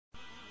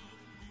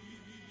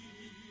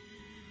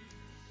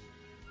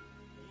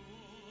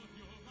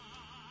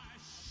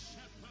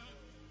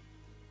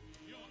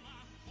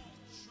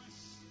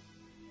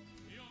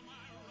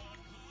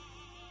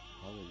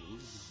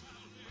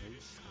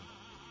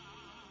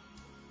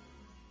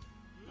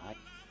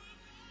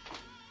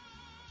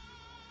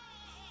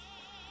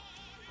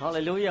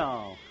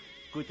Halleluja!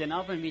 Guten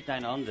Abend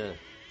miteinander.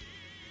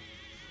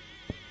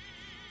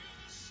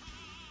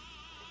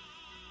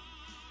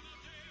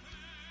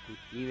 Good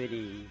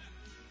evening.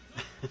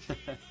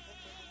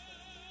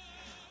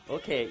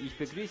 Okay, ich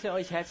begrüße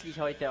euch herzlich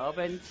heute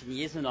Abend in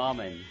Jesu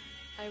Namen.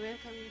 I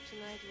welcome you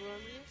tonight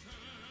warmly.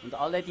 Und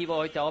alle, die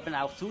heute Abend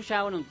auch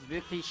zuschauen und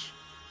wirklich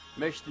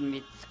möchten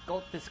mit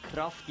Gottes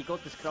Kraft, die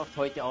Gottes Kraft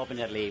heute Abend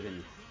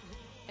erleben.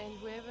 And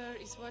whoever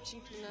is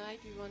watching tonight,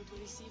 we want to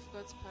receive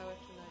God's power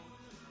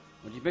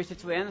tonight. Und ich möchte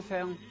zu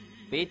Anfang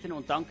beten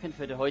und danken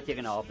für den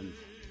heutigen Abend.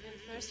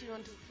 And first we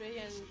want to pray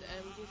and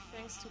give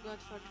thanks to God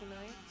for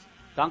tonight.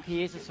 Danke,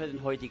 Jesus, für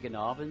den heutigen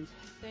Abend.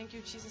 Thank you,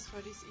 Jesus,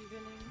 for this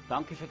evening.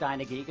 Danke für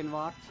deine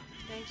Gegenwart.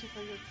 Thank you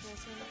for your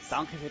presence.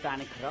 Danke für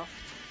deine Kraft.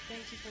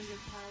 Thank you for your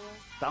power.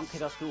 Danke,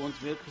 dass du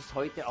uns wirklich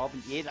heute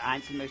Abend jeder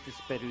einzeln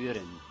möchtest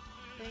berühren.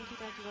 Thank you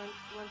that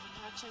you want to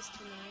touch us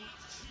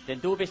tonight.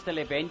 Denn du bist der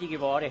lebendige,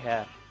 wahre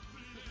Herr.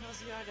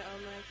 Because you are the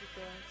Almighty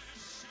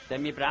God.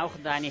 Denn wir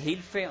brauchen deine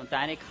Hilfe und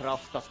deine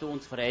Kraft, dass du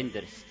uns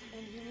veränderst.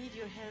 And we need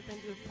your help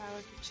and your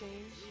power to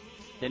change.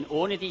 Denn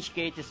ohne dich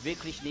geht es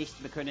wirklich nichts.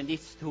 Wir können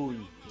nichts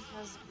tun.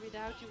 Because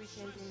without you we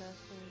can do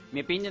nothing.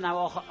 Wir binden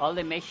auch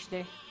alle Mächte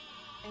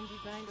And we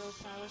bind all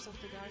powers of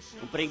the darkness.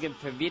 und bringen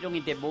Verwirrung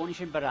im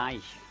dämonischen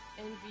Bereich.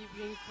 And we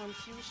bring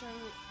confusion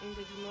in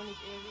the demonic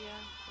area.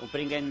 Und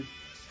bringen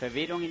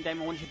Verwirrung im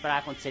dämonischen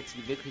Bereich und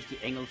setzen wirklich die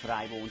Engel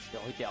frei, wo uns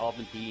heute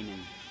Abend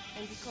dienen.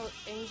 And we call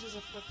angels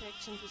of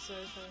protection to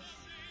serve us.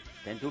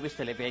 Denn du bist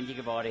der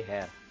lebendige, wahre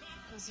Herr.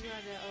 Because you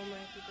are the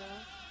Almighty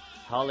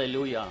God.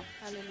 Halleluja.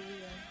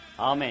 Hallelujah.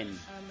 Amen.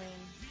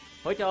 Amen.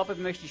 Heute Abend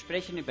möchte ich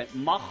sprechen über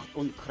Macht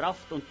und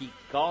Kraft und die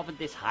Gaben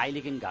des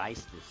Heiligen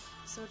Geistes.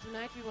 So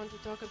tonight we want to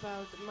talk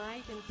about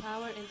might and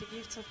power and the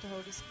gifts of the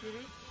Holy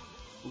Spirit.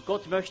 Und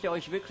Gott möchte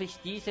euch wirklich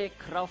diese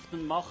Kraft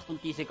und Macht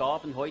und diese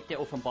Gaben heute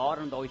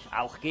offenbaren und euch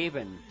auch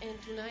geben. And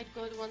tonight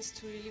God wants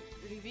to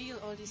reveal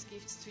all these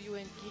gifts to you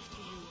and give to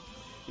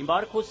you. In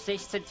Markus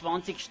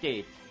 16,20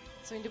 steht: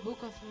 So in the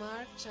book of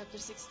Mark, chapter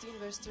 16,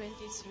 verse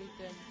 20, it's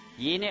written,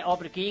 Jene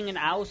aber gingen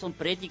aus und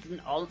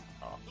predigten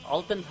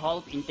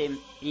allenthalb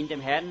in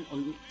dem Herrn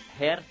und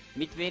Herr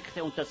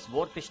mitwirkte und das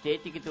Wort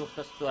bestätigte durch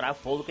das darauf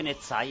folgende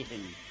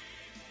Zeichen.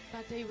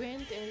 But they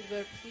went and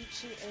were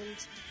preaching, and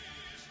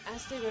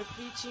as they were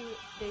preaching,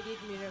 they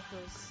did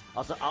miracles.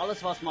 Also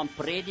alles, was man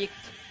predigt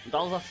und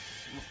alles,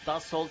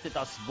 das sollte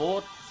das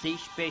Wort sich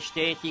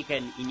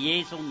bestätigen. In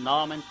Jesu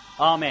Namen.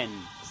 Amen.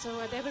 So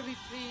whatever we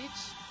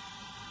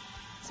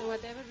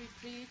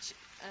preach,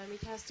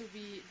 it has to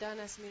be done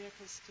as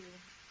miracles too.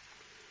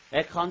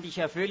 Er kann dich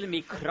erfüllen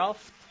mit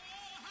Kraft,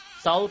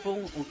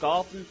 Salbung und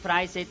Gaben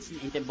freisetzen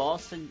in den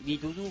Maßen, wie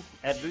du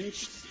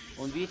erwünscht,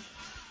 und wird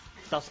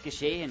das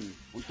geschehen.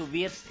 Und du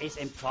wirst es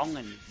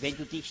empfangen, wenn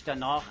du dich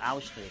danach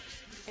ausstreckst.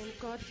 And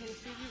God can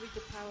fill you with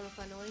the power of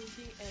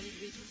anointing and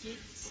with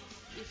gifts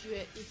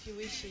if you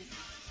wish it.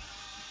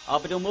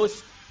 Aber du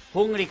musst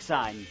hungrig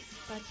sein.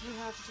 But you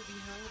have to be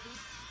hungry.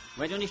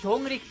 Wenn du nicht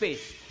hungrig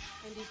bist,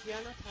 And if you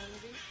are not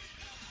hungry,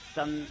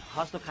 dann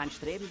hast du kein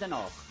Streben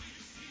danach.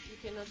 you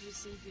cannot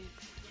receive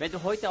it. Wenn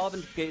du heute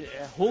Abend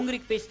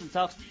hungrig bist und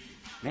sagst,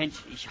 Mensch,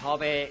 ich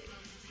habe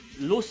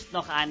Lust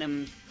nach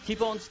einem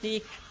T-Bone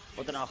Steak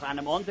oder nach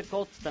einem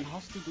Undercut, dann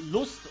hast du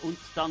Lust und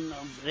dann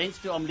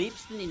rennst du am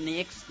liebsten in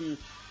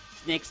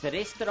das nächste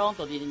Restaurant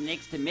oder in die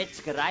nächste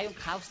Metzgerei und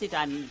kaufst dir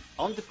deinen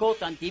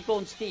Undercut, ein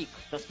T-Bone Steak,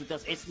 dass du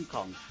das essen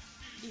kannst.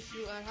 If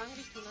you are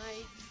hungry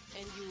tonight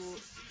and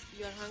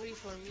you are hungry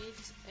for meat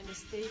and a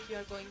steak, you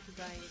are going to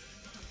buy it.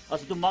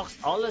 Also du machst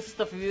alles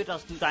dafür,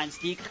 dass du dein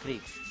Steak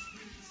kriegst.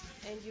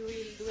 And you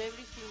will do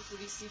everything to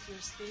receive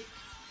your steak.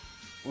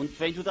 Und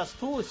wenn du das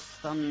tust,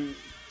 dann,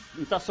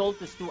 und das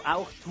solltest du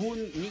auch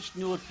tun, nicht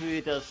nur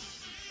für das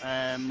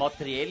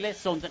Materielle,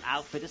 sondern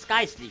auch für das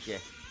Geistliche.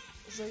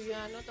 So you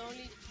are not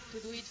only to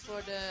do it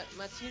for the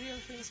material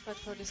things, but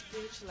for the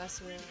spiritual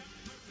as well.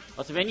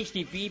 Also wenn ich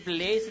die Bibel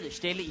lese,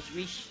 stellt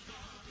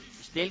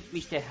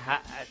mich der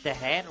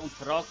Herr und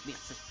fragt mich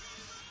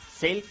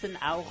selten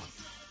auch,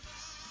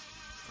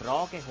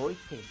 Frage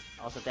heute.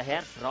 Also der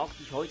Herr fragt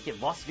dich heute,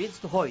 was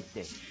willst du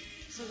heute?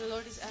 So the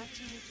Lord is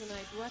asking you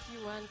tonight, what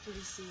you want to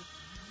receive.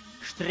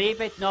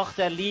 Strebet nach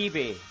der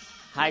Liebe,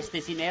 heißt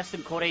es in 1.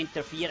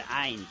 Korinther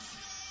 4,1.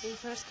 In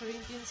 1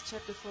 Corinthians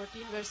chapter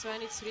 14, verse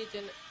 1, it's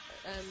written,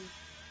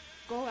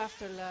 go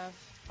after love,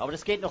 Aber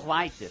das geht noch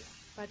weiter.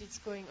 but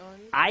it's going on.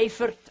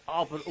 Eifert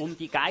aber um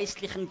die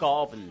geistlichen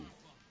Gaben.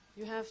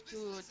 You have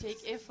to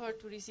take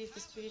effort to receive the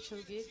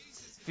spiritual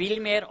gifts,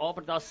 Vielmehr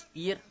aber, dass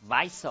ihr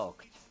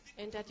weissagt.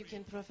 and that you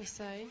can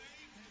prophesy.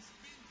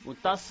 Und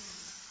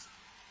das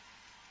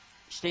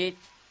steht,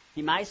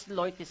 die meisten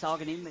Leute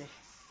sagen immer,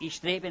 ich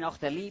strebe nach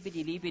der Liebe,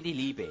 die Liebe, die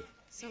Liebe.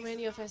 So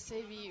many of us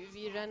say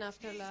we run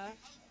after love.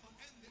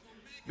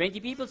 Wenn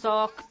die Bibel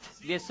sagt,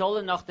 wir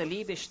sollen nach der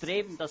Liebe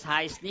streben, das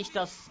heißt nicht,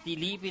 dass die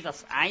Liebe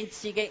das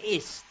Einzige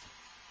ist.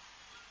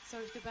 So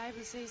if the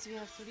Bible says we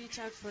have to reach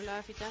out for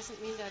love, it doesn't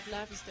mean that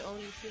love is the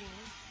only thing.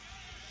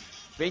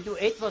 Wenn du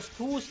etwas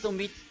tust und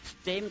mit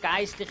dem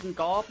geistlichen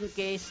Gaben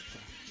gehst,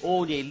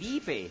 ohne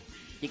Liebe,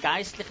 die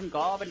geistlichen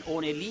Gaben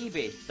ohne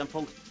Liebe, dann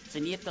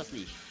funktioniert das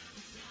nicht.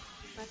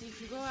 But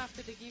if you go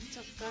after the gifts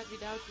of God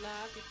without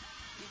love,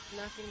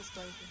 nothing is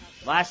going to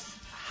happen. Was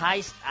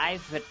heißt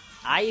eifert?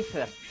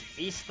 Eifert,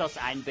 ist das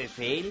ein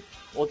Befehl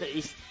oder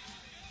ist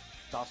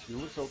das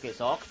nur so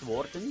gesagt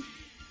worden?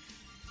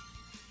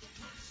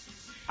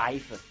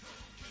 Eifert.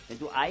 Wenn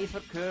du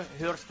eifert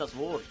hörst das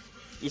Wort,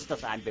 ist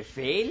das ein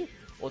Befehl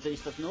oder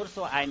ist das nur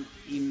so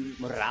im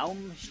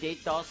Raum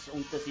steht das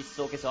und das ist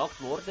so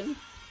gesagt worden?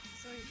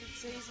 So if it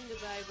says in the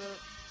Bible,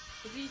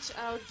 reach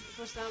out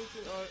for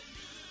something or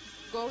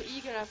go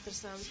eager after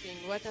something,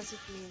 what does it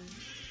mean?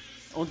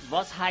 Und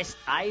was heißt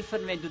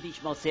eifern, wenn du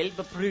dich mal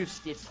selber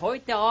prüfst, jetzt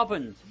heute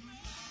Abend?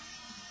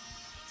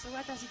 So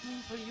what does it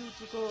mean for you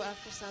to go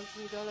after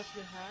something with all of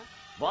your heart?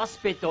 Was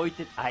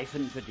bedeutet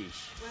eifern für dich?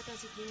 What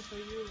does it mean for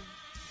you?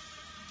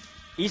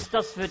 Ist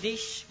das für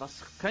dich, was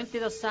könnte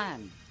das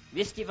sein?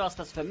 Wisst ihr, was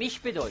das für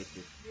mich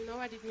bedeutet? You know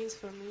what it means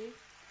for me?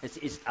 Es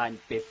ist ein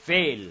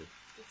Befehl.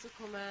 It's a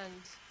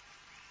command.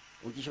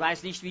 Und ich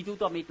weiß nicht, wie du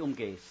damit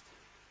umgehst.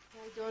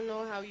 I don't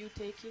know how you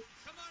take it.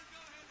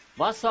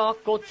 Was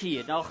sagt Gott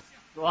hier, nach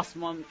was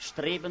man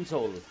streben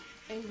soll?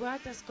 And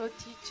what does God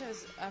teach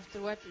us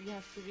after what we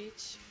have to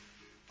reach?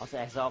 Also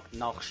er sagt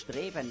nach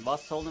Streben,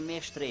 was sollen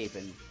wir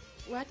streben?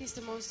 What is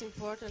the most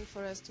important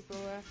for us to go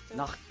after?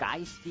 Nach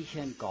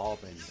geistlichen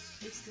Gaben.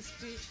 It's the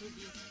spiritual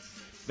gifts.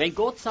 Wenn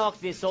Gott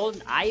sagt, wir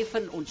sollen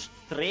eifern und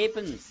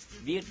streben,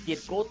 wird dir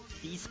Gott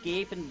dies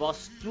geben,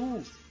 was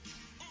du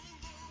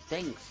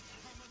denkst.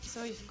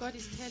 So if God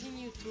is telling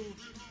you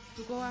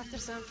to go after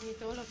something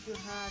with all of your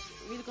heart,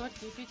 will God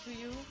give it to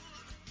you?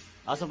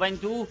 Also wenn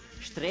du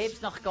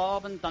strebst nach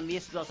Gaben, dann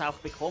wirst du das auch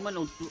bekommen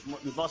und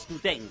was du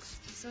denkst.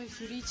 So if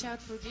you reach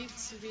out for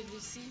gifts, you will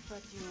receive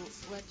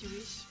what you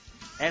wish.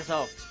 Er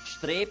sagt,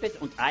 strebet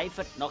und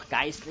eifert nach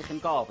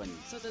geistlichen Gaben.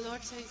 So the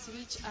Lord says,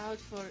 reach out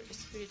for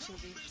spiritual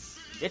gifts.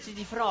 Jetzt ist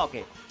die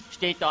Frage,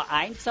 steht da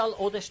Einzahl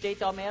oder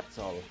steht da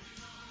Mehrzahl?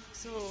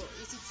 So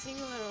is it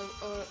singular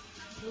or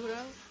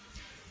plural?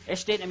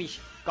 Es steht nämlich,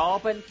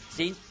 Gaben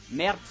sind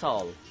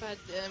Mehrzahl. But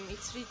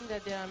it's written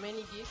that there are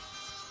many gifts.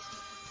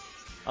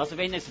 Also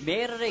wenn es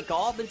mehrere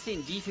Gaben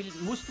sind, wie viel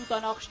musst du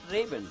danach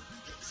streben?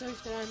 So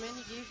if there are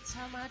many gifts,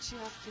 how much you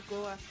have to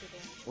go after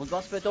them? Und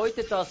was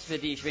bedeutet das für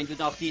dich, wenn du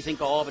nach diesen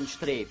Gaben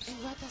strebst?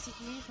 And what does it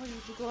mean for you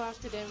to go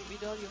after them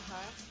with all your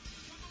heart?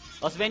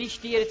 Also wenn ich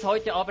dir jetzt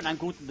heute Abend einen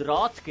guten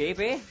Rat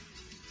gebe,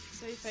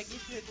 So if I give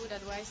you a good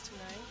advice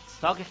tonight,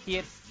 sage ich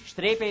dir,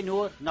 strebe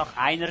nur nach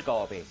einer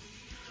Gabe.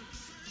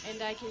 and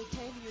I can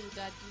tell you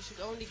that you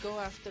should only go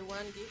after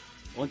one gift,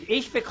 Und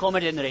ich bekomme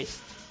den Rest.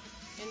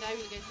 and I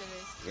will get the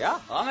rest. Ja,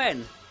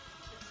 Amen.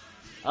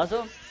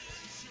 Also,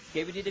 ich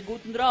gebe dir den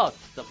guten Rat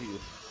dafür.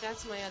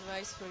 That's my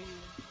advice for you.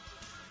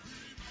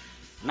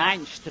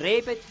 Nein,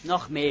 strebet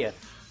nach mehr.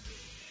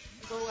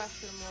 Go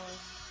after more.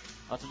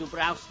 Also du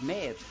brauchst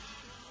mehr.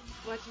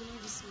 What you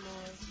need is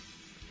more.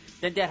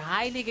 Denn der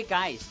Heilige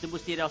Geist, du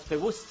musst dir das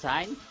bewusst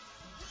sein,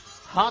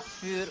 hat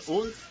für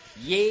uns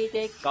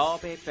jede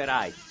Gabe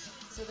bereit.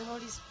 So the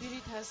Holy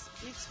Spirit has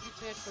gifts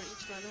prepared for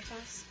each one of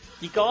us.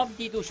 Die Gaben,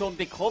 die du schon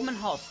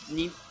bekommen hast,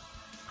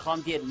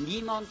 kann dir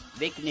niemand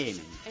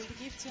wegnehmen. And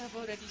the gifts you have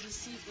already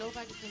received,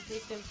 nobody can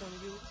take them from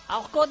you.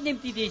 Auch Gott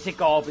nimmt dir diese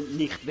Gaben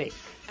nicht weg.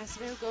 As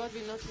well, God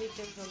will not take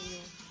them from you.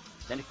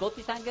 Denn Gott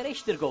ist ein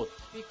gerechter Gott.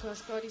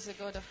 Because God is a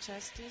God of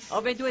justice.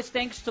 Aber wenn du jetzt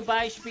denkst zum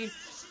Beispiel,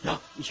 ja,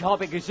 ich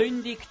habe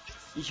gesündigt,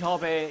 ich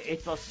habe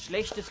etwas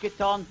Schlechtes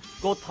getan,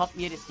 Gott hat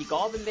mir jetzt die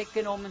Gaben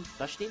weggenommen,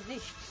 das stimmt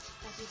nicht.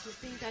 But if you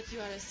think that you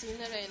are a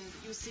sinner and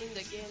you sinned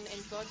again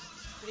and God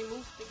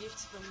removed the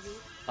gifts from you,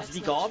 Also that's die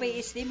not Gabe true.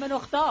 ist immer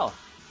noch da.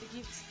 The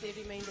gifts, they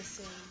remain the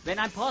same. Wenn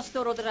ein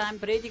Pastor oder ein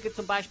Prediger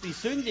zum Beispiel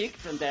sündigt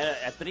und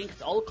er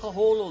trinkt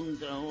Alkohol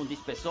und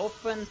ist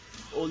besoffen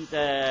und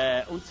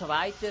so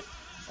weiter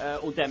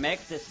und er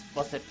merkt, dass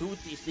was er tut,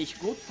 ist nicht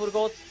gut vor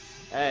Gott,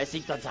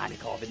 sind dann seine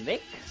Gaben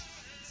weg.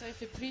 So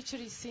if a preacher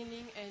is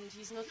sinning and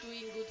he's not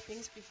doing good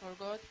things before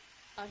God,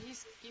 are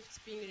his gifts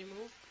being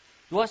removed?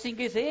 Du hast ihn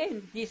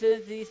gesehen,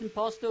 diesen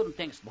Pastor, und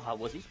denkst, wow,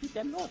 was ist mit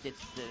dem los?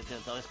 Jetzt,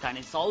 da ist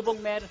keine Salbung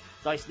mehr,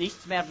 da ist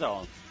nichts mehr da.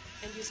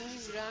 And you saw him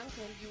drunk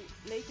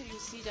and later you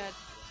see that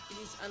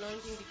his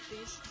anointing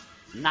decreased.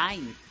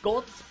 Nein,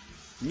 Gott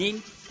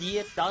nimmt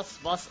dir das,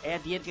 was er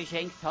dir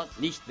geschenkt hat,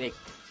 nicht weg.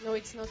 No,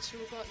 it's not true.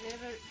 God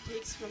never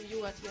takes from you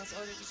what he has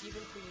already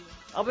given to you.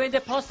 Aber wenn der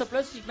Pastor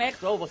plötzlich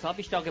merkt, oh, was habe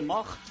ich da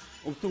gemacht?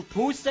 Und tut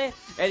Buße,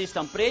 er ist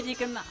am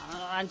Predigen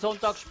einen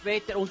Sonntag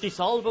später und die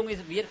Salbung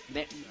wirkt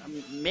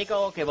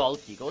mega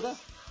gewaltig, oder?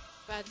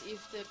 But if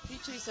the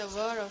preacher is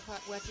aware of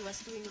what he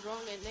was doing wrong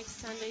and next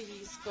Sunday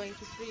he is going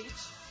to preach,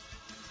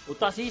 Und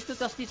da siehst du,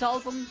 dass die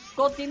Salbung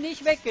Gott ihm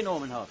nicht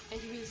weggenommen hat.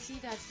 and you will see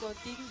that God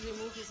didn't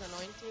remove his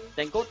anointing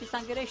Denn Gott ist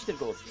ein gerechter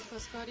Gott.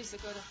 because God is a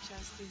God of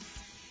justice.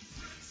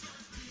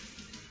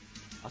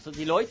 Also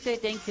die Leute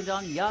denken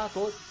dann, ja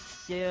Gott,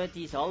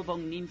 die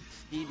Salbung nimmt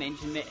die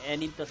Menschen, er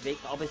nimmt das weg,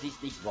 aber es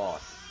ist nicht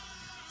wahr.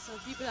 So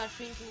people are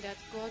thinking that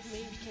God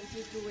maybe can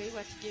take away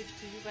what He gave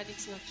to you, but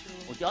it's not true.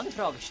 Und die andere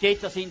Frage,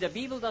 steht das in der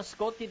Bibel, dass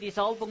Gott dir die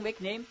Salbung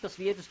wegnimmt? Das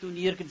wirst du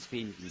nirgends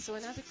finden. So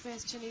another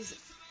question is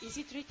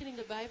it written in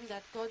the Bible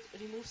that God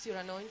removes your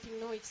anointing?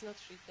 No, it's not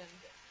written.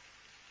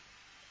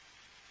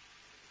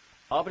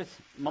 Aber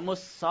man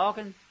muss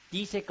sagen,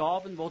 diese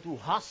Gaben, wo du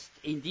hast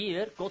in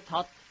dir, Gott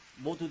hat,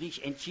 wo du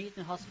dich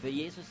entschieden hast für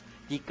Jesus,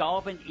 die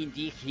Gaben in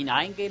dich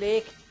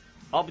hineingelegt,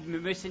 aber wir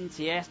müssen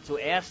sie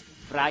zuerst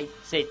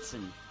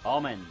freisetzen.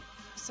 Amen.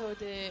 So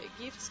the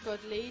gifts God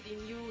laid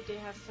in you, they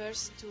have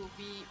first to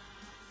be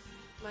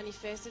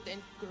manifested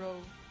and grow.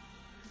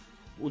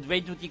 Und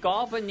wenn du die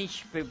Gaben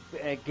nicht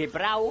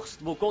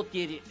gebrauchst, wo Gott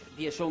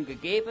dir schon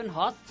gegeben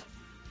hat,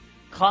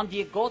 kann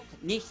dir Gott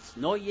nichts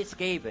Neues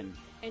geben.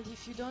 And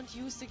if you don't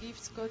use the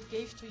gifts God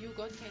gave to you,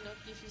 God cannot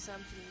give you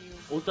something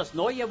new. Und das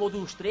Neue, wo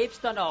du strebst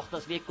danach,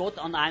 das wird Gott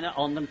an einer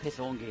anderen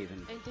Person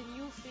geben. And the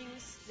new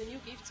things, the new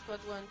gifts God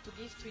wants to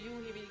give to you,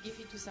 He will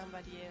give it to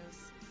somebody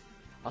else.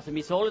 Also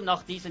wir sollen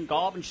nach diesen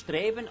Gaben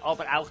streben,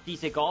 aber auch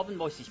diese Gaben,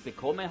 wo ich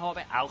bekommen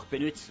habe, auch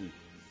benutzen.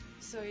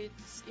 So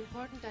it's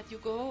important that you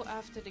go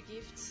after the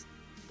gifts,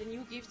 the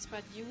new gifts,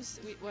 but use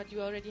what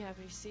you already have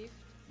received.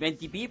 Wenn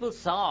die Bibel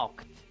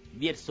sagt,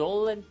 wir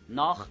sollen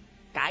nach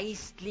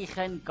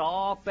geistlichen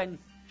Gaben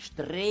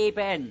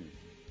streben,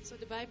 So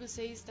the Bible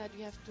says that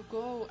we have to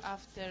go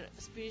after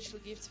spiritual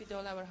gifts with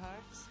all our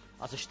hearts.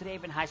 also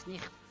streben heißt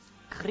nicht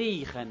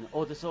kriechen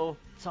oder so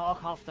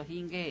zaghaft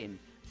dahingehen,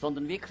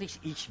 sondern wirklich,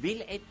 ich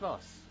will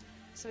etwas.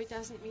 So it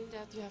doesn't mean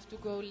that you have to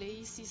go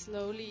lazy,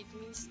 slowly. It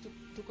means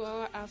to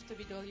go after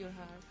with all your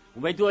heart.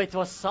 Und wenn du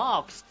etwas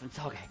sagst, dann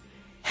sage,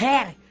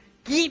 Herr,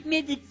 gib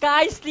mir die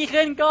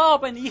geistlichen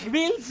Gaben, ich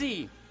will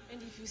sie.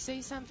 And if you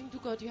say something to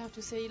God, you have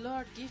to say,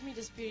 Lord, give me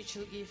the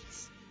spiritual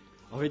gifts.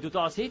 Aber wenn du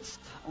da sitzt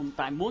und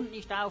deinen Mund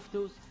nicht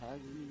auftust, Herr,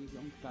 gib mir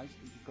die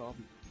geistlichen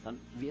Gaben, dann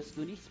wirst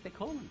du nichts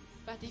bekommen.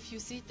 But if you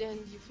sit and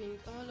you think,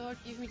 oh Lord,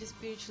 give me the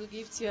spiritual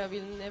gifts, you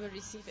will never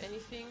receive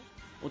anything.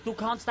 Und du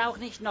kannst auch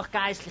nicht nach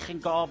geistlichen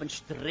Gaben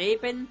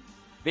streben,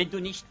 wenn du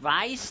nicht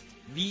weißt,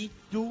 wie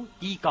du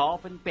die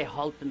Gaben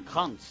behalten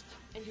kannst.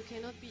 And you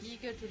cannot be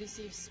eager to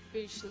receive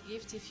spiritual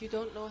gifts if you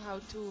don't know how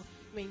to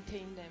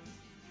maintain them.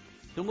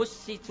 Du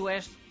musst sie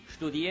zuerst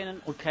studieren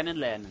und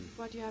kennenlernen.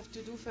 What you have to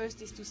do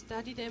first is to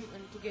study them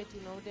and to get to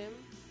know them.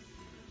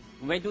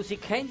 Und wenn du sie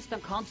kennst,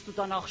 dann kannst du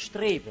danach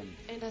streben.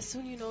 And as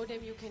soon you know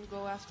them, you can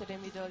go after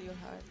them with all your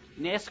heart.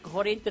 In 1.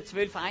 Korinther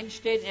 12,1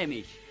 steht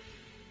nämlich,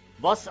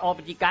 was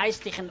aber die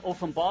geistlichen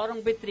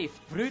Offenbarungen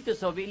betrifft, Brüder,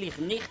 so will ich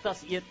nicht,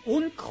 dass ihr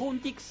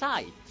unkundig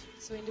seid.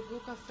 So in the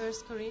book of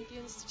 1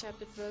 Corinthians,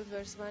 chapter 12,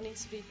 verse 1,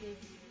 it's written,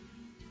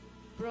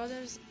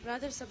 Brothers,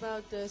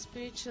 about the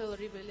spiritual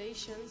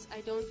revelations,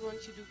 I don't want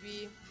you to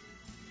be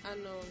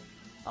unknown.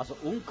 Also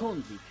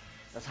unkundig.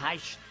 Das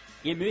heißt,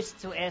 ihr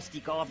müsst zuerst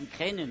die Gaben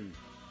kennen.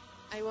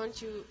 I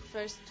want you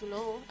first to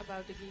know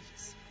about the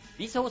gifts.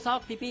 Wieso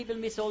sagt die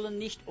Bibel, wir sollen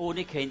nicht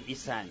ohne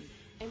Kenntnis sein?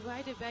 And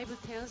why the Bible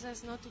tells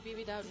us not to be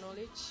without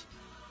knowledge?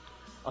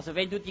 Also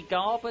wenn du die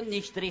Gaben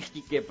nicht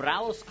richtig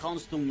gebrauchst,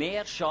 kannst du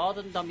mehr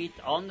Schaden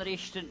damit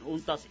anrichten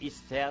und das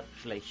ist sehr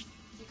schlecht.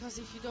 Because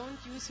if you don't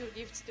use your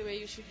gifts the way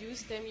you should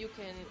use them,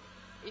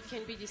 it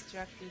can be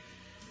destructive.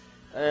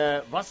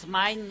 Was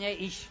meine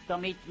ich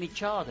damit mit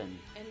Schaden?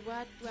 And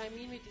what do I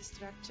mean with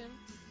destruction?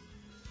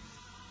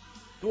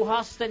 Du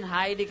hast den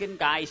Heiligen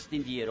Geist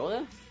in dir,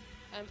 oder?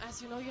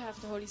 As you know, you have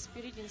the Holy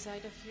Spirit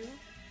inside of you.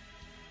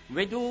 Und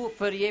wenn du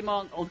für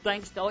jemanden und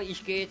denkst, oh,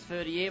 ich gehe jetzt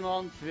für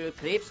jemanden für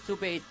Krebs zu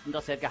beten,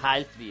 dass er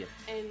geheilt wird.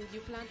 And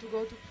you plan to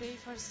go to pray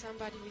for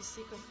somebody who is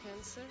sick of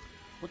cancer.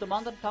 Und am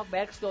anderen Tag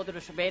merkst du oder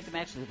später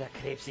merkst du, der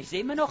Krebs ist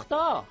immer noch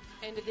da.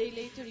 And a day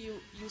later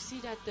you see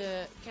that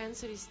the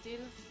cancer is still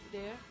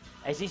there.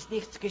 Es ist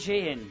nichts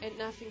geschehen. And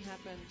nothing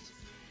happened.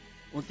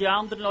 Und die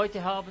anderen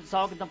Leute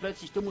sagen dann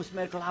plötzlich, du musst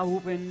mehr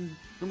glauben,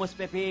 du musst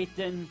mehr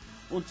beten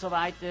und so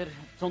weiter,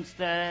 sonst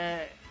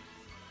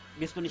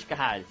wirst du nicht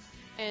geheilt.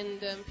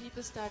 And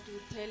people start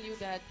to tell you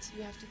that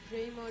you have to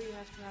pray more, you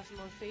have to have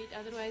more faith,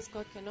 otherwise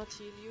God cannot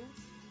heal you.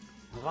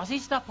 Was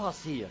ist da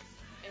passiert?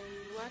 And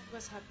what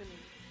was happening?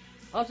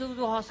 Also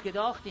du hast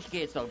gedacht, ich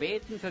gehe jetzt da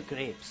beten für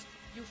Krebs.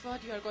 You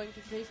thought you are going to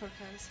pray for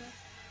cancer.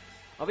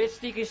 Aber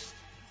jetzt liegst,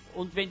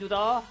 und wenn du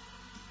da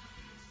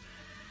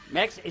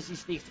merkst, es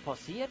ist nichts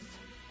passiert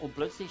und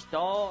plötzlich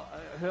da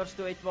hörst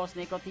du etwas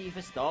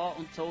Negatives da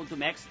und so und du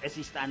merkst, es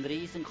ist ein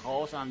riesen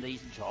Chaos, ein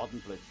riesen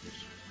Schaden plötzlich.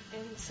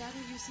 And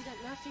suddenly you see that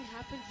nothing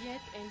happened yet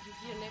and you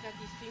hear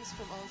negative things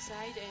from all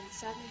sides and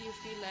suddenly you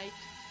feel like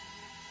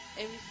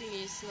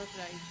everything is not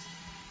right.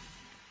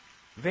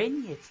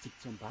 Wenn jetzt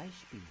zum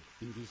Beispiel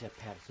in dieser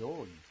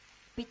Person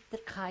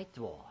Bitterkeit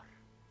war,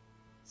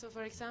 So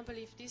for example,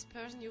 if this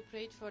person you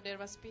prayed for, there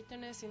was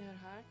bitterness in her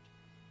heart,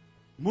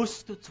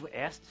 musst du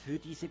zuerst für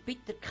diese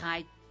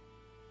Bitterkeit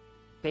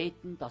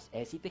beten, dass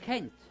er sie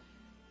bekennt.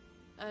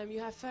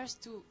 you have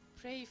first to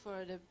pray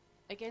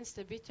against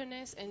the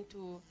bitterness and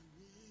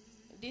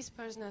this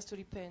person has to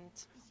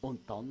repent.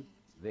 Und dann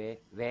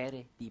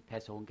wäre die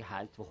Person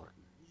geheilt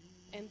worden.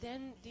 And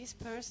then this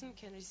person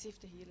can receive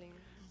the healing.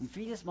 Und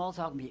vieles Mal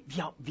sagen wir,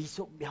 ja,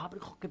 wieso? Wir haben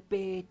doch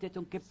gebetet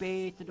und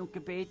gebetet und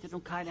gebetet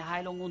und keine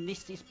Heilung und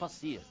nichts ist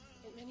passiert.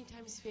 And many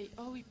times we say,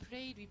 oh, we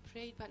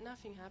prayed, but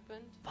nothing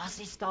happened. Was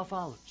ist da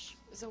falsch?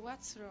 So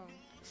what's wrong?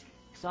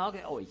 Ich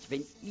sage euch,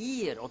 wenn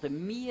ihr oder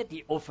mir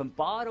die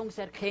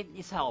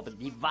Offenbarungserkenntnis haben,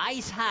 die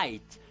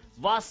Weisheit,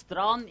 was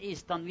dran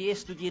ist, dann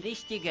wirst du die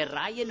richtige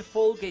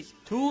Reihenfolge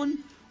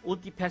tun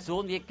und die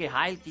Person wird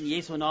geheilt in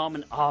Jesu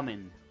Namen.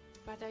 Amen.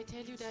 But I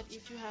tell you that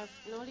if you have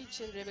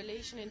knowledge and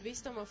revelation and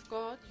wisdom of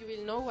God, you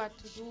will know what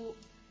to do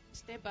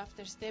step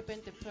after step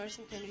and the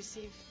person can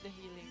receive the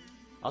healing.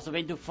 Also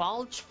wenn du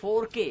falsch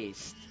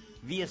vorgehst,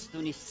 wirst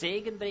du nicht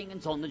Segen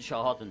bringen, sondern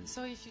Schaden.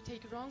 So if you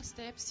take wrong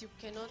steps, you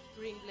cannot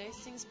bring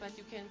blessings, but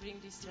you can bring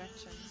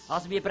destructions.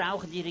 Also wir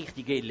brauchen die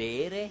richtige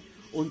Lehre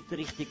und die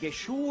richtige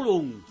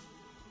Schulung,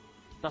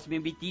 dass wir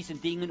mit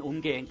diesen Dingen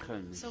umgehen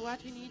können. So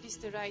what we need is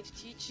the right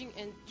teaching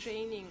and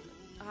training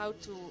how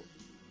to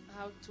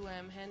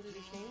handle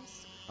the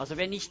things. Also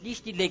wenn ich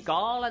nicht die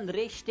legalen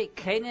Rechte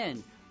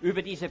kenne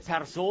über diese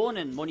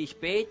Personen, wo ich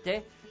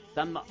bete,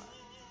 dann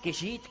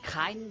geschieht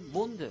kein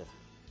Wunder.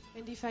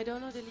 And if I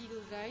don't know the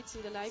legal rights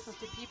in the life of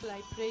the people I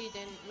pray,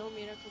 then no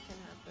miracle can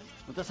happen.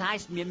 Und das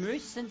heißt, wir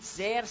müssen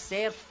sehr,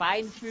 sehr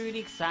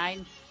feinfühlig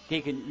sein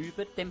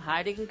gegenüber dem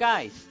Heiligen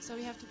Geist. So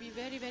we have to be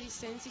very, very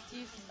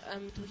sensitive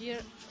to hear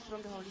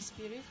from the Holy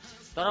Spirit.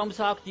 Darum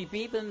sagt die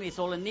Bibel, wir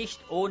sollen nicht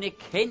ohne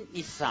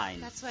Kenntnis sein.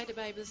 That's why the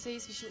Bible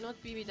says we should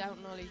not be without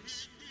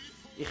knowledge.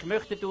 Ich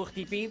möchte durch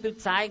die Bibel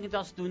zeigen,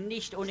 dass du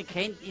nicht ohne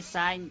Kenntnis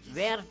sein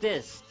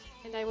werdest.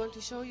 And I want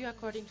to show you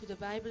according to the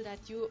Bible that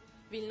you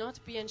will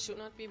not be and should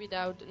not be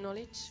without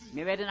knowledge.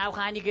 Wir werden auch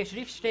einige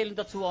Schriftstellen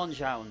dazu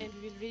anschauen. And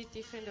we will read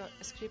different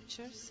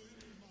scriptures.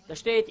 Da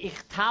steht, ich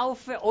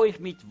taufe euch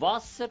mit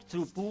Wasser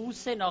zur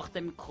Buße nach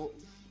dem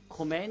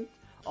Komment,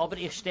 aber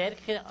ist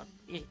stärker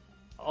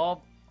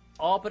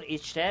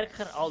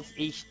als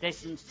ich,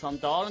 dessen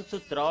Sandalen zu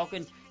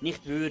tragen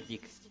nicht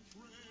würdig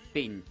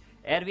bin.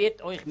 Er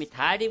wird euch mit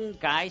Heiligem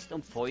Geist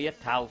und Feuer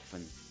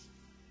taufen.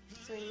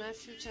 So in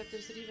Matthew chapter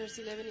 3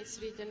 verse 11 it's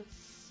written,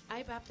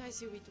 I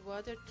baptize you with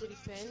water to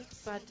repent,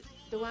 but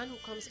the one who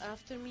comes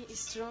after me is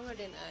stronger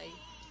than I,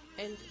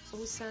 and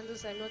whose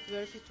sandals I'm not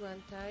worthy to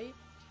untie,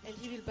 and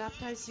he will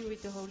baptize you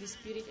with the Holy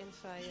Spirit and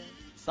fire.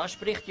 Da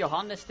spricht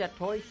Johannes der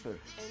Täufer.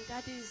 And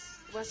that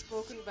was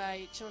spoken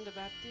by John the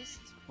Baptist.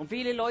 Und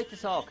viele Leute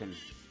sagen,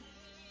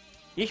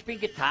 ich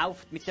bin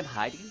getauft mit dem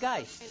Heiligen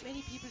Geist. And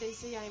many people they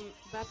say I'm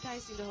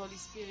baptized in the Holy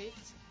Spirit.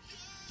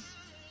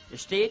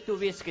 Es steht, du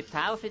wirst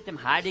getauft mit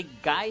dem Heiligen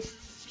Geist,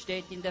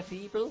 steht in der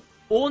Bibel,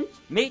 und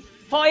mit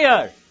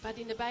Feuer. But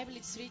in the Bible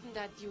it's written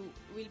that you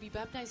will be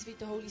baptized with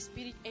the Holy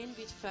Spirit and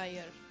with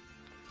fire.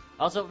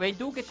 Also wenn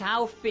du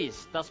getauft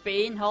bist, das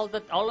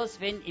beinhaltet alles,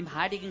 wenn im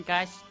Heiligen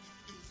Geist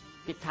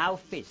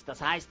getauft bist.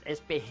 Das heißt, es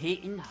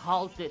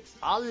beinhaltet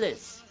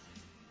alles.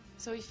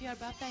 So if you are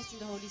baptized in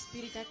the Holy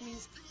Spirit, that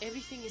means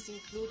everything is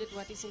included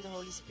what is in the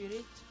Holy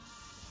Spirit.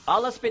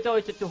 Alles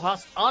bedeutet, du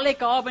hast alle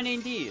Gaben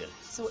in dir.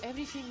 So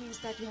everything means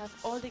that you have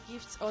all the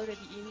gifts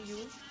already in you.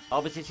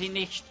 Aber sie sind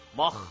nicht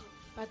wach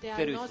But they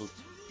are not, gerüttelt.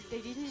 they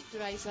didn't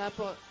rise up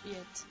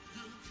yet.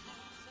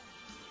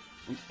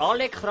 Und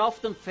alle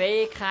Kraft und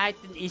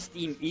Fähigkeiten ist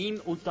in ihm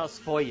und das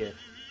Feuer.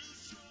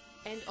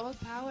 And all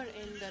power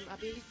and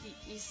ability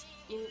is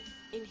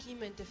in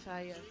him and the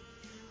fire.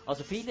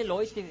 Also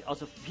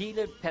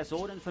viele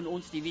Personen von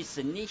uns, die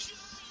wissen nicht,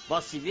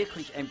 was sie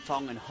wirklich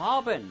empfangen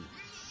haben.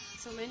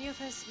 So many of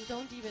us we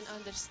don't even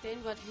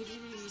understand what we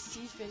really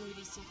receive when we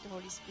receive the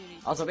Holy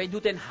Spirit. Also wenn du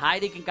den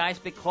Heiligen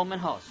Geist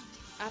bekommen hast.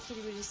 After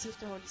we receive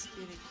the Holy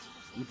Spirit.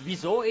 Und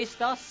wieso ist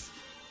das?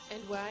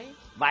 And why?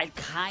 Weil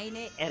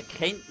keine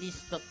Erkenntnis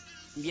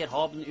wir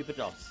haben über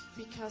das.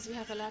 Because we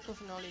have a lack of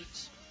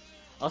knowledge.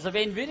 Also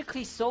wenn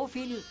wirklich so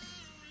viel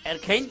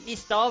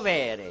Erkenntnis da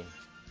wäre,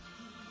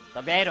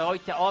 dann wäre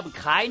heute Abend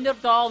keiner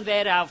da und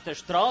wäre auf der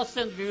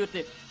Straße und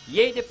würde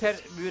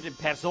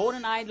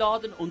Personen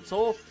einladen und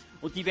so,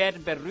 und die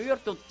werden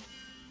berührt und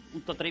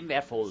da drin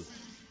wäre voll.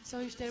 So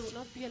if there would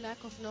not be a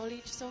lack of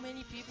knowledge, so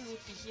many people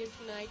would be here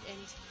tonight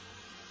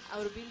and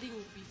our building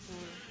would be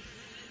full.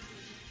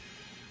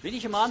 Wie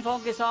ich am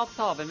Anfang gesagt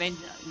habe,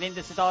 wenn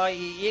es da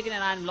in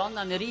irgendeinem Land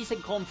eine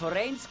riesige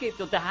Konferenz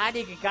gibt und der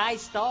Heilige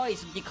Geist da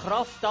ist und die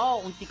Kraft da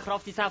und die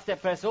Kraft ist auf der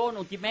Person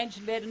und die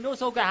Menschen werden nur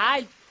so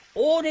geheilt,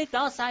 ohne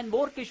dass ein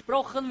Wort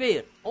gesprochen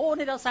wird,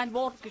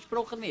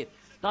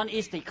 dann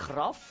ist die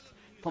Kraft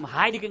vom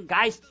Heiligen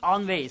Geist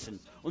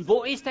anwesend. Und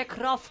wo ist der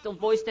Kraft und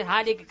wo ist der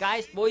Heilige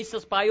Geist? Wo ist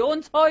das bei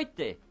uns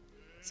heute?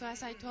 So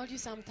as I told you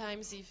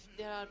sometimes, if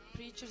there are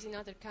preachers in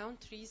other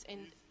countries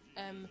and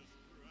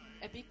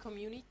a big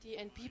community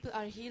and people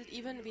are healed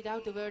even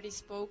without the word is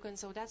spoken,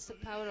 so that's the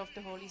power of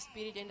the Holy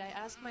Spirit. And I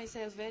ask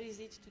myself, where is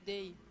it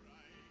today?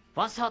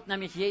 Was hat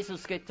nämlich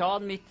Jesus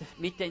getan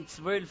mit den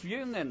 12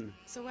 Jüngern?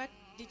 So what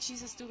did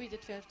Jesus do with the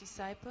 12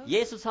 disciples?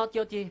 Jesus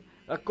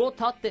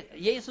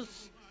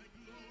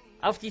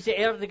auf diese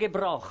Erde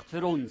gebracht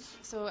für uns.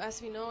 So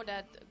as we know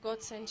that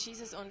God sent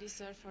Jesus on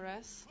this earth for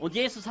us, Und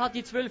Jesus hat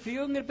die 12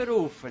 Jünger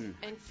berufen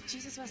and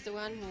Jesus was the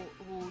one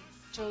who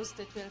chose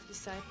the 12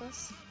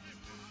 disciples,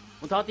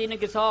 und hat ihnen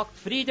gesagt,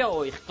 Friede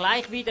euch,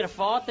 gleich wie der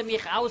Vater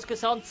mich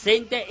ausgesandt,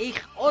 sende ich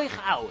euch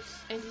aus.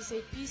 and he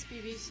said, peace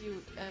be with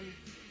you.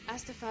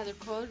 As the Father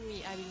called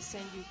me, I will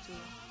send you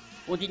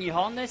too. Und in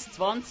Johannes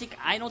 20,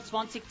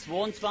 21,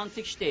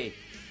 22 steht,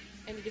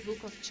 And in the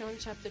book of John,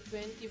 chapter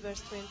 20,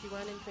 verse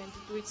 21 and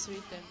 22, it's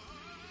written.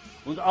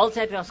 und als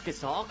er das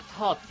gesagt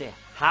hatte,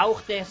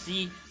 hauchte er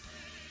sie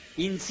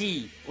in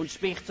sie und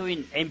spricht zu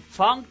ihnen,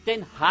 empfangt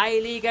den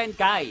Heiligen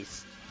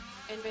Geist.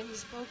 And when he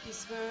spoke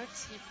these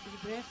words,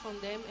 he breathed on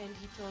them and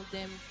he told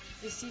them,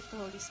 receive the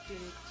Holy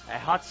Spirit.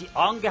 Er hat sie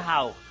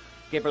angehaucht,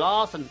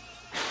 geblasen.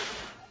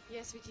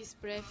 Yes, with his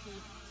breath he...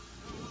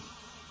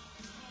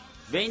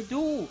 Wenn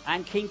du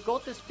ein Kind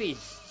Gottes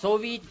bist,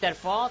 so wie der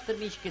Vater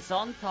mich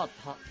gesandt hat,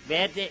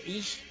 werde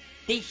ich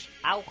dich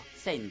auch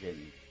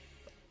senden.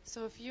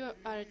 So if you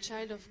are a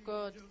child of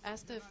God,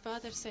 as the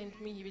Father sent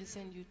me, he will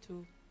send you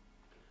too.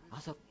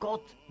 Also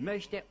Gott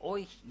möchte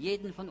euch,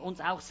 jeden von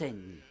uns auch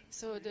senden.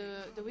 So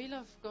the will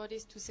of God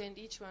is to send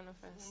each one of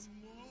us.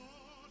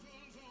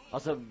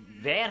 Also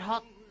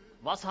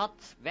was hat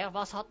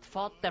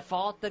der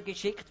Vater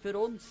geschickt für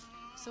uns?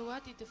 So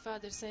what did the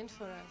Father send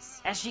for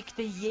us? Er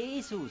schickte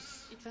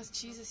Jesus. It was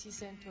Jesus he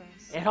sent to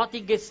us. Er hat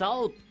ihn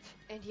gesalbt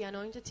And he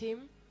anointed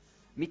him,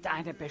 mit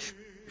einer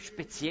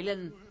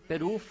speziellen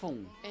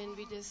Berufung. and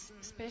with his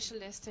special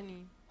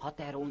destiny. Hat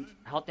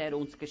er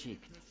uns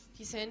geschickt.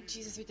 He sent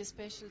Jesus with a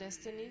special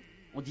destiny.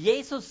 Und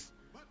Jesus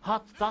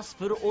hat das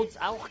für uns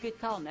auch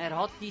getan. Er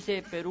hat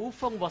diese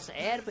Berufung, was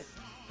er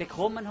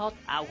bekommen hat,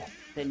 auch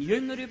den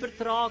Jüngern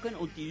übertragen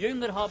und die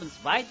Jünger haben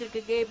es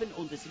weitergegeben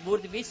und es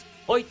wurde bis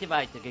heute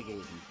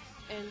weitergegeben.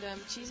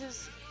 And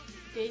Jesus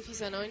gave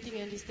his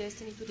anointing and his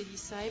destiny to the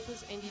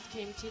disciples, and it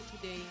came till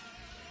today.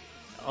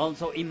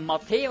 Also in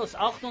Matthäus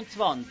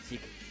 28,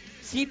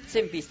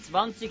 17 bis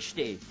 20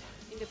 steht,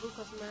 In the book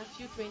of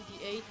Matthew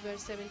 28,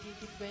 verse 17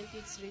 to 20,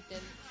 it's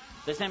written.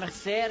 das ist nämlich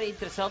sehr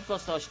interessant,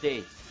 was da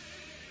steht.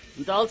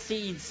 Und als sie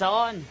ihn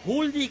sahen,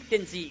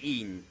 huldigten sie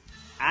ihn.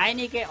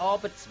 Einige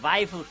aber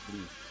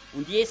zweifelten.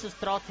 Und Jesus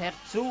trat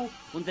herzu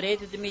und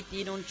redete mit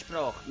ihnen und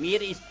sprach,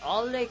 mir ist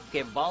alle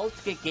Gewalt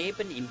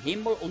gegeben im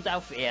Himmel und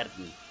auf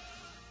Erden.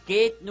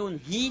 Geht nun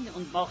hin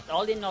und macht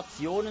alle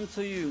Nationen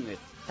zu Jüngern,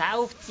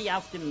 tauft sie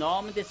auf den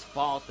Namen des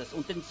Vaters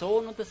und den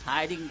Sohn und des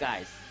Heiligen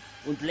Geistes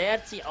und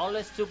lehrt sie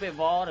alles zu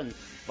bewahren,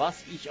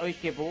 was ich euch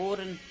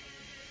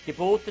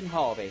geboten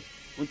habe.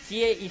 Und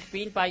siehe, ich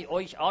bin bei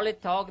euch alle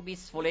Tage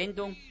bis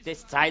Vollendung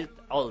des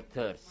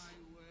Zeitalters.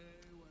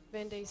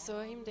 When they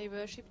saw him, they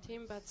worshipped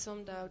him, but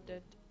some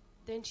doubted.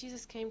 Then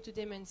Jesus came to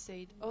them and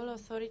said, all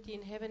authority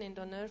in heaven and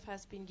on earth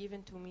has been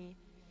given to me.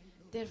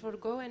 Therefore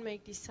go and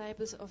make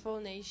disciples of all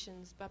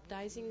nations,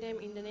 baptizing them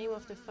in the name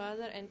of the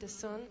Father and the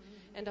Son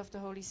and of the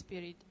Holy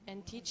Spirit,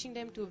 and teaching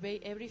them to obey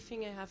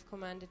everything I have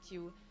commanded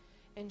you.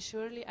 And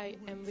surely I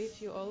am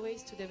with you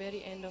always to the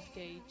very end of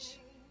the age.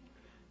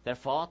 Der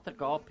Vater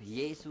gab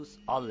Jesus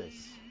alles.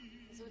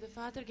 So the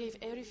Father gave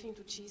everything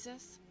to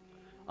Jesus.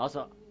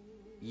 Also,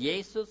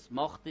 Jesus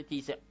machte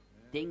diese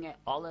Dinge,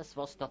 alles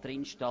was da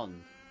drin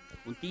stand.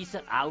 Und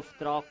dieser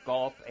Auftrag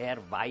gab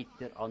er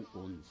weiter an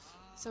uns.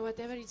 So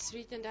whatever it's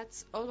written,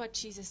 that's all what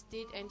Jesus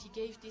did, and he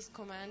gave this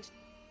command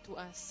to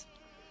us.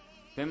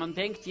 Wenn man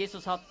denkt,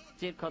 Jesus hat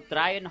circa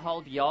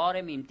 3,5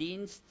 Jahre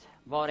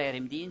war er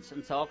im Dienst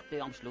und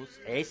sagte am Schluss,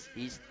 es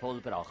ist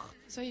vollbracht.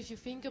 So if you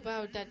think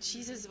about that,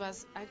 Jesus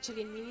was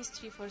actually in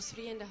ministry for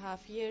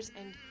 3.5 years,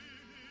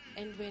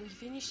 and when he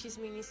finished his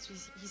ministry,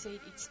 he said,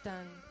 it's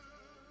done.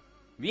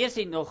 Wir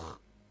sind noch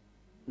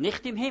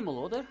nicht im Himmel,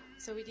 oder?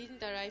 So we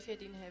didn't arrive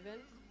yet in heaven,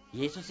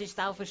 Jesus ist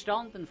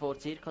auferstanden vor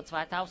circa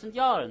 2000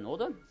 Jahren,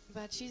 oder?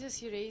 but Jesus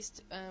he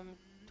raised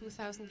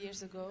 2,000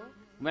 years ago.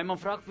 Und wenn man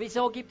fragt,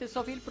 wieso gibt es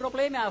so viele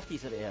Probleme auf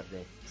dieser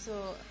Erde? So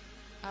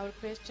our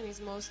question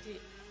is mostly,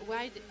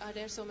 why are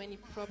there so many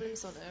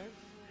problems on earth?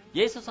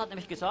 Jesus hat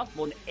nämlich gesagt,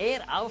 wo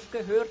er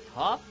aufgehört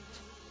hat,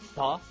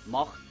 da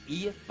macht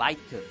ihr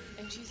weiter.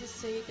 And Jesus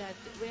said that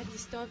where he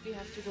stopped, we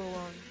have to go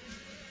on.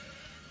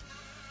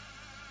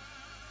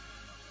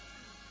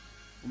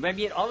 Und wenn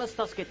wir alles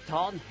das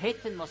getan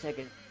hätten, was er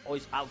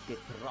uns auch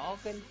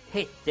getragen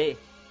hätte,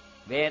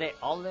 wäre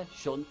alles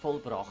schon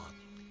vollbracht.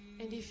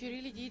 And if you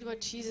really did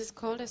what Jesus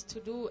called us to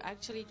do,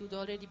 actually it would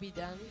already be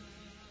done.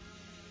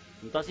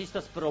 Und das ist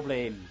das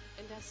Problem,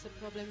 And that's the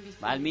problem with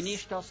weil wir us.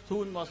 nicht das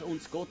tun, was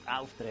uns Gott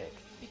aufträgt.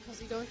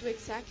 Because we don't do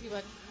exactly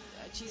what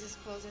Jesus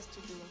calls us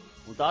to do.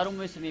 Und darum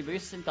müssen wir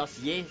wissen, dass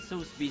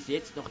Jesus bis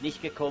jetzt noch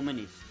nicht gekommen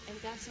ist.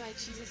 And that's why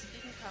Jesus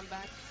didn't come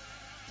back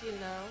till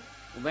now.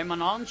 Und wenn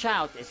man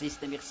anschaut, es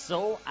ist nämlich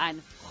so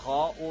ein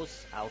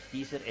Chaos auf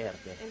dieser Erde.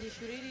 And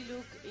if you really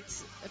look,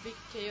 it's a big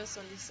chaos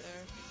on this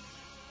earth.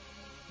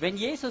 Wenn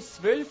Jesus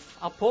 12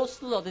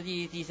 Apostel oder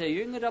diese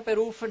Jünger da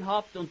berufen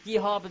hat und die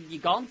haben die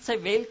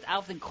ganze Welt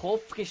auf den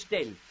Kopf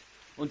gestellt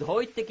Und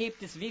heute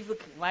gibt es, ich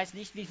weiß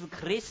nicht wie viele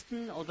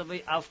Christen oder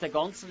auf der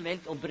ganzen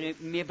Welt, und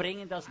wir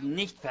bringen das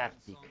nicht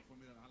fertig.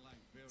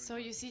 So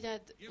you see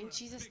that in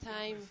Jesus'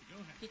 time,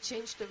 he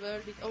changed the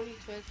world with only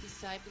 12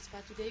 disciples,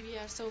 but today we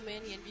are so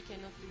many and we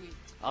cannot do it.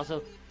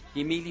 Also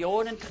die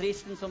Millionen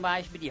Christen zum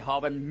Beispiel, die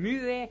haben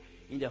Mühe,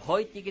 in der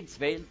heutigen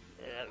Zeit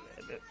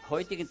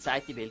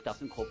die Welt auf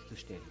den Kopf zu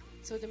stellen.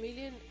 So the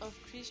million of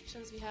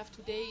Christians we have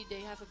today,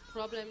 they have a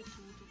problem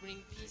to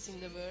bring peace in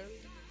the world.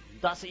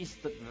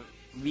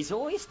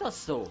 Wieso ist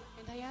das so?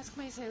 And I ask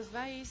myself,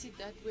 why is it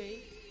that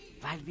way?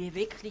 Weil wir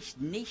wirklich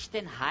nicht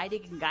den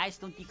Heiligen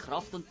Geist und die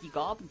Kraft und die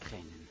Gaben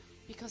kennen.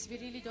 Because we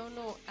really don't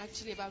know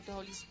actually about the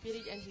Holy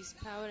Spirit and His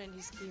power and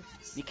His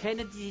gifts. Wir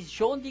kennen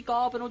schon die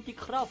Gaben und die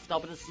Kraft,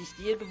 aber das ist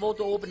irgendwo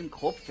da oben im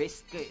Kopf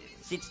sitzt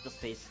das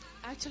fest.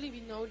 Actually we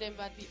know them,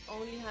 but we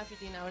only have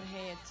it in our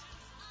head.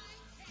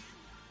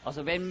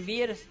 Also wenn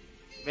wir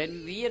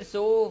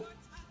so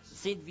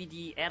sind wie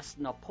die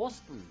ersten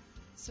Apostel,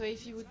 So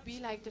if you would be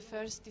like the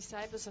first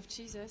disciples of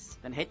Jesus,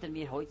 dann hätten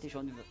wir heute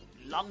schon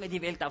lange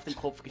die Welt auf den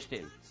Kopf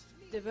gestellt.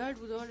 the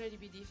world would already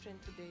be different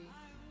today.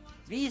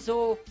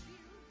 Wieso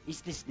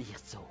ist es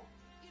nicht so?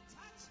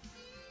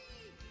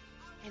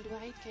 And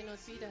why it cannot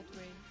be that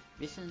way?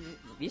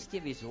 Wisst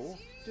ihr wieso?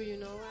 Do you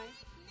know why?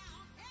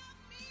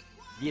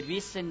 Wir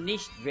wissen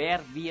nicht,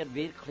 wer wir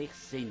wirklich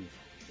sind.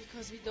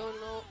 Because we don't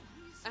know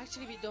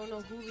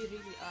who we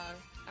really are,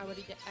 our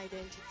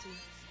identity.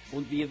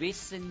 Und wir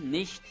wissen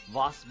nicht,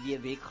 was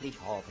wir wirklich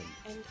haben.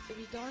 And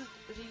we don't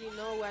really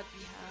know what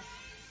we have.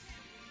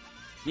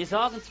 Wir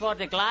sagen zwar,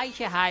 der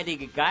gleiche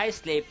Heilige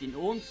Geist lebt in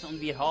uns und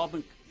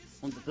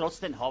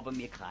trotzdem haben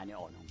wir keine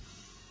Ahnung.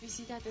 We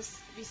say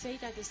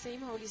that the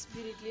same Holy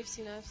Spirit lives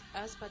in us,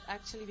 but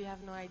actually we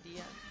have no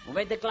idea. Und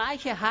wenn der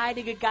gleiche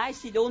Heilige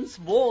Geist in uns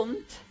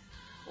wohnt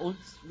und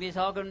wir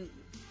sagen,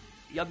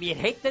 ja, wir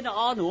hätten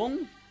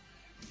Ahnung,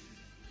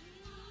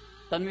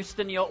 dann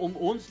müssten ja um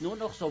uns nur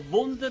noch so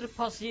Wunder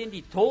passieren,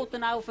 die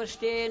Toten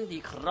auferstehen,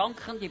 die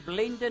Kranken, die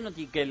Blinden und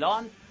die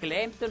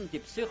Gelähmten und die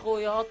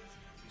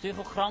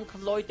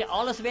psychokranken Leute,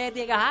 alles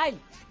werde geheilt.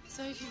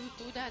 So if you would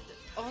do that,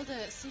 all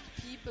the sick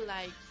people,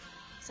 like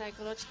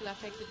psychological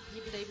affected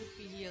people, they would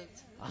be healed.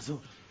 Also,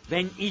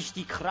 wenn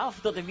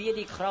wir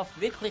die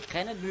Kraft wirklich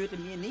kennen,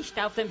 würden wir nicht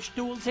auf dem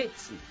Stuhl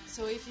sitzen.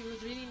 So if you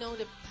would really know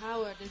the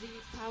real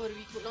power,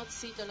 we could not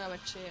sit on our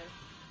chair.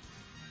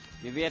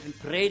 Wir werden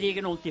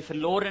predigen und die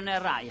Verlorenen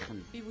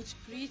erreichen. We would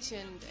preach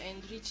and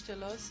reach the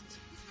lost.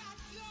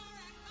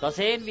 Da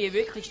sehen wir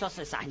wirklich, dass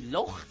es da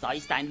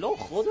ist ein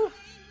Loch, oder?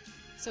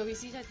 So we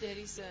see that there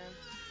is a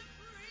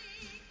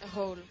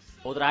hole.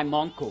 Oder ein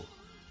Manko.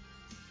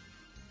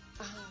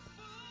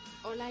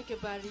 Or like a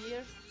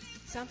barrier,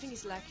 something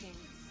is lacking.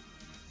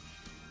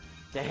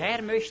 Der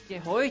Herr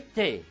möchte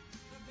heute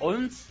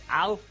uns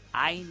auf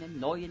einen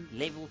neuen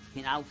Level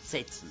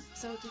hinaufsetzen.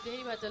 So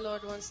today what the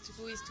Lord wants to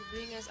do is to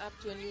bring us up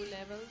to a new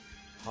level.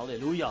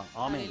 Halleluja,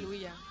 Amen.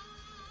 Hallelujah.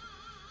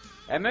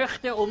 Er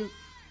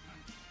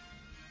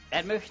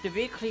möchte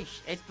wirklich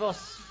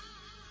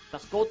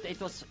dass Gott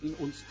etwas in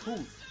uns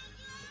tut.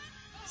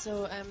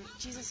 So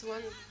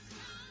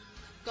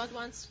God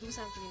wants to do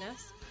something in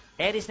us.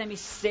 Er ist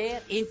nämlich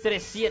sehr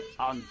interessiert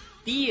an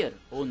dir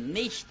und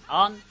nicht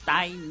an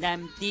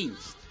deinem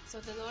Dienst. So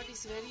the Lord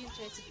is very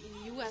interested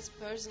in you as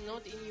person,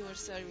 not in your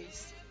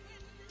service.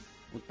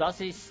 Und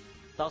das ist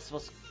das,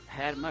 was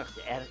Herr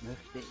möchte.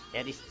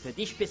 Er ist für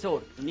dich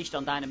besorgt und nicht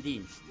an deinem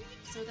Dienst.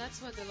 So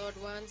that's what the Lord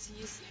wants.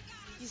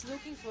 He's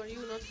looking for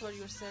you, not for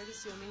your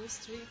service, your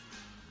ministry.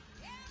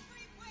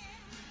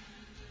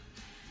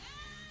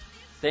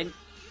 Denn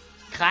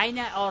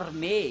keine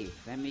Armee,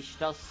 wenn ich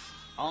das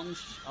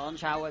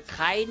anschaue,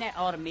 keine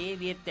Armee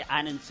wird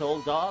einen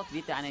Soldat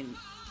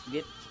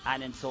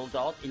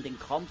in den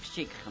Kampf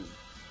schicken,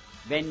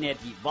 wenn er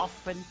die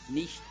Waffen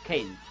nicht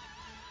kennt.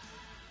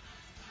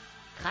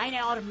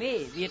 Keine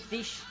Armee wird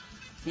dich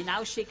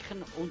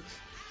hinausschicken und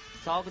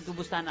sagen, du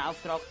musst einen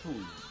Auftrag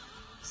tun.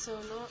 So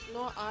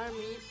no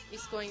army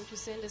is going to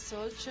send a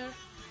soldier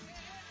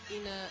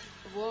in a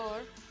war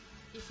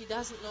if he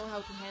doesn't know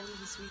how to handle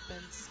his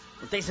weapons.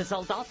 Und dieser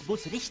Soldat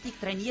muss richtig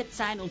trainiert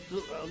sein und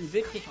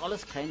wirklich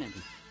alles kennen.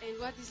 And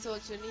what the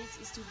soldier needs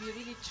is to be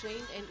really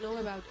trained and know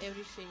about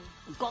everything.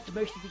 Und Gott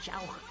möchte dich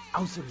auch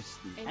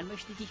ausrüsten. Er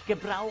möchte dich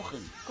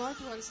gebrauchen. God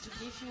wants to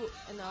give you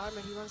an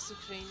armor. He wants to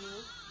train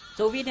you.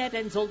 So wie er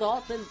den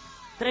Soldaten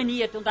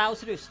trainiert und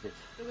ausrüstet.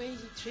 The way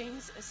he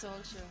trains a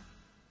soldier.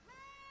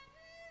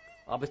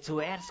 Aber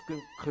zuerst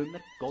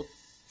kümmert Gott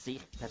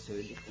sich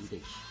persönlich um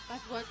dich.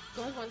 But what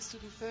God wants to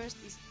do first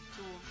is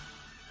to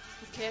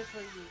care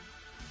for you.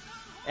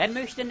 Er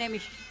möchte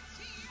nämlich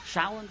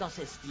schauen, dass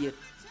es dir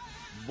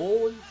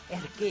wohl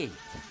ergeht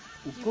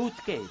und gut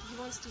geht. He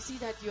wants to see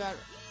that you are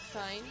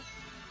fine.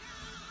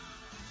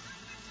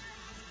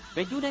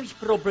 Wenn du nämlich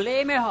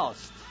Probleme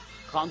hast,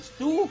 kannst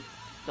du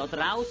da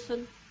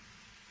draußen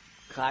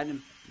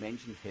keinem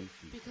Menschen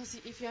helfen. Because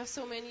if you have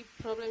so many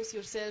problems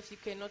yourself, you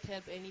cannot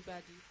help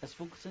anybody. Das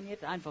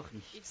funktioniert einfach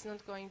nicht. It's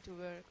not going to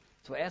work.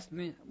 Zuerst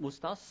muss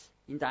das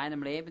in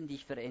deinem Leben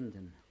dich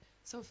verändern.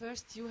 So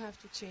first you have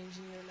to change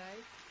in your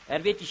life.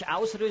 Er wird dich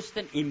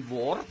ausrüsten im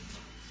Wort.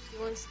 He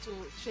wants to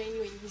train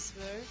you in His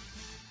Word.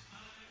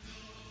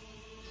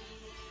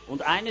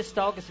 Und eines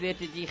Tages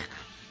wird er dich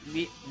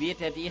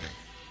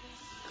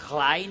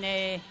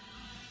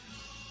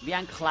wie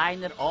ein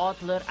kleiner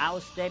Adler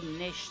aus dem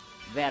Nest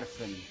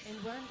werfen.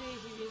 And one day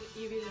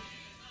he will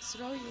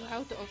throw you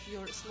out of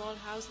your small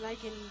house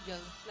like an eagle,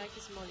 like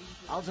a small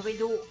eagle. Also wenn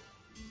du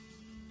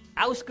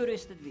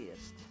ausgerüstet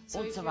wirst So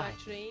und if so you are weiter.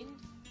 trained,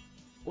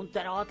 Und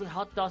der Adler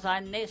hat da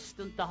sein Nest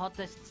und da hat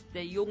es,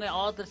 der junge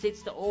Adler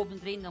sitzt da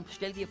oben drin und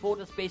stell dir vor,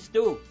 das bist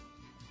du.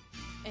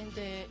 and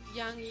the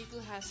young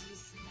eagle has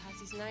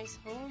his nice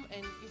home,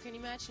 and you can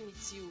imagine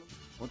it's you.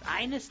 Und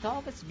eines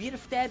Tages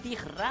wirft er dich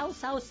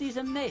raus aus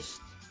diesem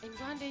Nest. And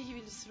one day he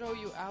will throw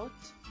you out.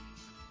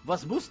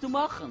 Was musst du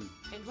machen?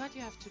 And what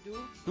you have to do,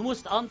 Du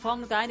musst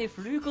anfangen, deine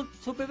Flügel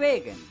zu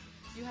bewegen.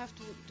 you have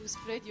to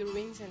spread your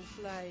wings and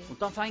fly.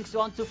 Und dann fängst du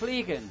an zu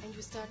fliegen. And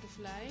you start to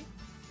fly.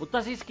 Und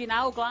das ist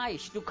genau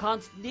gleich. Du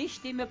kannst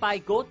nicht immer bei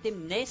Gott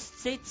im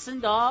Nest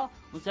sitzen da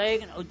und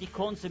sagen, und ich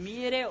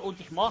konsumiere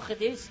und ich mache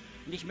das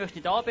und ich möchte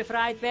da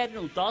befreit werden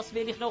und das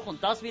will ich noch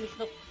und das will ich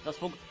noch. Das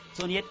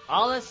funktioniert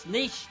alles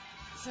nicht.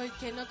 So it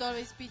cannot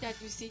always be that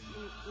you sit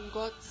on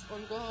God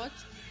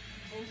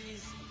and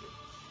He's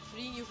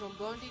freeing you from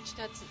bondage.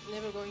 That's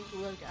never going to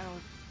work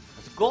out.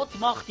 Also Gott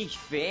macht dich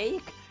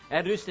fähig,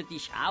 er rüstet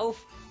dich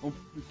auf und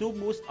du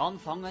musst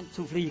anfangen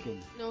zu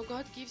fliegen. No,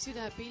 God gives you the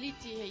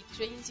ability, He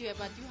trains you,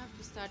 but you have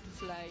to start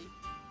to fly.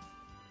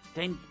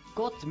 Denn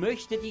Gott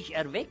möchte dich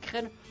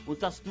erwecken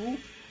und dass du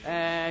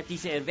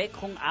diese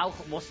Erweckung auch,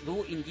 was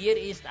du in dir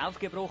ist,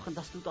 aufgebrochen,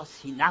 dass du das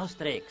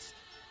hinausträgst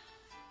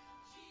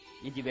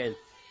in die Welt.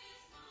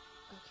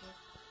 Okay.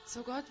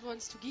 So God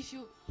wants to give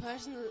you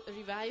personal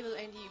revival,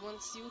 and He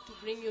wants you to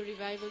bring your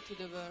revival to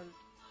the world.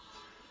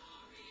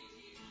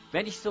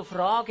 Wenn ich so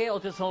frage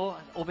oder so,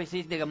 ob es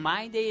in der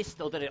Gemeinde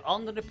ist oder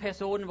andere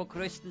Personen, wo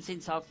Christen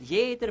sind, sagt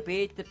jeder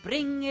Beter,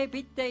 bringe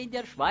bitte in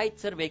der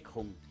Schweiz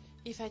Erweckung.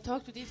 If I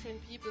talk to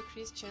different people,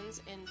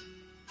 Christians, and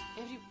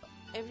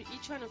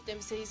each one of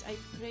them says, I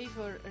pray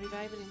for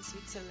revival in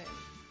Switzerland.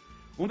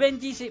 Und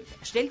wenn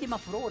stell dir mal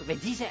vor, wenn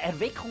diese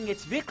Erweckung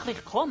jetzt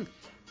wirklich kommt,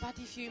 But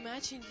if you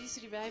imagine this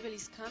revival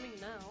is coming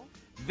now,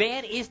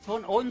 wer ist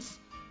von uns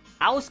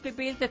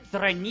ausgebildet,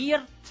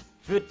 trainiert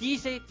für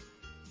diese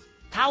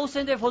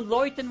Tausende von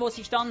Leuten, wo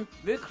sich dann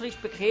wirklich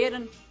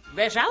bekehren?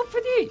 Wer schaut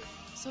für die?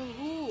 so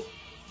who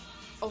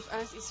of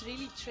us is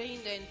really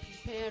trained and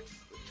prepared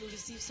to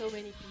receive so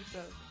many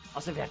people?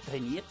 Also wer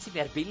trainiert sie,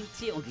 wer bildet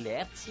sie und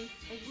lehrt sie?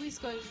 And who is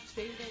going to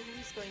train them?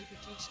 Who is going to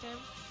teach them?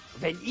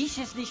 Wenn ich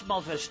es nicht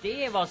mal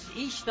verstehe, was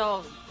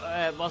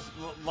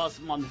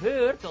man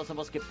hört, also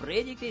was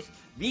gepredigt ist,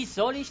 wie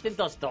soll ich denn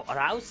das da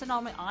draußen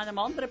einem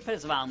anderen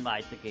Person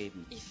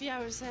weitergeben? If we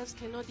ourselves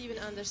cannot even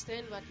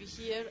understand what we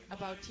hear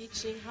about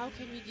teaching, how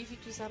can we give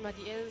it to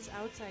somebody else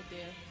outside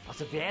there?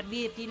 Also wer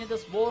wird ihnen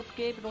das Wort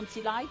geben und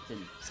sie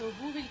leiten? So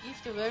who will give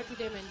the word to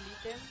them and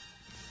lead them?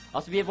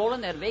 Also wir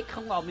wollen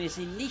Erweckung, aber wir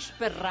sind nicht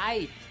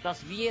bereit,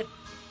 dass wir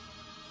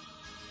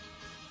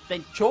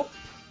den Job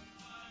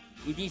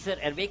in dieser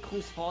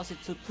Erweckungsphase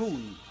zu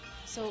tun.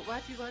 So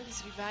what we want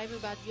is revival,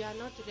 but we are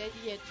not ready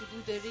yet to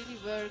do the really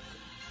work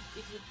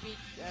it would be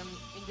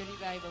in the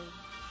revival.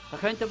 Da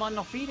könnte man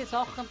noch viele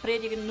Sachen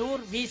predigen, nur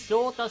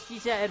wieso, dass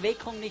diese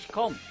Erweckung nicht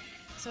kommt.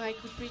 So I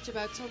could preach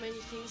about so many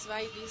things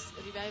why this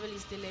revival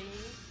is delaying.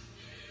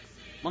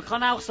 Man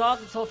kann auch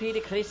sagen, so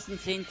viele Christen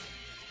sind,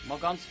 mal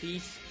ganz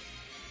fies,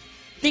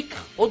 dick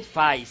und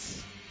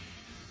feiß,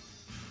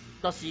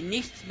 dass sie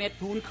nichts mehr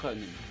tun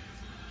können.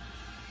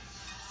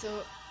 So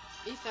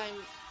if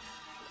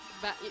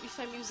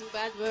I'm using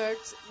bad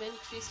words, many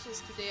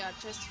Christians today are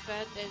just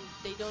fat and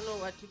they don't know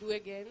what to do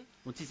again.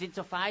 Und sie sind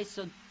so feiß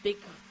und dick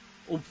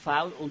und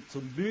faul und zu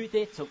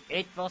müde, um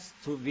etwas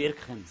zu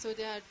wirken. So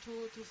they are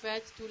too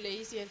fat, too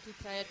lazy and too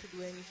tired to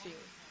do anything.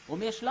 Und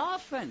wir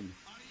schlafen.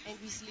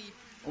 And we sleep.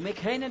 Und wir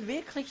kennen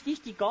wirklich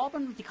nicht die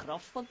Gaben und die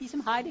Kraft von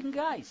diesem Heiligen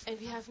Geist. And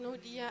we have no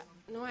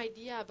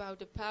idea about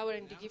the power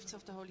and the gifts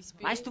of the Holy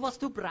Spirit. Weißt du, was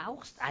du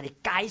brauchst? Eine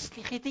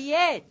geistliche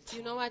Diät.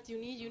 You know what you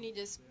need? You need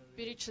a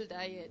spiritual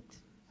diet.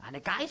 Eine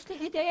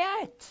geistliche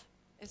Diät.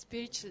 A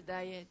spiritual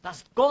diet.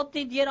 Dass Gott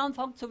in dir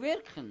anfängt zu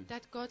wirken.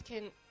 That God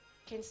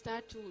can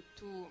start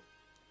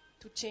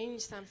to change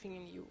something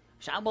in you.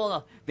 Schau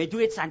mal, wenn du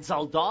jetzt ein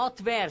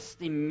Soldat wärst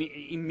im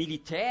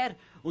Militär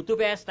und du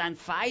wärst ein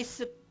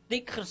feißer,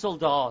 dicker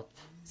Soldat.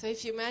 So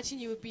if you imagine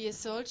you would be a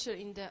soldier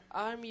in the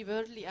army,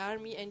 worldly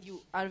army, and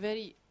you are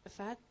very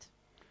fat,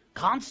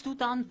 Kannst du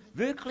dann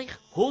wirklich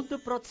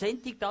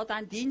 100%ig da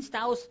deinen Dienst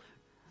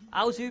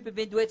ausüben,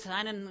 wenn du jetzt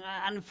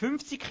einen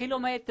 50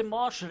 Kilometer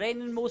Marsch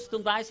rennen musst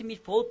und weißt mit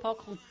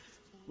Vollpackung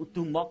und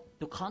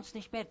du kannst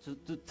nicht mehr,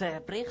 du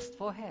zerbrichst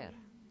vorher.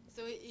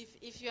 so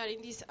if you are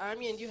in this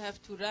army and you have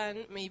to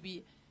run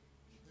maybe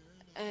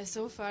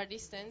so far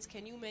distance,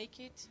 can you make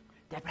it?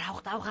 Der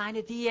braucht auch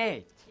eine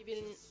Diät. He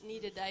will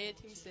need a diet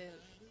himself.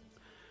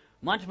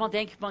 Manchmal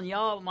denkt man,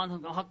 ja,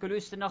 man hat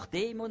Gelüste nach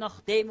dem und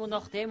nach dem und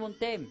nach dem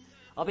und dem.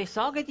 Aber ich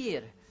sage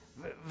dir,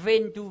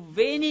 wenn du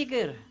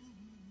weniger,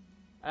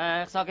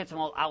 ich sage jetzt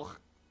mal auch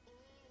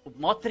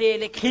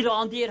materielle Kilo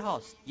an dir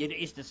hast, dir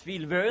ist es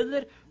viel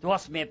wöhler, du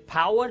hast mehr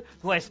Power,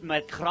 du hast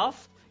mehr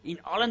Kraft in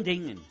allen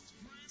Dingen.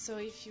 So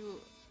if you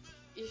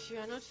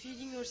are not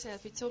feeding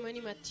yourself with so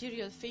many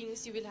material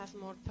things, you will have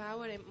more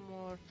power and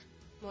more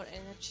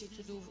energy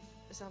to do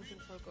something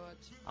for God.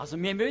 Also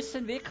wir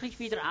müssen wirklich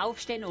wieder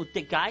aufstehen und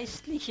der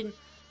geistliche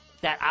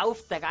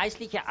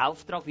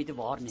Auftrag wieder So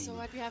wahrnehmen.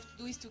 what we have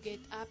to do is to get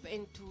up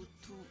and to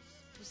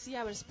see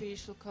our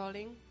spiritual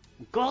calling.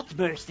 Und Gott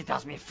möchte,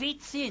 dass wir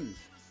fit sind.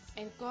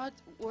 And God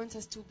wants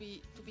us to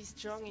be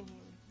strong in Him.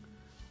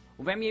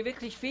 Und wenn wir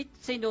wirklich fit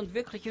sind und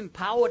wirklich in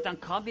Power, dann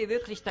kann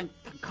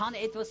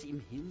etwas im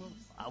Himmel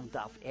und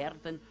auf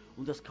Erden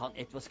und es kann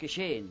etwas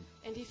geschehen.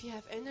 And if you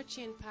have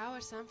energy and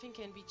power, something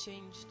can be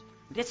changed.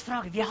 Und jetzt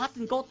frage ich, wie hat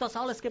denn Gott das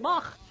alles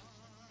gemacht?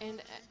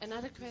 And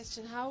another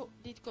question, how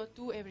did God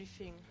do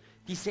everything?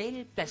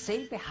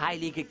 Derselbe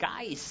Heilige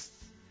Geist,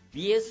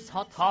 wie es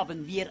hat,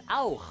 haben wir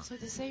auch. So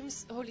the same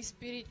Holy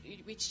Spirit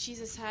which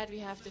Jesus had,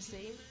 we have the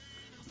same.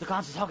 Du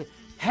kannst sagen,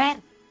 Herr,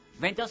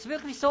 wenn das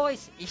wirklich so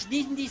ist, ich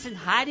nehme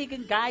diesen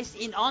Heiligen Geist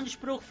in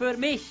Anspruch für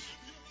mich.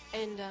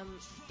 And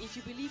if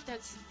you believe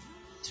that's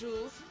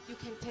true, you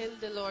can tell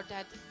the Lord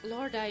that,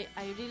 Lord, I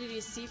really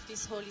received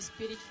this Holy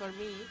Spirit for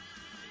me.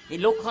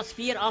 In Lukas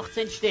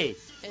 4,18 steht,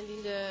 And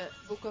in the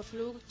book of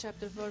Luke,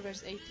 chapter 4,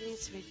 verse 18,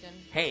 it's written,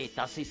 hey,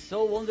 das ist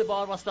so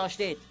wunderbar, was da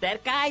steht. Der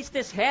Geist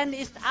des Herrn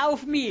ist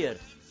auf mir,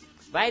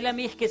 weil er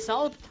mich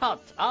gesalbt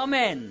hat.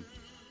 Amen.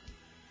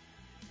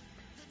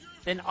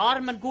 Den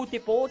Armen gute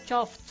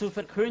Botschaft zu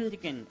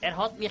verkündigen. Er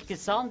hat mich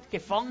gesandt,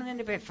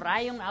 Gefangene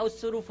Befreiung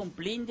auszurufen und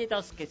Blinde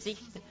das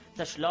Gesicht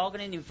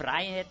zerschlagenen in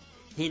Freiheit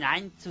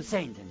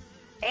hineinzusenden.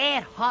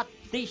 Er hat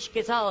dich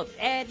gesalbt.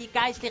 Die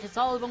geistliche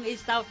Salbung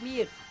ist auf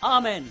mir.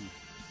 Amen.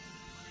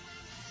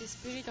 The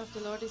Spirit of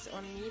the Lord is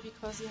on me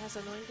because He has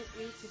anointed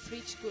me to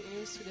preach good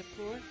news to the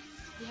poor.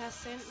 He has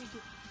sent me to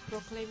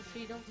proclaim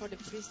freedom for the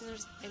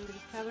prisoners and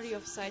recovery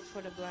of sight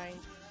for the blind,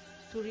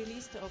 to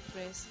release the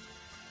oppressed.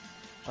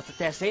 Also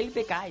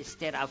derselbe Geist,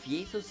 der auf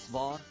Jesus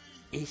war,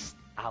 ist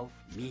auf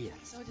mir.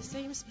 So the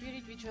same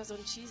Spirit which was on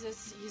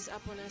Jesus is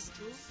upon us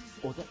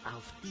too, Oder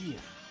auf dir.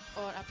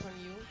 or upon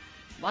you.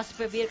 Was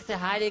bewirkt der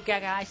Heilige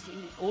Geist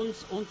in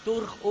uns und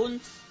durch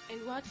uns?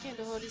 And what can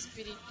the Holy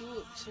Spirit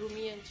do through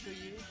me and through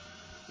you?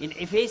 In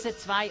Epheser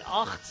 2,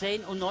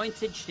 18 und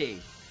 19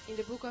 steht, In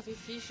the book of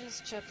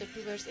Ephesians, chapter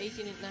 2, verse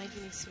 18 and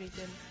 19, it's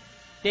written,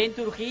 denn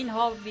durch ihn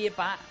haben wir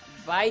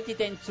beide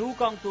den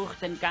Zugang durch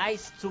den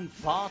Geist zum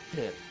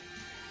Vater.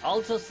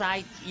 Also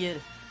seid ihr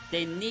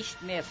denn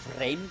nicht mehr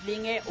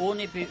Fremdlinge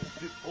ohne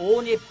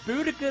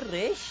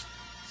Bürgerrecht,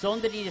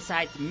 sondern ihr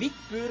seid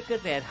Mitbürger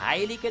der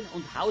Heiligen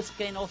und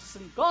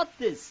Hausgenossen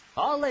Gottes.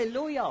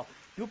 Halleluja!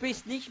 Du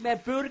bist nicht mehr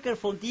Bürger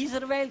von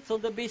dieser Welt,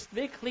 sondern bist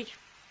wirklich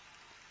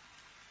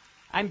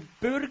ein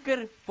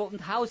Bürger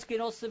und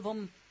Hausgenosse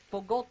von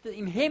Gott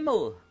im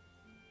Himmel.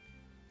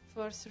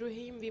 For through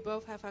him we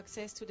both have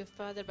access to the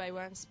Father by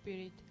one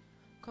Spirit.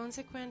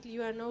 Consequently,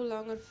 you are no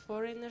longer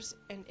foreigners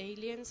and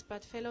aliens,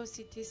 but fellow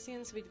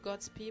citizens with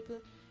God's people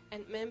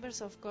and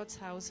members of God's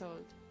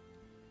household.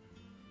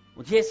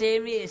 Und hier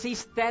sehen wir, es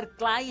ist der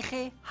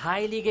gleiche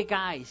Heilige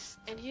Geist.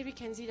 And here we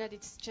can see that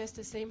it's just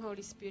the same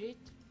Holy Spirit,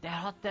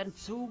 Der hat den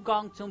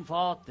Zugang zum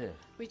Vater.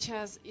 which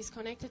is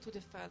connected to the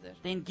Father.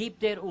 Den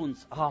gibt er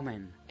uns.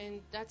 Amen.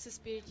 And that's the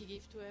Spirit He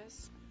gave to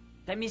us.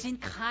 Denn wir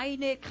sind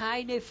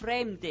keine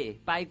Fremde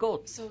bei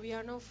Gott. So we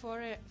are no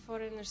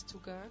foreigners to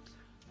God.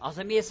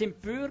 Also wir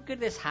sind Bürger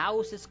des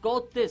Hauses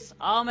Gottes.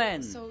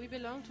 Amen. So we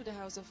belong to the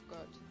house of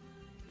God.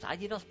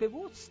 Seid ihr das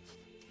bewusst?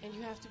 And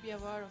you have to be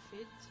aware of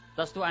it,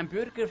 Dass du ein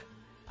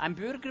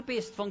Bürger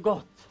bist von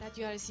Gott. that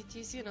you are a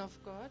citizen of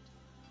God.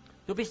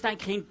 Du bist ein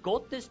Kind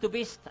Gottes. Du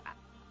bist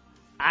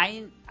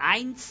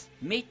eins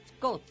mit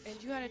Gott.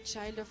 And you are a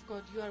child of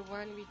God. You are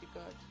one with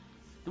God.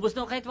 Du musst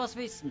noch etwas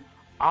wissen.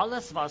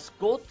 Alles, was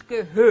Gott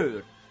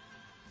gehört,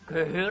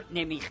 gehört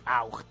nämlich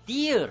auch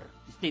dir.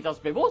 Ist dir das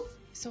bewusst?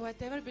 So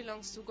whatever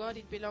belongs to God,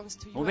 it belongs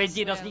to you Und wenn as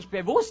dir das well. nicht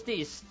bewusst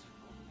ist,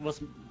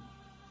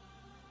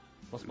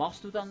 was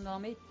machst du dann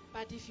damit?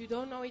 But if you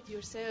don't know it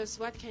yourselves,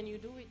 what can you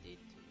do with it?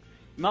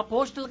 Im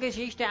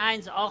Apostelgeschichte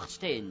 1,8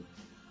 stehen.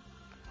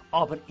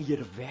 Aber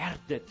ihr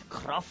werdet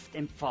Kraft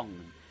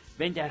empfangen,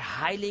 wenn der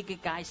Heilige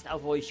Geist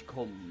auf euch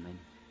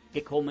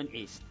gekommen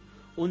ist.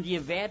 Und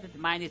ihr werdet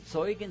meine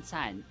Zeugen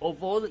sein,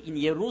 obwohl in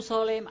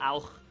Jerusalem,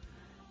 auch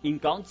in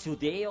ganz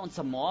Judäa und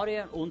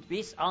Samaria und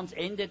bis ans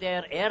Ende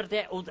der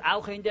Erde und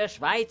auch in der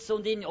Schweiz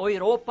und in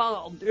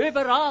Europa und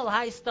überall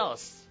heißt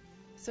das.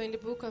 So in the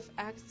book of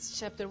Acts,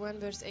 chapter 1,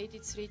 verse 8,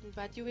 it's written,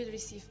 But you will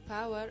receive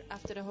power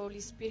after the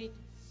Holy Spirit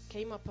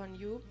came upon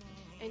you,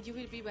 and you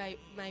will be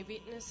my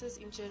witnesses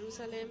in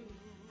Jerusalem,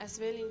 as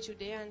well in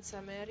Judea and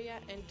Samaria,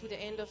 and to the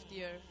end of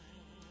the earth.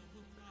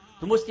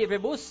 Du musst dir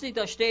bewusst sein,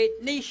 da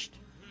steht nicht,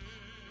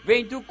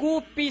 wenn du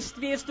gut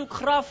bist, wirst du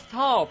Kraft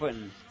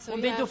haben. So Und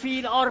you wenn du have-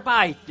 viel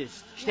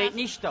arbeitest, steht have-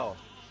 nicht da.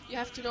 You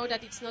have to know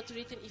that it's not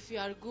written, if you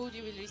are good,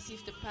 you will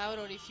receive the power,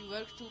 or if you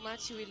work too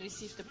much, you will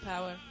receive the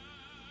power.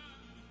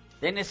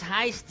 Denn es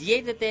heißt,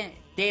 jeder,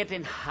 der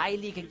den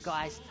Heiligen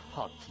Geist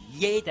hat,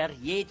 jeder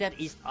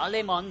ist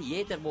allemann,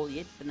 jeder, wo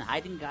den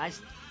Heiligen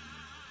Geist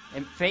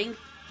empfängt,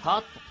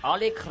 hat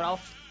alle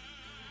Kraft,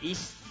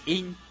 ist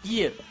in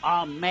dir.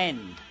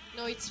 Amen.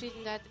 No, it's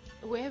written that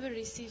whoever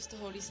receives the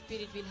Holy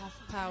Spirit will have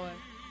power.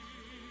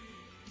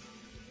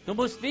 Du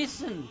musst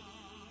wissen,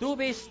 du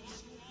bist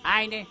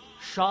eine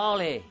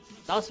Schale.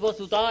 Das, was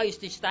du da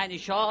ist eine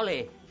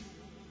Schale.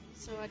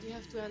 So what you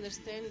have to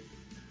understand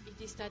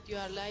it is that you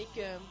are like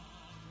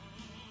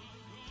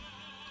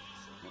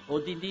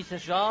Und in dieser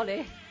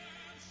Schale,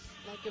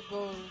 a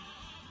bowl.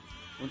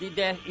 und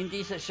in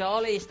dieser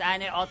Schale ist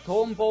eine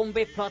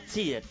Atombombe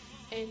platziert.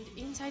 And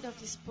inside of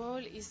this bowl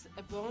is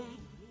a bomb.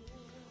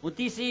 Und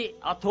diese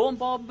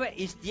Atombombe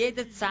ist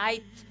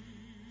jederzeit,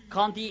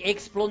 kann die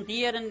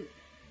explodieren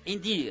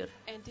in dir.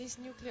 And this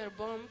nuclear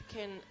bomb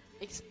can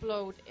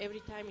explode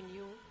every time in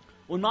you.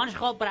 Und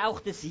manchmal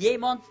braucht es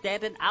jemand, der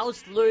den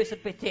Auslöser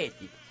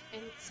betätigt.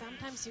 And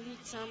sometimes you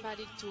need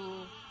somebody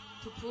to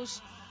push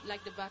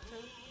like the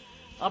button.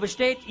 Aber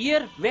steht,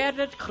 ihr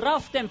werdet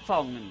Kraft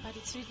empfangen, But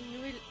it's written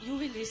you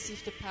will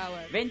receive the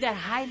power. wenn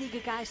der Heilige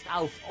Geist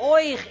auf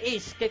euch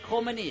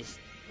gekommen ist.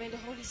 When the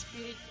Holy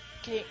Spirit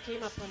came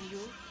upon you,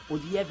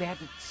 Und ihr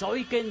werdet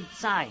Zeugen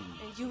sein.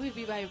 and you will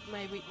be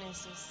my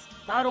witnesses.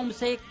 Darum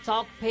sagt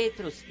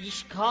Petrus,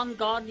 ich kann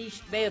gar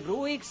nicht mehr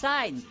ruhig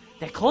sein.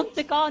 Der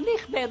konnte gar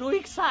nicht mehr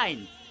ruhig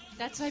sein.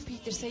 That's why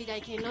Peter said, I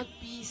cannot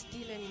be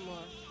still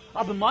anymore.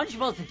 Aber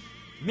manchmal,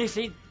 wir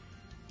sind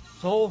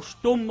so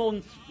stumm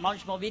und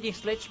manchmal, wie ich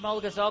das letzte Mal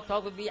gesagt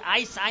habe, wie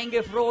Eis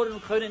eingefroren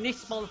und können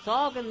nichts mal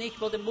sagen, nicht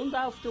mal den Mund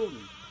auftun.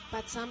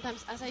 But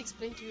sometimes, as I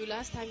explained to you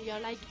last time, we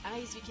are like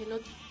ice, we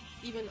cannot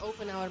even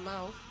open our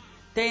mouth.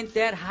 Denn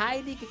der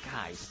Heilige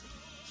Geist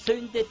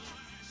zündet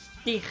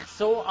dich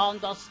so an,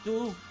 dass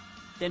du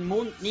den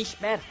Mund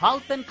nicht mehr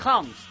halten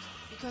kannst.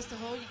 Because the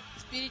Holy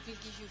Spirit will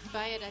give you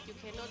fire that you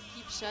cannot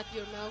keep shut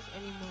your mouth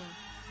anymore.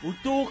 Und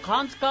du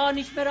kannst gar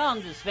nicht mehr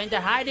anders. Wenn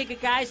der Heilige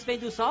Geist,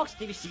 wenn du sagst,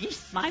 das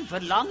ist mein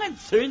Verlangen,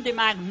 zünde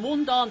meinen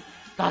Mund an,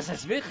 dass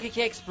es wirklich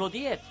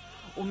explodiert.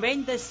 Und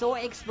wenn das so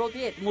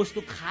explodiert, musst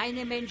du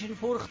keine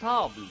Menschenfurcht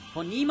haben.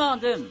 Von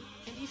niemandem.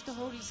 And if the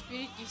Holy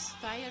Spirit gives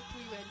fire to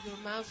you and your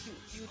mouth,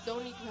 you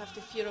don't need to have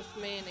the fear of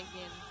man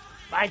again.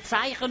 Weil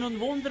Zeichen und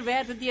Wunder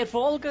werden dir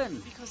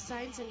folgen. Because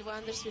signs and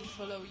wonders will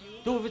follow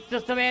you.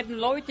 Da werden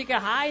Leute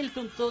geheilt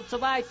und so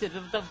weiter.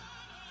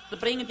 Da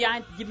bringen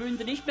die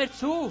Münder nicht mehr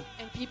zu.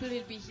 And people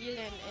will be healed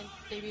and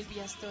they will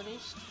be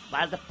astonished.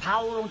 Weil die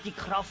Power und die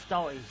Kraft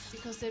da ist.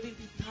 Because there will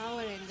be power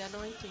and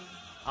anointing.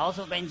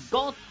 Also wenn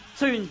Gott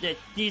zündet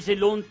diese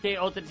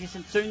Lunte oder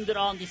diesen Zünder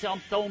an, diese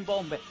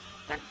Atombombe,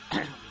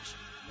 dann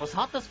was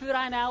hat das für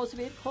eine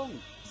Auswirkung?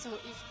 So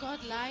if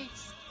God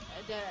lights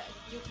the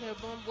nuclear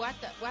bomb,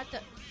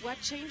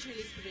 what change will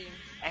it bring?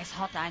 Es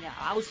hat eine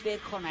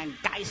Auswirkung, eine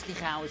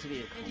geistliche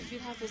Auswirkung. And it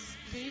will have a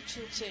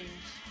spiritual change.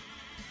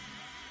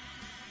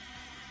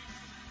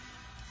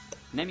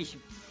 Nämlich,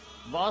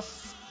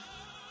 was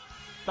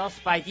das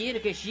bei dir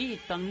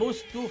geschieht, dann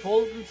musst du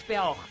Folgendes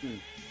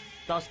beachten,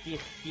 dass dich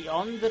die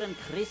anderen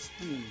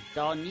Christen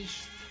da nicht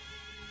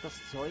das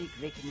Zeug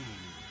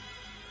wegnehmen.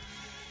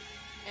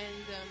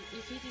 And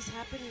if it is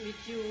happening with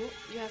you,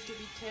 you have to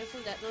be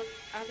careful that not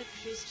other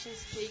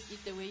Christians take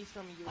it away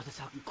from you. Also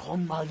sagen,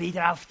 komm mal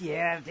wieder auf die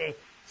Erde,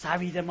 sei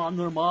wieder mal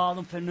normal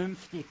und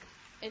vernünftig.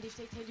 And if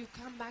they tell you,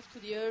 come back to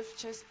the earth,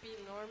 just be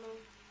normal.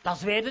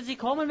 Das werden sie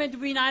kommen, wenn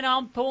du in einer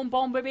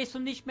Atombombe bist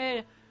und nicht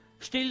mehr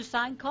still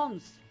sein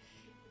kannst.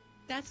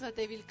 That's what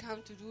they will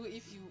come to do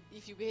if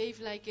you behave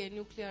like a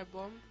nuclear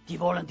bomb. Die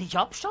wollen dich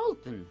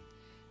abschalten.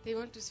 They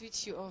want to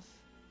switch you off.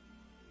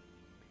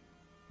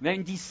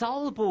 Wenn die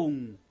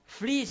Salbung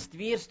fließt,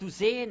 wirst du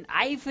sehen,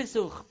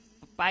 Eifersucht.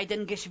 Bei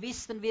den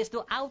Geschwistern wirst du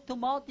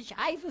automatisch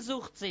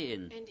Eifersucht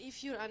sehen. And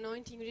if your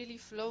anointing really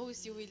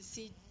flows, you will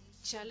see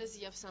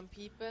jealousy of some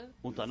people.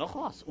 Und dann noch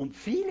was. Und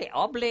viele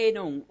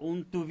Ablehnung.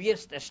 Und du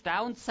wirst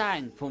erstaunt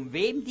sein, von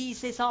wem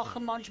diese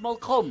Sachen manchmal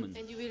kommen.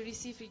 And you will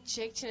receive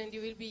rejection and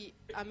you will be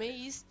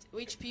amazed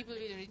which people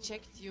will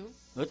reject you.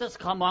 Ja, das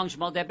kann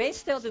manchmal der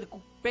beste oder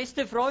der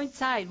beste Freund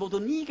sein, wo du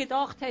nie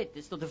gedacht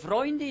hättest. Oder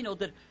Freundin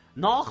oder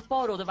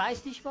Nachbar oder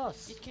weiß nicht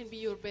was. It can be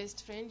your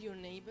best friend, your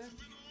neighbor,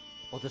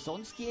 Oder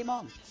sonst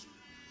jemand.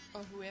 or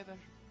whoever.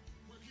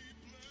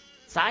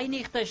 Sei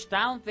nicht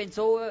erstaunt, wenn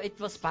so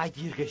etwas bei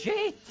dir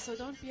geschieht. So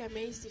don't be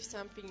amazed if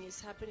something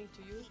is happening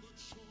to you.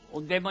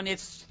 Und wenn man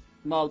jetzt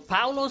mal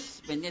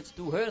wenn jetzt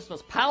du hörst,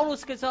 was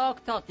Paulus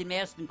gesagt hat in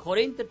 1.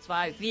 Korinther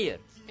 2,4.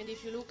 And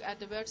if you look at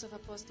the words of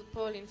Apostle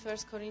Paul in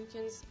 1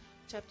 Corinthians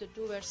chapter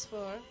 2 verse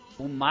 4,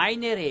 Und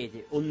meine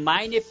Rede und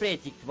meine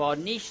Predigt war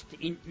nicht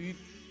in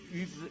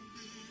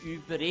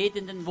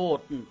überredenden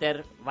Worten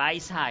der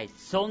Weisheit,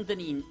 sondern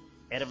in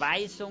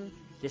Erweisung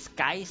des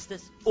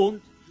Geistes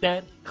und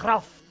der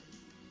Kraft.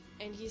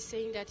 and he's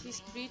saying that his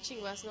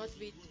preaching was not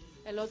with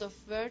a lot of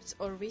words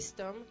or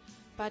wisdom,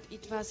 but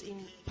it was in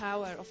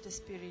power of the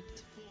Spirit.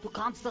 Du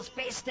kannst das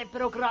beste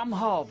Programm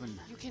haben.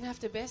 You can have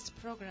the best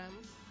program,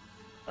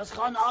 Das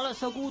kann alles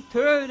so gut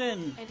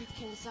tönen. and it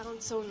can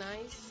sound so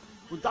nice,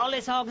 Und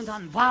alle sagen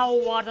dann,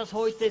 wow, war das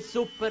heute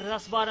super,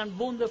 das war ein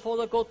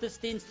wundervoller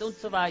Gottesdienst und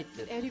so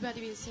weiter.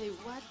 Everybody will say,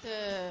 what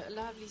a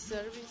lovely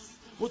service.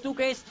 Und du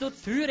gehst zur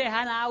Türe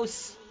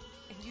hinaus,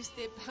 And you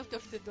step out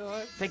of the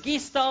door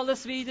vergisst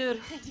alles wieder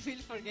and you will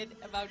forget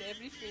about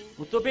everything.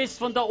 und du bist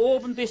von da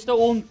oben bis da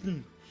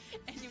unten.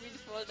 And you will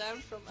fall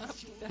down from up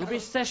to Du down.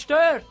 bist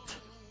zerstört.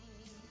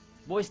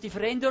 Wo ist die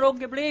Veränderung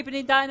geblieben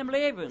in deinem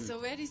Leben?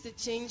 So where is the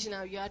change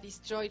now? You are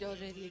destroyed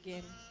already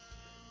again.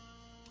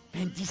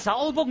 Wenn die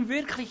Salbung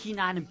wirklich in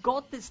einem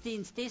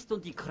Gottesdienst ist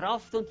und die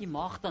Kraft und die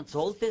Macht, dann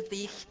sollte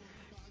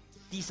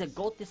dieser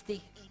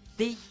Gottesdienst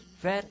dich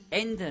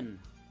verändern.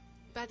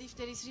 But if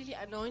there is really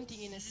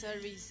anointing in a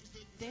service,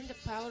 then the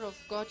power of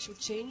God should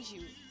change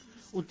you.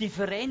 Und die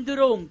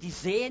Veränderung, die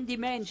sehen die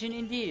Menschen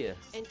in dir.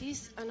 And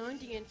this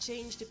anointing and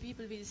change, the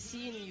people will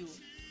see in you.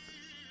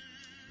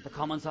 Da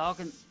kann man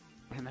sagen,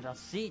 wenn man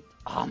das sieht,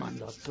 Amen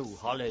dazu, And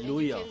you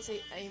Halleluja. can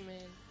say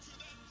Amen.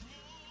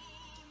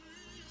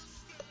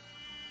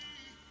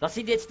 Das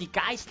sind jetzt die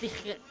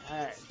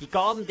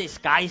Gaben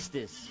des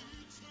Geistes.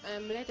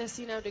 Let us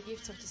see now the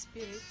gifts of the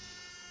Spirit.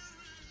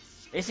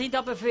 Es sind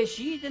aber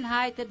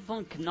Verschiedenheiten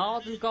von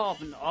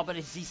Gnadengaben, aber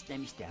es ist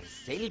nämlich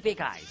derselbe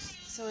Geist.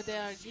 So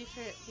there are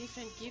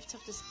different gifts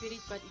of the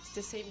Spirit, but it's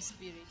the same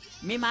Spirit.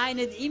 Wir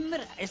meinen immer,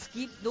 es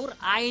gibt nur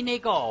eine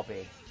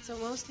Gabe. So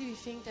mostly we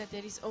think that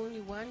there is only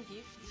one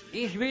gift.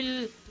 Ich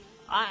will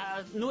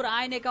nur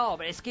eine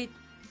Gabe. Es gibt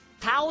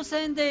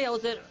Tausende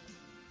oder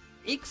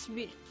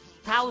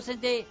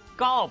Tausende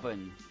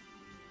Gaben.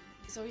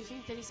 So we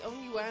think there is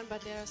only one,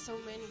 but there are so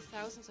many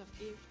thousands of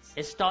gifts.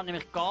 Es steht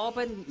nämlich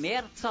Gaben,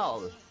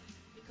 Mehrzahl.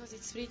 Because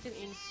it's written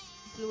in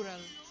plural.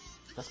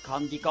 Das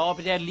kann die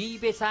Gabe der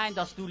Liebe sein,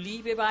 dass du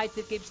Liebe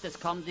weitergibst. Das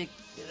kann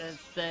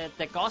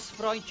der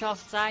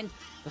Gastfreundschaft sein.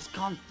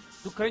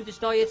 Du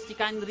könntest da jetzt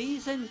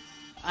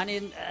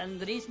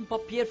einen riesen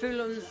Papier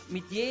füllen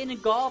mit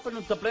jenen Gaben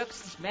und da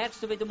plötzlich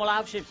merkst du, wenn du mal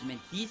aufschreibst,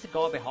 diese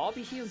Gabe habe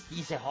ich hier und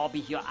diese habe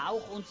ich ja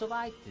auch und so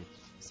weiter.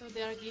 So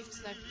there are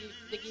gifts like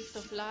the gift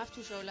of love,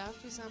 to show love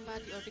to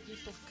somebody, or the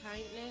gift of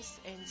kindness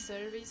and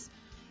service.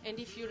 And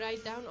if you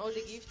write down all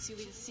the gifts, you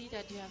will see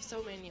that you have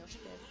so many of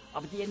them.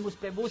 Aber dir muss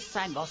bewusst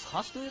sein, was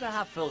hast du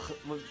überhaupt für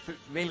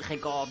welche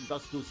Gaben,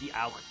 dass du sie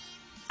auch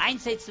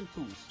einsetzen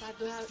tust. But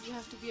you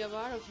have to be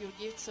aware of your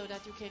gifts so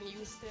that you can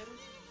use them.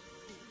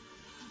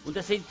 Und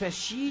es sind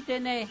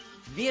verschiedene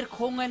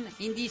Wirkungen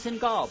in diesen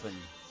Gaben.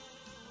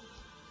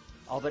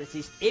 Aber es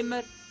ist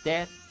immer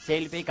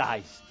derselbe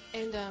Geist.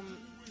 And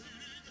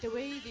the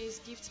way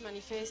these gifts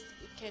manifest,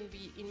 it can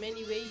be in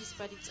many ways,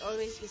 but it's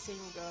always the same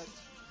God.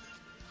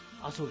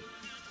 Also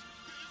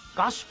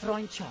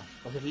Gastfreundschaft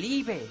oder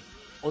Liebe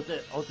oder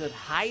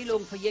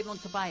Heilung für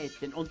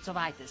jemanden und so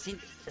weiter.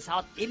 Es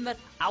hat immer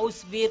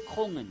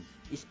Auswirkungen.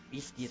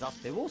 Ist dir das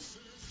bewusst?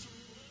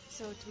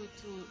 So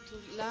to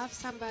love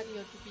somebody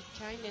or to be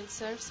kind and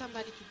serve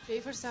somebody, to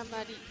pray for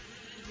somebody,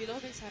 it will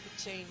always have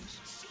a change.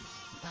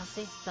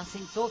 Das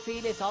sind so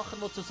viele Sachen,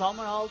 die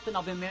zusammenhalten,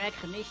 aber wir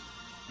merken nicht,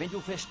 wenn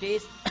du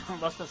verstehst,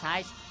 was das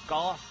heißt,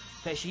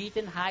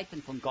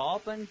 Verschiedenheiten von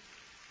Gaben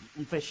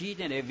und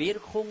verschiedene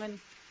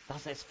Wirkungen,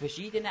 dass es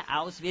verschiedene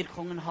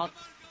Auswirkungen hat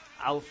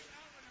auf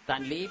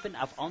dein Leben,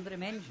 auf andere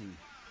Menschen.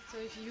 So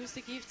if you use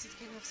the gifts, it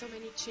can have so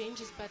many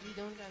changes, but we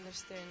don't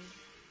understand.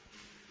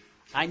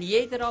 Ein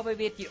jeder aber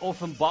wird die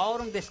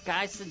Offenbarung des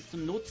Geistes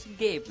zum Nutzen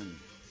geben.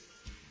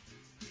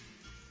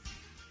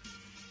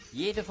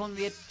 Jeder von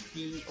wird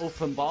die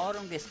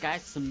Offenbarung des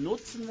Geistes zum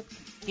Nutzen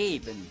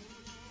geben.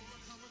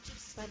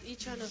 But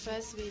each one of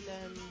us will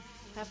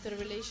have the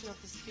revelation of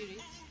the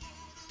Spirit.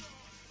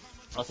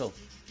 Also,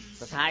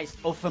 das heißt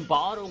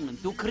Offenbarungen.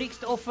 Du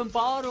kriegst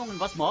Offenbarungen.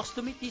 Was machst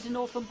du mit diesen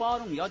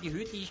Offenbarungen? Ja, die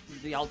Hüte, ich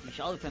behalte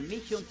mich alle für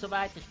mich und so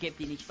weiter. Ich gebe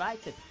die nicht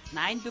weiter.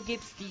 Nein, du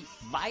gibst die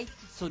weiter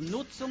zur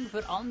Nutzung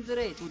für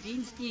andere. Du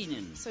dienst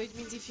ihnen. So it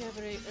means if you have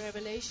a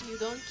revelation, you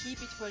don't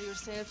keep it for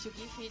yourself. You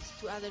give it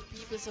to other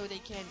people so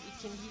it can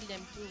heal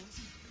them too.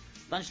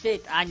 Dann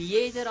steht, ein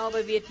jeder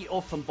aber wird die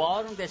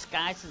Offenbarung des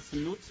Geistes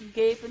zum Nutzen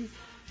geben.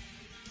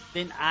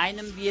 Den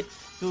einem wird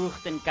durch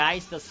den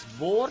Geist das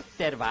Wort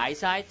der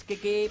Weisheit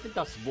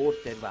gegeben,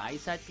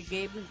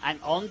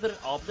 ein anderer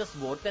aber das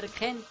Wort der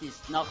Erkenntnis,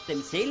 nach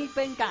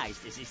demselben Geist.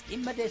 Es ist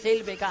immer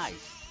derselbe Geist.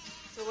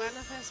 So one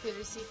of us will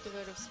receive the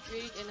word of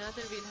Spirit,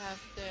 another will have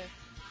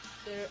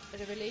the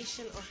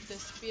revelation of the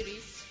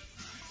Spirit.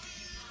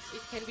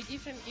 It can be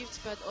different gifts,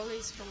 but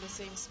always from the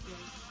same Spirit.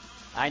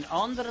 Ein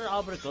anderer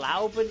aber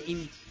Glauben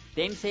in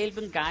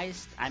demselben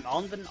Geist, ein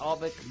anderen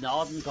aber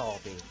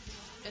Gnadengabe.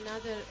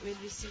 Another will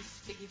receive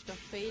the gift of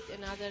faith,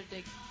 another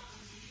the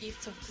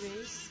gifts of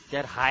grace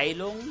Der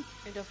Heilung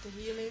and of the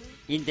healing,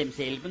 in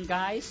demselben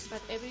Geist,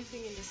 but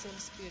everything in the same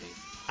Spirit.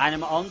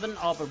 einem anderen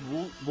aber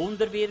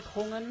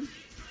Wunderwirkungen,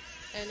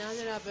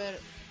 Another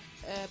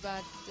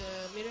about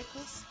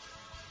miracles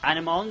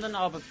einem anderen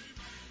aber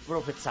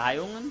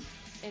Prophezeiungen,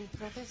 and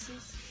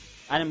prophecies,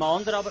 einem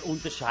anderen aber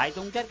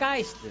Unterscheidung der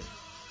Geister,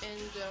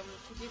 and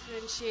to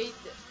differentiate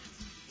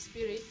the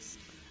spirits.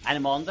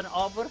 einem anderen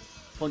aber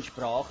von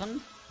Sprachen,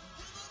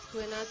 To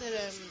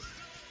another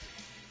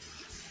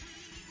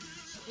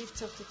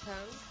gifts of the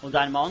tongue, und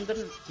einem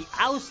anderen die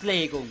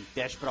Auslegung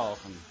der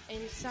Sprachen.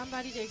 and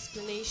somebody the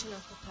explanation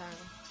of the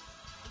tongue.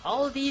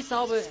 All dies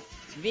aber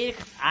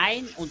wirkt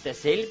ein und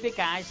derselbe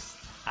Geist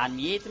an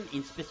jedem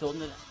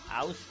insbesondere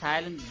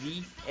austeilen,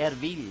 wie er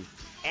will.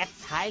 Er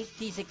teilt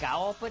diese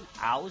Gaben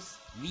aus,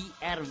 wie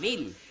er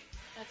will.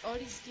 That all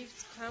these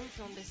gifts come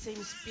from the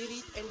same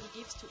Spirit, and He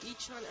gives to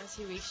each one as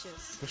He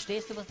wishes.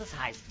 Verstehst du, was das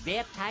heißt?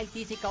 Wer teilt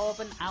diese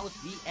Gaben aus,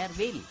 wie er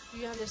will? Do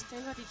you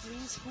understand what it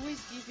means? Who is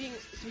giving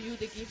to you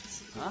the gifts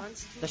He Ja?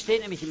 wants to? Das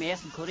steht nämlich im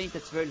 1. Korinther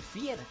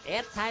 12,4.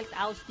 Er teilt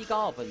aus die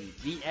Gaben,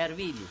 wie er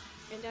will.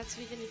 And that's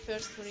written in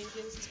 1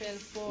 Corinthians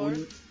 12:4.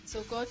 Und-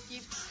 So God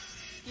gives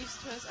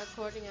to us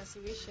according as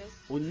He wishes,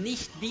 Und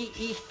nicht, wie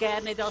ich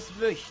gerne das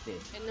möchte.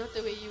 and not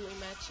the way you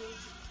imagine.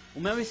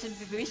 Und wir müssen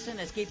wissen,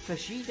 es gibt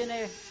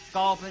verschiedene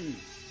Gaben.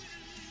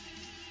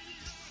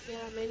 There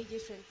are many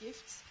different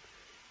gifts.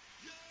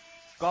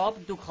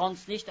 Gaben, du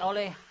kannst nicht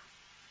alle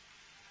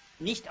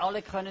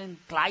können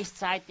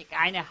gleichzeitig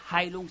eine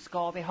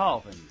Heilungsgabe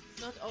haben.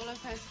 Not all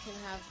of us can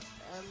have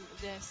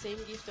the same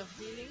gift of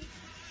healing.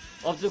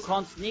 Aber du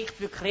kannst nicht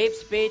für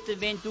Krebs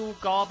beten, wenn du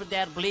Gaben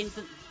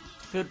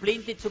für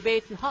Blinde zu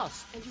beten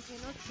hast. And you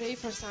cannot pray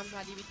for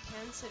somebody with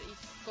cancer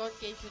if God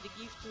gave you the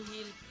gift to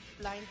heal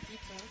blind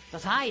people.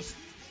 Das heißt,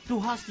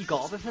 du hast die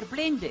Gabe für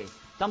Blinde.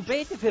 Dann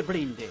bete für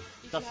Blinde,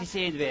 dass sie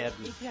sehen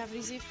werden. If you have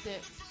received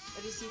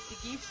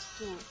the gift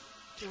to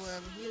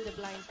heal the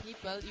blind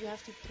people, you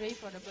have to pray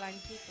for the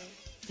blind people.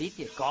 Seht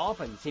ihr,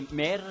 Gaben sind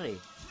mehrere.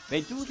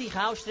 Wenn du dich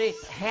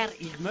ausstreckst, Herr,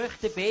 ich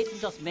möchte beten,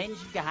 dass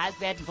Menschen geheilt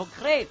werden von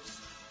Krebs,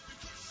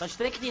 dann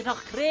streck dich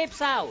nach Krebs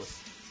aus.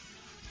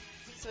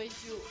 So if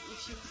you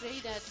pray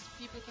that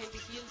people can be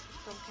healed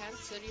from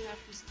cancer, you have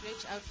to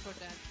stretch out for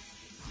that.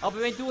 Aber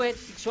wenn du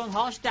jetzt schon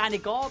hast, eine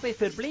Gabe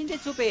für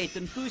Blinde zu beten,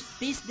 und du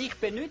dies nicht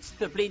benutzt,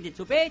 für Blinde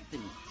zu beten,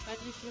 But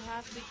if you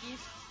have the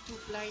gift to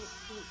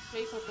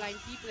pray for blind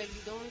people and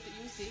you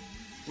don't use it,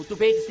 und du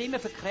betest immer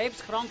für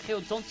Krebskranke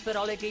und sonst für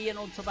Allergien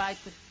und so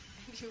weiter,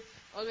 and you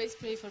always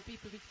pray for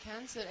people with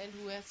cancer and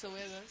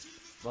whoever,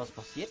 was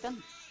passiert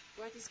dann?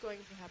 what is going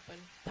to happen?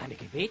 Deine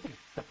Gebete,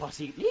 da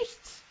passiert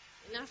nichts.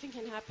 Nothing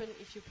can happen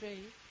if you pray.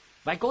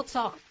 Weil Gott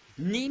sagt,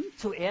 nimm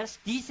zuerst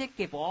diese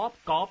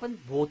Gaben,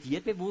 wo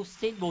dir bewusst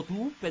sind, wo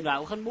du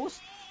brauchen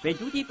musst. Wenn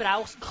du die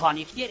brauchst, kann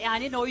ich dir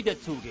eine neue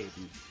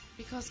dazugeben.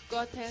 Because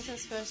God tells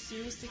us first to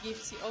use the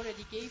gifts He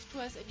already gave to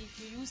us, and if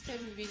you use them,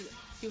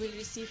 you will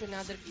receive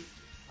another gift.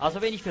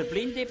 Also wenn ich für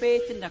Blinde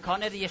bete, dann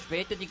kann er dir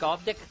später die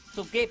Gabe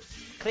zum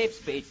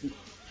Krebsbeten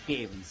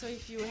geben. So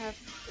if you have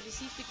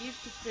received the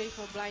gift to pray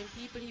for blind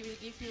people, He will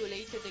give you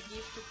later the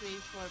gift to pray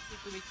for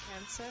people with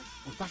cancer.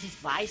 Und das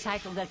ist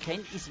Weisheit und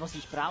Erkenntnis, was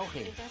ich brauche.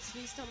 And that's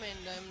wisdom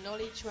and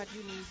knowledge what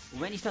you need.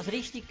 Und wenn ich das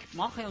richtig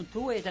mache und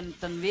tue,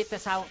 dann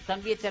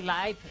wird der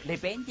Leib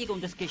lebendig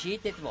und es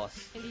geschieht etwas.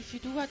 And if you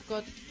do what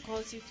God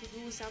calls you to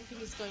do, something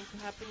is going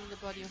to happen in the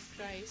body of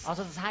Christ.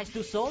 Also das heißt,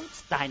 du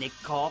sollst deine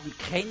Gaben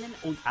kennen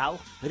und auch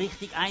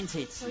richtig So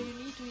einsetzen.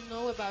 you need to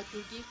know about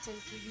your gifts and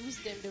to use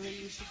them the way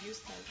you should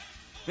use them.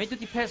 Wenn du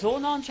die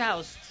Person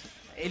anschaust,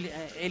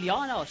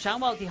 Eliana, schau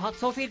mal, die hat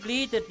so viele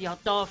Glieder, die hat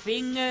da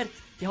Finger,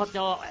 die hat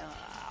da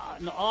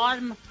einen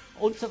Arm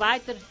und so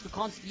weiter. Du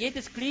kannst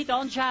jedes Glied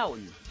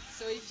anschauen.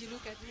 So if you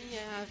look at me,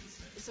 I have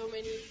so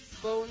many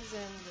bones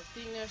and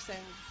fingers and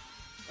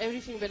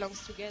everything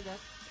belongs together.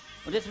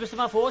 Und jetzt musst du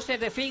mal vorstellen,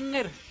 der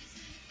Finger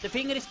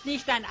ist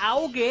nicht ein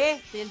Auge,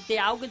 denn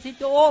die Augen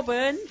sind da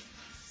oben.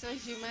 So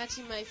if you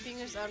imagine my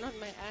fingers are not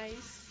my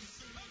eyes,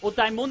 Und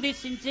dein Mund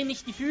sind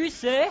nicht die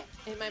Füße,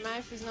 and my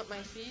mouth is not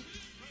my feet,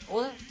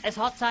 oder? Es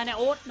hat seine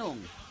Ordnung.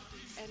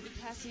 and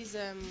it has his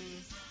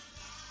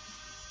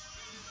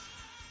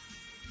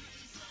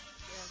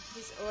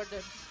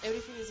order.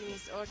 Everything is in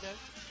his order.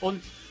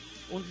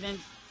 Und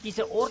wenn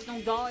diese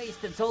Ordnung da ist,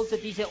 dann sollte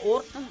diese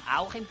Ordnung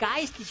auch im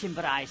geistlichen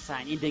Bereich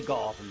sein, in den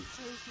Gaben.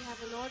 So if you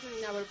have an order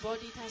in our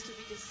body, it has to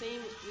be the same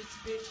with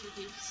spiritual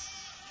gifts.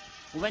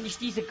 Und wenn ich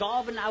diese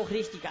Gaben auch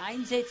richtig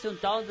einsetze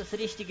und dann das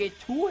Richtige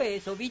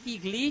tue, so wie die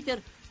Glieder,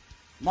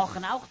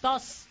 machen auch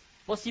das,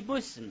 was sie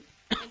müssen.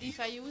 And if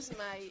I use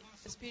my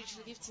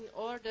spiritual gifts in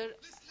order,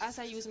 as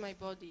I use my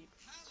body.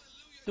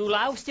 Du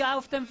laufst ja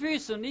auf den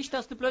Füßen und nicht,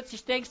 dass du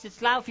plötzlich denkst,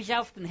 jetzt laufe ich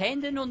auf den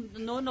Händen und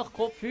nur noch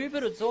Kopf über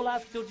und so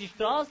laufst du durch die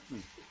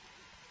Straßen.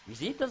 Wie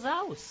sieht das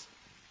aus?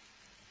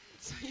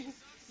 So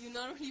you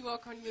normally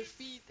walk on your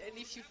feet, and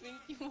if you think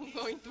you're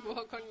going to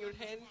walk on your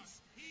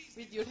hands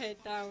with your head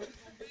down.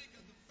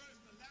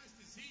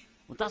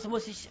 Und das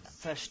muss ich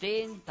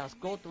verstehen, dass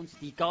Gott uns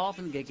die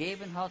Gaben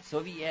gegeben hat,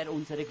 so wie er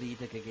unsere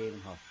Glieder gegeben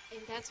hat.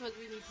 And that's what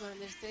we need to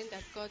understand,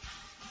 that God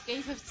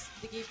gave us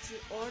the gifts in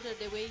order,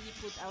 the way He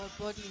put our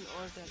body in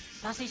order.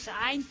 Das ist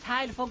ein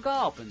Teil von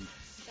Gaben.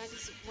 That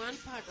is one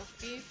part of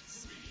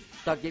gifts.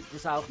 Da gibt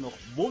es auch noch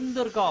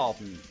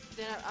Wundergaben.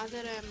 There are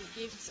other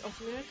gifts of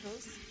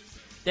miracles.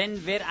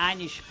 Denn wer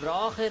eine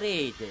Sprache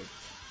redet,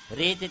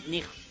 redet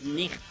nicht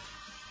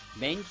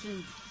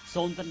Menschen,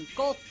 sondern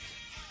Gott.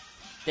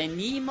 Denn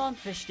niemand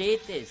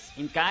versteht es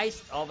im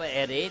Geist, aber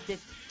er redet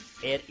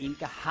im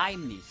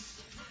Geheimnis.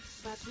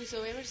 But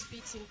whosoever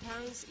speaks in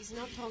tongues is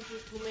not talking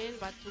to men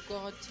but to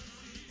God,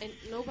 and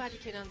nobody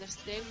can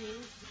understand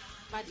him,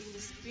 but in the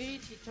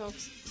Spirit he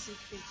talks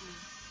secretly.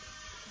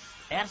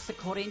 1.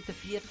 Korinther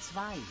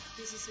 4,2.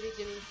 This is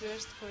written in 1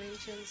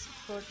 Corinthians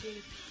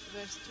 14,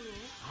 verse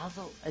 2.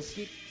 Also, es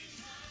gibt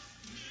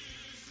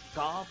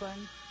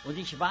Gaben und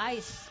ich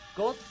weiß,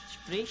 Gott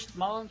spricht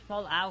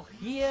manchmal auch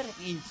hier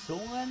in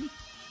Zungen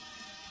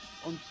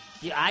und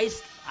die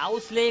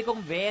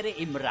Auslegung wäre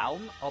im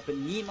Raum, aber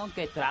niemand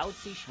getraut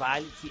sich,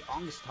 weil sie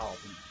Angst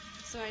haben.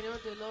 So I know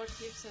the Lord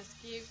gives us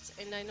gifts,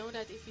 and I know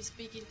that if we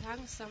speak in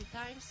tongues,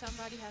 sometimes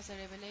somebody has a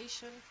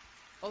revelation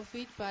of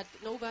it, but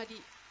nobody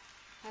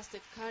has the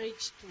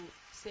courage to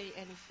say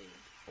anything.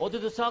 Oder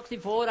du sagst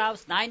im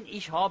Voraus, nein,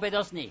 ich habe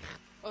das nicht.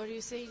 Or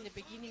you say in the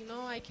beginning,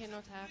 no, I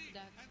cannot have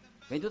that.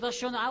 Wenn du das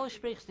schon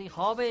aussprichst, ich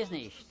habe es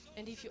nicht,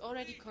 And if you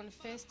already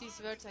confess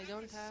these words, I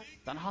don't have,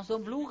 dann hast du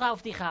einen Fluch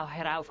auf dich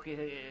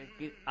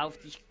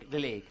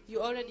gelegt. you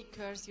already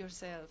curse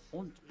yourself.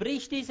 Und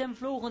brich diesen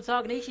Fluch und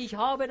sag nicht, ich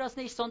habe das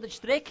nicht, sondern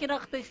strecke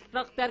nach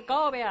der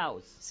Gabe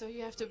aus. So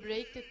you have to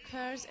break the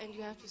curse and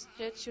you have to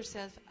stretch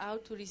yourself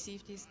out to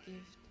receive this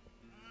gift.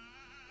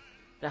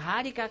 Der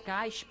Heilige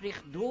Geist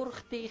spricht durch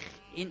dich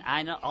in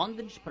einer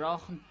anderen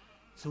Sprache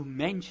zu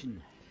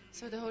Menschen.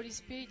 So the Holy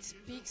Spirit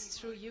speaks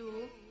through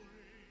you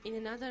in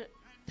another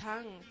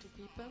tongue to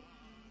people.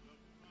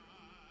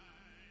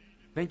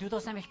 Wenn du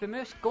das nämlich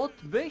bemöchtest, Gott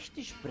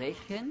möchte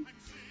sprechen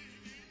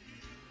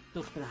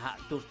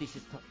durch diese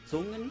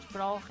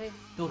Zungensprache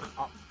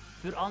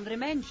für andere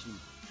Menschen.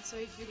 So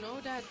if you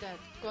know that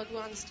God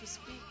wants to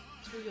speak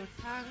through your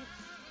tongue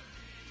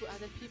to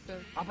other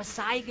people, Aber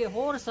sei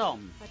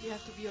gehorsam. but you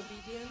have to be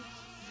obedient.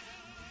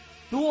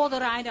 Du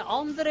oder eine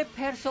andere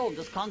Person,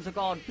 das kann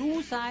sogar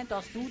du sein,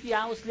 dass du die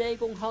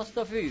Auslegung hast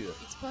dafür.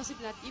 It's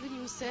possible that even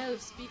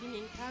yourself speaking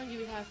in tongue, you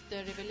will have the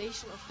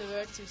revelation of the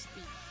words you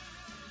speak.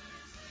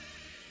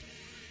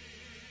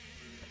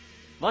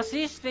 Was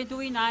ist, wenn du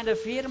in einer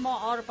Firma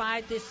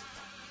arbeitest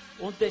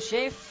und der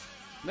Chef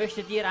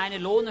möchte dir eine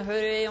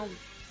Lohnerhöhung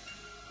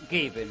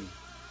geben?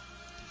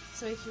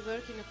 So if you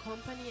work in a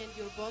company and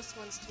your boss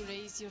wants to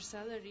raise your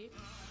salary,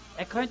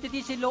 Er könnte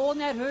diese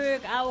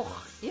Lohnerhöhung auch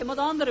jemand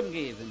anderem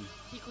geben.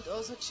 he could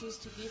also choose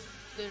to give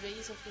the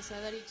raise of the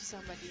salary to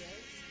somebody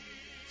else.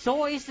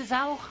 So ist es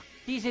auch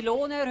diese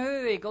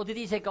Lohnerhöhung oder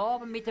diese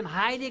Gaben mit dem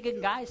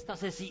Heiligen Geist,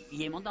 dass er sie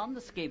jemand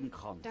anders geben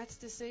kann. That's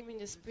the same in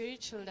the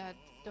spiritual, that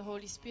the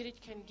Holy Spirit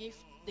can give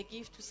the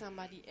gift to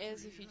somebody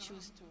else if he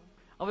chooses to.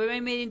 Aber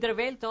wenn wir in der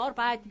Welt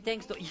arbeiten,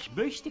 denkst du, ich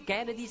möchte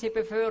gerne diese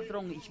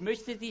Beförderung, ich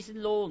möchte diesen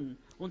Lohn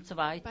und so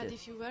weiter. But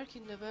if you work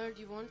in the world,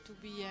 you want to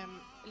be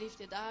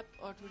lifted up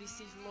or to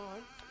receive more.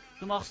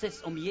 Du machst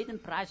jetzt um jeden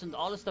Preis und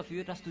alles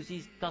dafür, dass du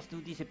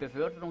diese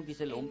Beförderung,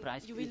 diesen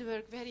Lohnpreis You will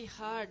work very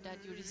hard that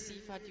you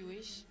receive what you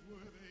wish.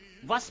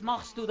 Was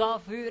machst du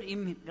dafür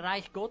im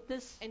Reich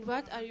Gottes? And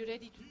what are you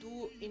ready to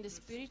do in the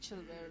spiritual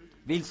world?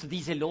 Willst du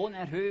diese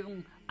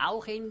Lohnerhöhung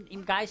auch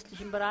im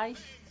geistlichen Bereich?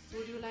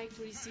 Would you like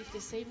to receive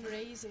the same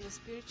raise in the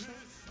spiritual?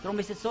 Darum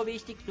ist es so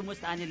wichtig, du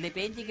musst eine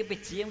lebendige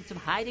Beziehung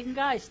zum Heiligen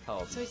Geist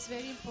haben. So it's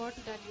very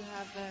important that you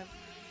have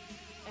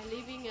a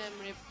living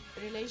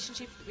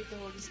relationship with the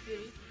Holy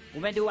Spirit.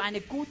 Und wenn du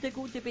eine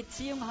gute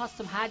Beziehung hast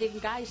zum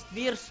Heiligen Geist,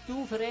 wirst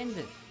du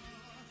verändert.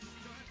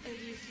 And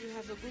if you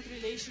have a good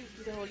relation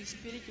to the Holy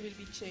Spirit, you will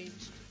be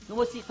changed. Du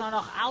musst dich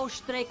danach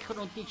ausstrecken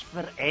und dich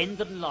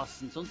verändern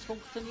lassen, sonst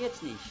funktioniert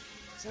es nicht.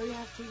 So you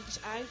have to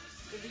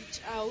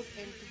reach out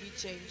and to be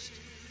changed.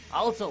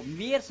 Also,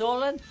 wir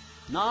sollen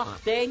nach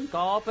den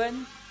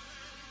Gaben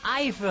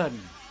eifern.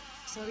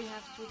 So we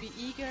have to be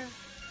eager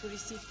to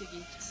receive the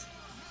gifts.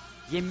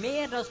 Je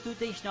mehr, dass du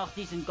dich nach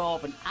diesen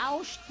Gaben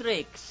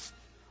ausstreckst,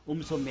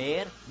 umso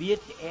mehr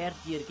wird er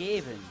dir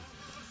geben.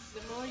 The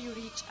more you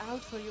reach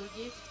out for your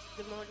gift,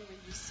 the more you will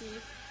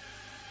receive.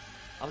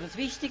 Aber das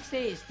Wichtigste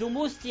ist, du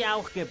musst sie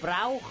auch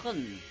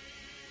gebrauchen,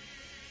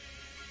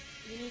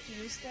 You need to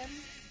use them,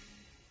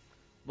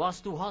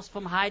 was du hast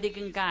vom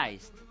Heiligen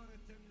Geist.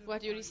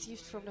 what you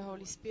received from the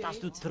Holy Spirit. Dass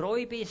du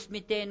treu bist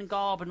mit den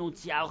Gaben und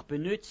sie auch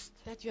benutzt.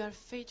 That you are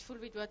faithful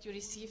with what you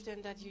received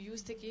and that you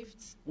use the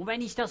gifts. Und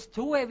wenn ich das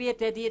tue,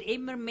 wird er dir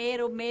immer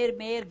mehr und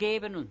mehr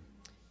geben.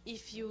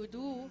 If you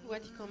do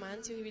what he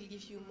commands you, he will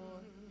give you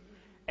more.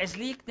 Es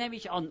liegt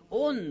nämlich an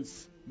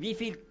uns, wie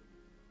viel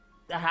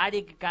der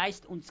Heilige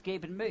Geist uns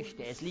geben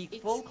möchte. Es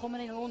liegt vollkommen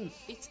in uns.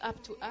 It's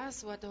up to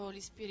us what the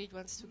Holy Spirit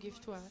wants to give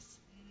to us.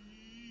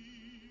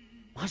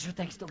 Manchmal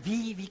denkst du,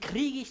 wie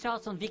kriege ich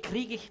das und wie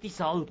kriege ich die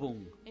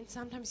Salbung? And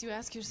sometimes you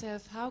ask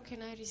yourself, how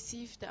can I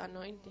receive the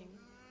anointing?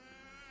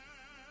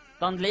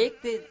 Dann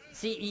legte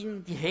sie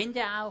ihnen die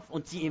Hände auf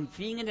und sie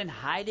empfingen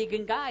den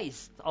Heiligen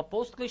Geist.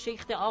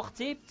 Apostelgeschichte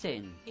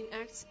 8,17. In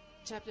Acts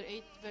chapter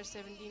 8 verse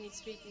 17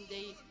 it's written,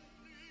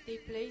 they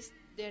placed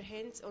their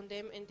hands on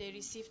them and they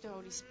received the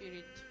Holy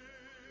Spirit.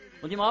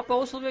 Und im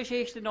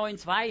Apostelgeschichte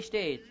 9,2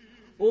 steht,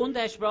 und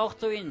er sprach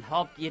zu ihnen,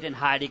 habt ihr den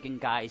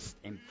Heiligen Geist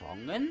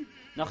empfangen,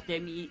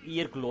 nachdem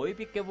ihr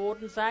gläubig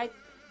geworden seid?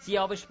 Sie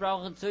aber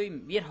sprachen zu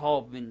ihm, wir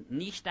haben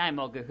nicht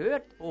einmal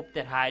gehört, ob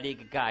der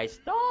Heilige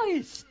Geist da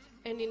ist.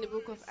 And in the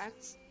book of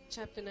Acts,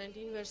 chapter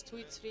 19, verse 2,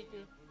 it's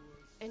written,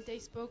 and they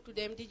spoke to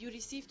them, did you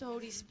receive the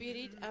Holy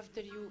Spirit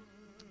after you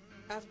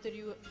have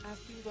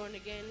been born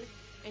again?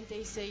 And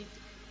they said,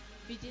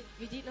 we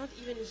did not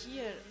even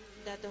hear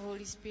that the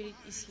Holy Spirit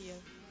is here.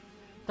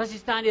 Das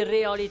ist eine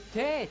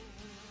Realität.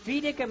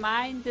 Viele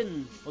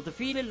Gemeinden oder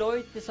viele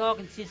Leute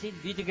sagen, sie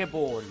sind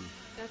wiedergeboren.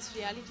 That's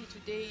reality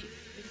today,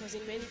 because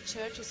in many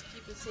churches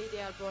people say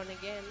they are born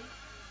again.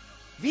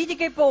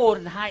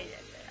 Wiedergeboren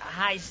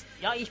heißt,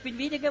 ja, ich bin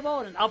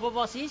wiedergeboren. Aber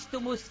was ist? Du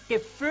musst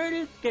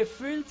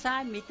gefüllt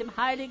sein mit dem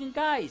Heiligen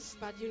Geist.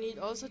 But you need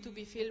also to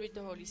be filled with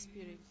the Holy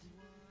Spirit.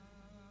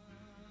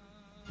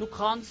 Du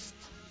kannst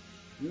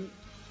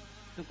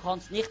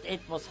nicht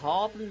etwas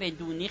haben, wenn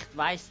du nicht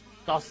weißt,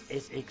 dass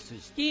es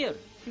existiert.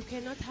 You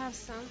cannot have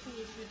something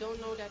if you don't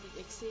know that it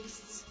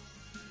exists.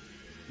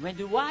 Wenn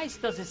du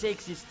weißt, dass es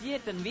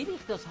existiert, dann will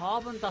ich das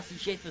haben, dass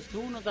ich etwas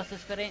tun und dass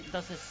es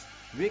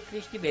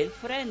wirklich die Welt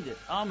verändert.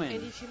 Amen.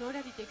 And if you know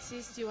that it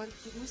exists, you want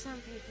to do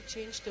something to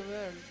change the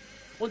world.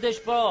 Und er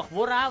sprach,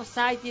 worauf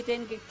seid ihr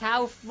denn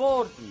getauft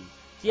worden?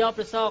 Sie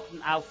aber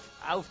sagten,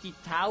 auf die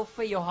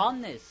Taufe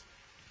Johannes.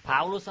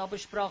 Paulus aber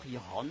sprach,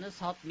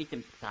 Johannes hat mit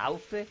dem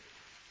Taufe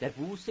der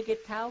Buße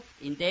getauft,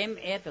 indem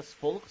er das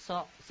Volk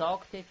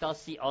sagte,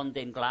 dass sie an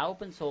den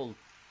glauben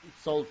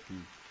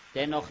sollten,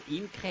 der nach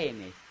ihm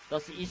käme.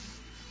 Das ist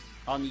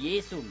an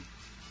Jesum.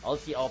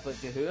 Als sie aber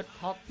gehört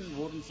hatten,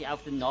 wurden sie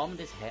auf den Namen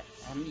des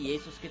Herrn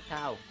Jesus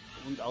getauft.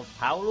 Und als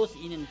Paulus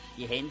ihnen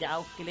die Hände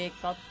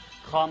aufgelegt hat,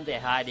 kam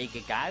der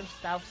Heilige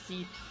Geist auf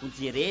sie und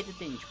sie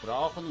redeten in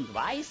Sprachen und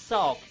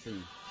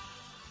Weissagten.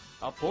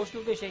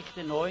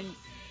 Apostelgeschichte 9,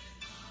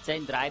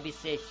 10,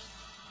 3-6.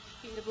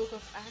 In the book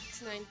of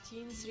Acts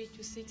 19,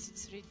 3-6,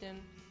 it's written,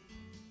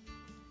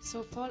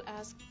 so Paul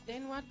asked,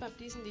 then what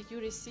baptism did you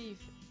receive?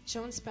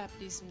 John's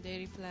baptism, they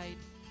replied.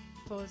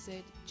 Paul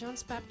said,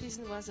 John's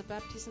baptism was a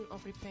baptism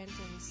of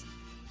repentance.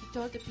 He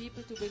told the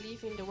people to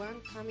believe in the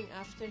one coming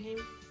after him,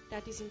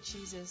 that is in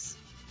Jesus.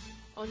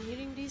 On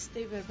hearing this,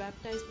 they were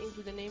baptized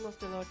into the name of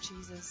the Lord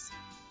Jesus.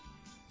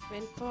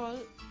 When Paul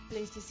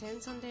placed his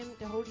hands on them,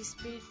 the Holy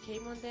Spirit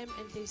came on them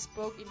and they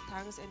spoke in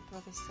tongues and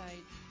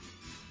prophesied.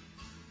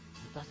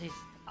 Das ist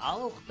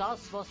auch das,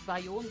 was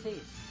bei uns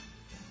ist.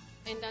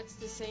 And that's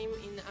the same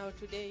in our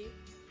today.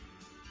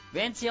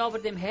 Wenn sie aber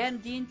dem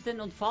Herrn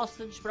dienten und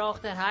fasteten, sprach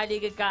der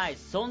Heilige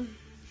Geist, sondert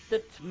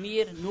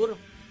mir nur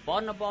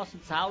Barnabas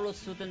und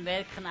Saulus zu den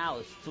Werken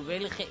aus, zu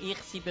welchen ich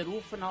sie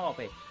berufen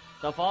habe.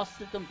 Da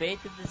fasteten und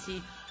beteten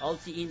sie,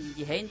 als sie ihnen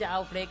die Hände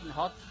auflegen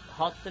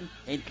hatten,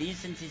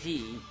 entließen sie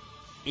sie.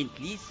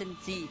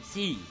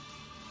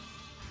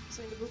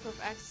 So in the book of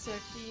Acts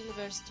 13,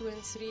 verse 2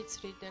 and 3,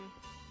 it's written,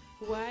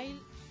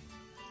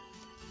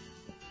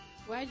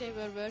 While they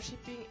were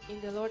worshipping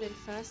in the Lord and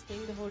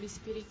fasting, the Holy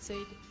Spirit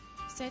said,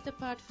 set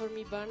apart for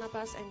me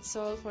Barnabas and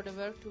Saul for the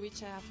work to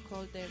which I have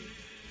called them.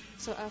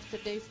 So after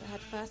they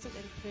had fasted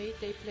and prayed,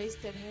 they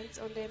placed their hands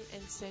on them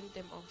and sent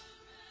them off.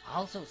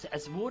 Also,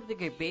 es wurde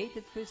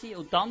gebetet für sie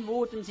und dann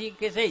wurden sie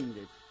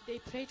gesendet. They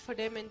prayed for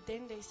them and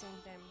then they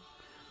sent them.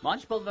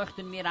 Manchmal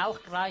möchten wir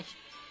auch gleich,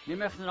 wir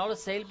möchten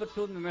alles selber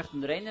tun, wir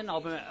möchten rennen,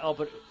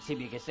 aber sind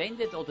wir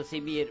gesendet oder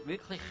sind wir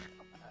wirklich,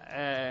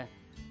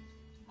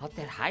 hat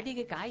der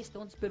Heilige Geist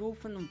uns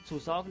berufen, um zu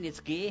sagen,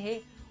 jetzt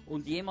gehe,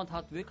 und jemand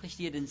hat wirklich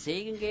dir den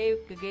Segen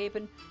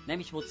gegeben,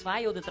 nämlich wo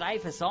 2 oder 3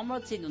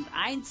 versammelt sind und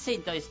eins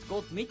sind, da ist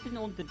Gott mitten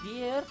unter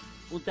dir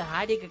und der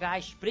Heilige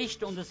Geist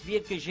spricht und es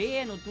wird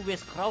geschehen und du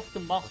wirst Kraft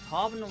und Macht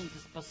haben und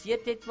es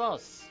passiert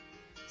etwas.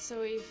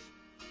 So if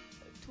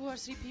 2 or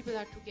 3 people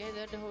are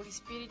together, the Holy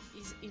Spirit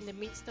is in the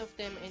midst of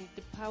them and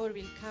the power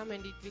will come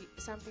and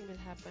something will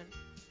happen.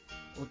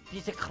 Und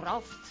diese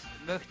Kraft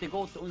möchte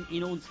Gott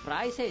in uns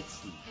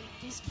freisetzen.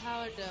 And this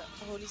power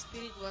the Holy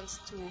Spirit wants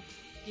to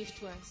give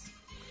to us.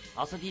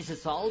 Also diese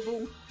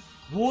Salbung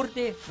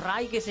wurde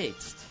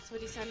freigesetzt. So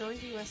this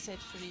anointing was set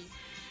free.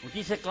 Und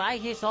diese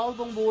gleiche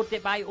Salbung wurde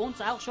bei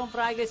uns auch schon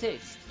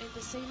freigesetzt. And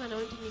the same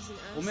anointing is in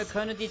us. Und wir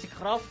können diese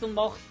Kraft und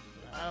Macht,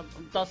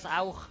 das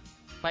auch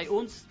bei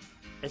uns,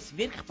 es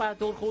wirkt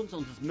durch uns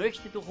und es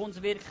möchte durch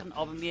uns wirken,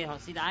 aber wir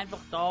sind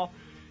einfach da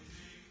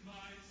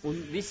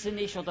und wissen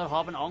nicht oder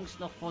haben Angst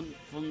noch von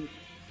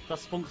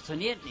das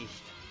funktioniert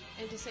nicht.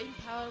 And the same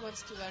power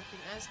wants to work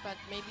in us, but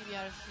maybe we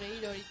are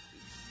afraid or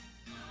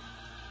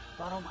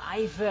Darum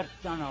eifert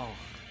danach.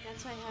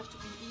 That's why I have to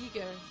be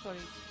eager for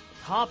it.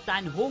 Habt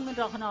einen Hunger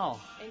danach.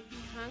 And be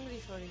hungry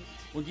for it.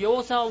 Und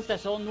Josa und der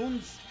Sohn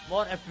Nun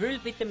war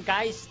erfüllt mit dem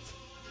Geist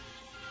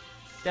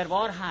der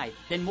Wahrheit.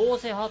 Denn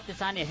Mose hatte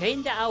seine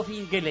Hände auf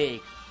ihn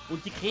gelegt.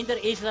 Und die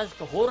Kinder Israels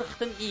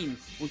gehorchten ihm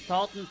und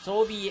taten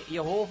so, wie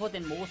Jehova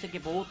den Mose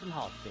geboten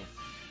hatte.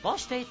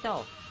 Was steht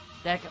da?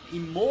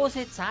 In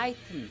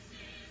Mose-Zeiten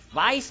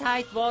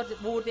Weisheit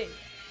wurde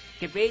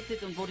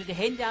gebetet und wurde die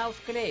Hände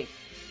aufgelegt.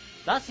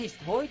 Das ist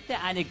heute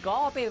eine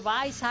Gabe,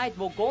 Weisheit,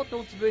 wo Gott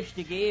uns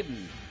möchte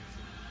geben.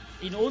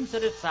 In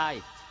unserer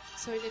Zeit.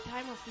 So in the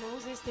time of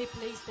Moses, they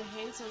placed their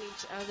hands on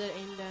each other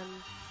and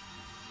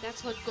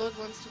that's what God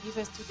wants to give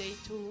us today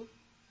too.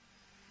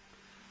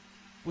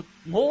 Und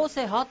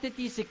Mose hatte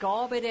diese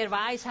Gabe der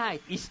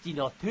Weisheit. Ist die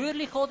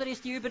natürlich oder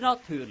ist die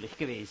übernatürlich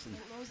gewesen?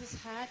 Moses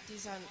had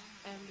this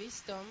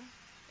wisdom,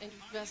 and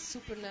it was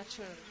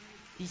supernatural.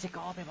 Diese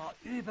Gabe war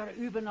It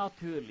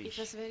übernatürlich.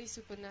 was very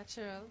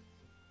supernatural.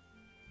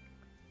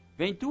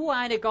 Wenn du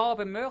eine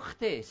Gabe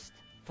möchtest,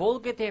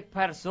 folge der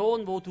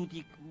Person,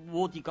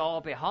 wo die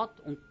Gabe hat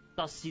und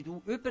dass sie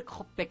du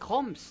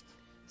bekommst.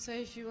 So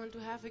if you want to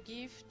have a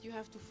gift, you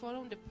have to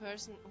follow the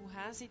person who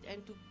has it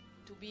and to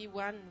be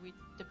one with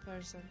the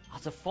person.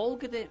 Also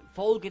folge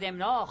dem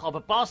nach,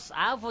 aber pass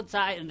auf und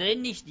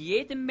renn nicht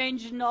jedem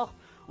Menschen nach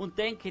und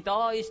denke,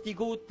 da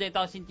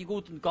sind die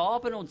guten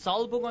Gaben und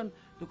Salbungen,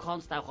 du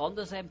kannst auch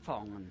anders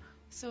empfangen.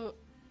 So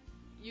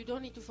you don't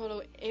need to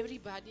follow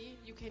everybody,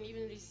 you can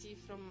even receive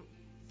from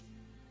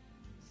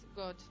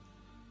God.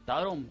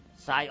 Darum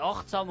sei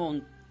achtsam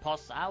und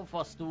pass auf,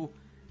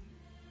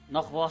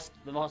 nach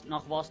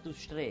was du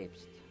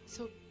strebst.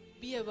 So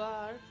be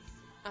aware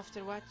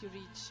after what you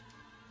reach.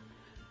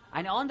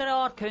 Eine andere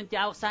Art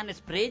könnte auch sein,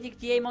 es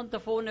predigt jemand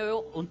davon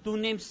und du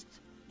nimmst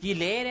die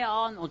Lehre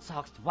an und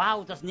sagst,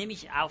 wow, das nehme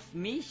ich auf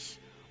mich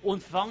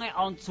und fange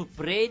an zu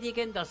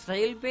predigen,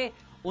 dasselbe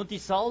und die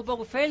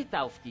Salbung fällt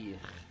auf dich.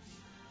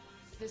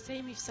 The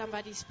same if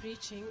somebody is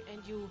preaching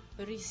and you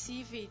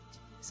receive it,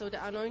 so the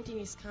anointing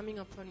is coming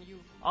upon you.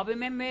 Aber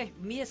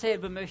wir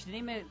selber möchten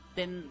immer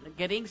den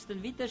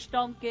geringsten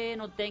Widerstand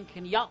gehen und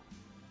denken, ja,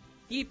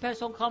 die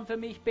Person kann für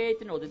mich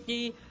beten oder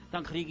die,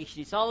 dann kriege ich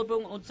die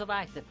Salbung und so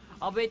weiter.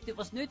 Aber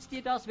was nützt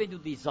dir das, wenn du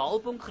die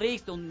Salbung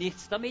kriegst und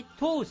nichts damit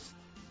tust?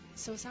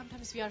 So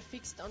sometimes we are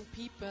fixed on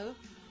people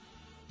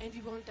and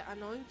we want the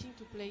anointing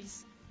to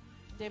place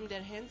them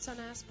their hands on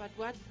us, but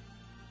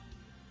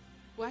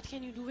what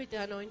can you do with the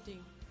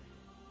anointing?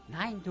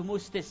 Nein, du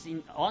musst es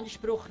in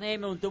Anspruch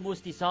nehmen und du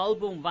musst die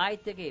Salbung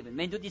weitergeben.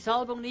 Wenn du die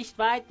Salbung nicht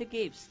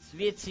weitergibst,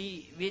 wird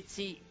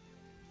sie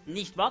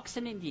nicht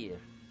wachsen in dir.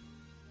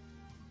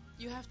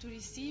 You have to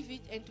receive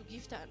it and to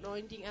give the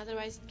anointing,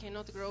 otherwise it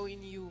cannot grow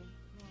in you.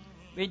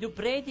 Wenn du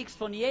predigst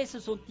von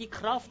Jesus und die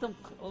Kraft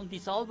und die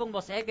Salbung,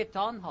 was er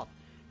getan hat,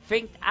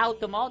 fängt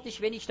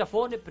automatisch, wenn ich da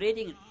vorne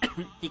predige,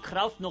 die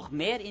Kraft noch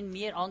mehr in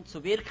mir an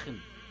zu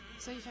wirken.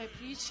 So if I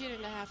preach here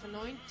and I have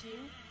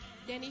anointing,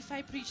 then if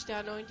I preach, the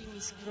anointing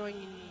is growing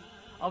in me.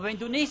 Aber wenn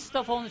du nichts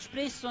davon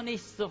sprichst und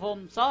nichts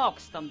davon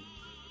sagst, dann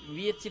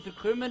wird sie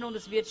verkümmern und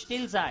es wird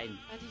still sein.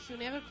 But if you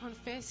never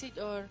confess it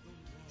or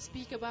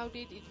speak about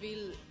it, it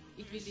will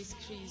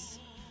decrease.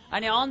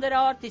 Eine andere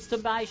Art ist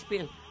zum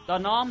Beispiel, da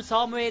nahm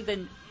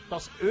Samuel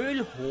das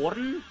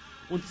Ölhorn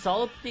und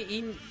salbte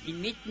ihn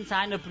inmitten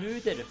seiner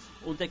Brüder.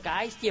 Und der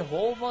Geist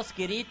Jehovas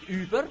geriet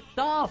über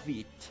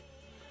David.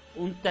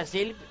 Und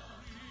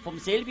vom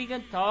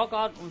selbigen Tag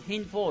an und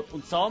hinfort.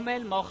 Und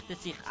Samuel machte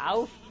sich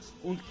auf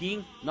und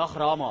ging nach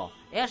Rama.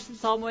 1.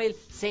 Samuel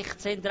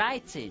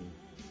 16,13.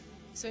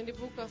 So in the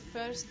book of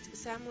 1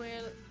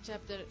 Samuel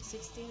chapter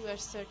 16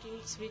 verse 13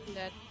 it's written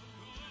that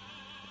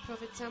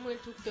Prophet Samuel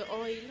took the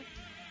oil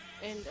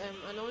and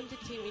anointed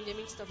him in the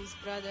midst of his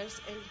brothers,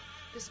 and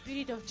the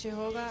Spirit of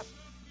Jehovah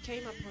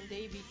came upon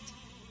David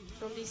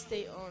from this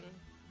day on.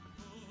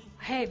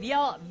 Hey,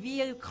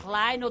 wie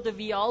klein oder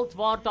wie alt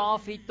war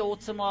David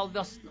dazumal?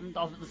 Das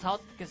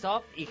hat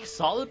gesagt, ich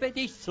salbe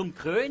dich zum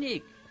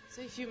König.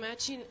 So if you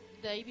imagine,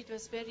 David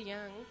was very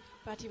young,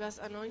 but he was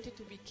anointed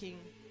to be king.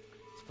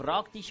 Jetzt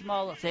frag dich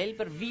mal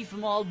selber, wie viel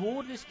Mal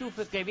wurdest du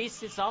für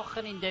gewisse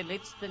Sachen in den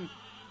letzten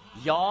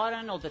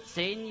Jahren oder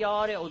 10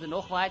 Jahre oder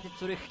noch weiter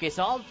zurück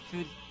gesalbt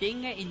für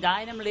Dinge in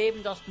deinem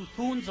Leben, das du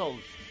tun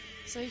sollst?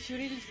 So if you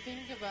really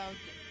think about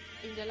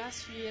in the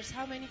last few years,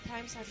 how many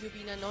times have you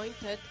been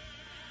anointed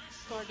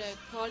for the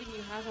calling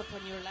you have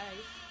upon your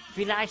life?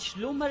 Vielleicht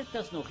schlummert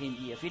das noch in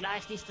dir,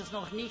 vielleicht ist das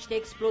noch nicht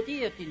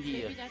explodiert in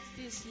dir. Maybe that's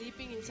still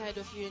sleeping inside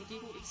of you and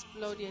didn't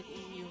explode yet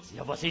in you.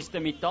 Ja, was ist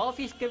denn mit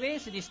David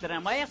gewesen? Ist er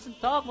am ersten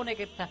Tag, wo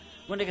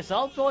er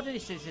gesalbt worden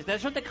ist er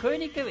schon der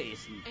König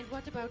gewesen? And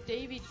what about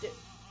David?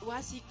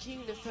 Was he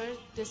king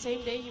the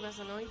same day he was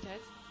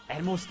anointed?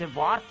 Er musste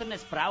warten,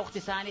 es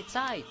brauchte seine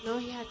Zeit. No,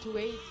 he had to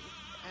wait.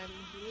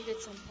 He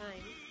needed some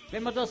time.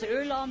 Wenn man das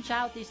Öl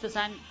anschaut, ist das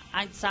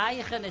ein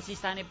Zeichen, es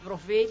ist eine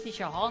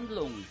prophetische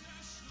Handlung.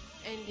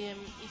 And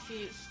if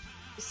you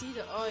see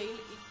the oil,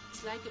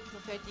 it's like a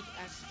prophetic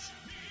act,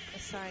 a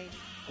sign.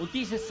 Und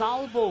diese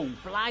Salbung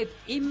bleibt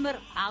immer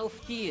auf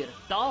dir.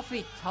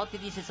 David hatte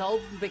diese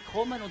Salbung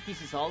bekommen und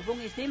diese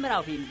Salbung ist immer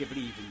auf ihm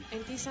geblieben.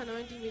 And this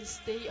anointing will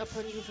stay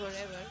upon you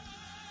forever.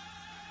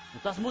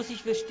 Und das muss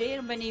ich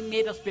verstehen, wenn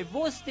mir das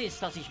bewusst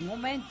ist, dass ich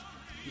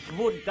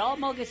wurde da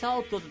mal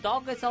gesalbt oder da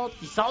gesalbt,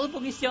 die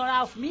Salbung ist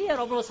ja auf mir,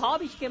 aber was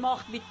habe ich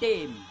gemacht mit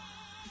dem?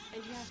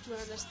 And you have to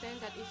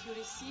understand that if you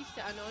receive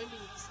the anointing,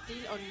 it's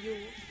still on you.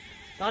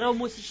 Darum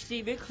muss ich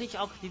sie wirklich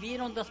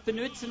aktivieren und das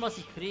benutzen, was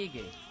ich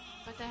kriege.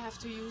 But I have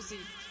to use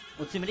it.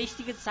 Und zum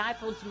richtigen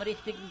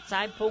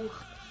Zeitpunkt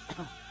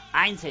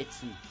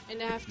einsetzen.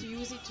 And I have to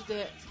use it to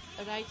the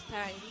right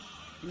time.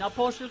 In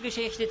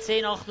Apostelgeschichte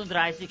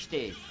 10,38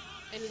 steht.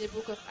 And in the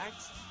book of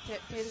Acts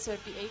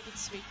 10:38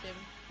 it's written.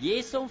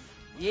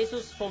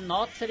 Jesus von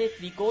Nazareth,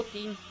 wie Gott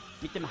ihn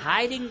mit dem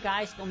Heiligen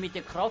Geist und mit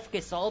der Kraft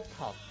gesalbt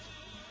hat,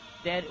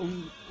 der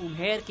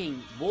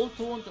umherging,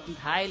 wohltuend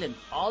und heilend,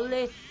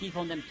 alle, die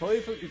von dem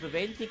Teufel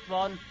überwältigt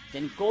waren,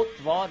 denn Gott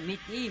war mit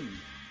ihm.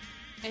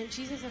 And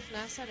Jesus of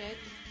Nazareth,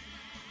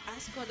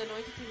 as God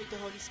anointed him with the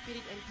Holy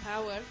Spirit and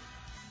power,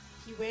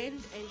 he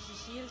went and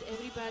he healed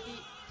everybody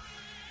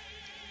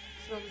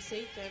from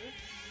Satan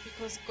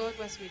because God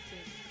was with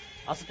him.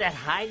 Also der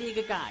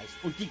Heilige Geist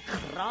und die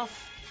Kraft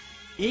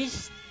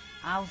ist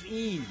auf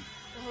ihm.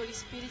 The Holy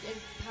Spirit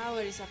and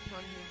power is upon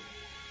him.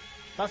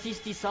 Das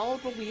ist die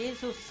Salbung.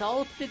 Jesus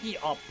salbte die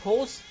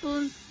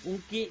Apostel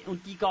und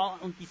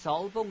die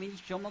Salbung, wie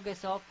ich schon mal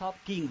gesagt habe,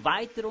 ging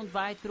weiter und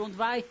weiter und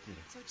weiter.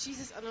 So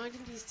Jesus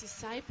anointed his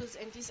disciples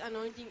and this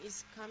anointing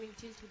is coming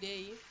till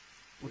today.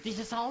 Und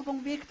diese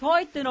Salbung wirkt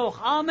heute noch.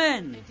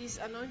 Amen. And this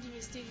anointing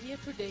is still here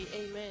today.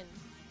 Amen.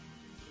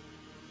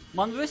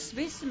 Man muss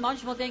wissen,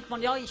 manchmal denkt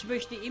man, ja, ich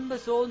möchte immer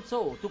so und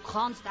so. Du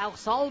kannst auch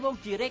Salbung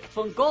direkt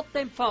von Gott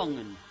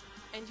empfangen.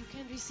 And you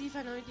can receive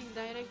anointing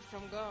direct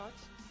from God.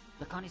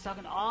 Da kann ich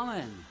sagen,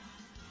 Amen.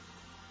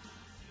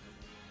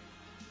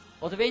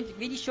 Oder wie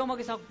ich schon mal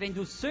gesagt habe, wenn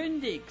du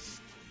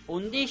sündigst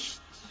und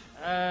nicht,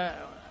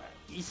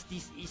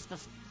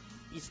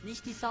 ist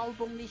nicht die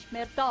Salbung nicht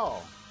mehr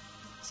da.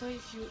 So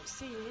if you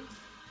sin,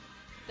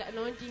 the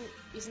anointing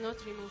is not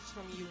removed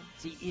from you.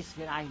 Sie ist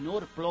vielleicht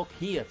nur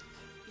blockiert.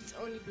 It's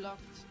only blocked.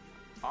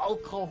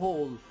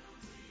 Alkohol,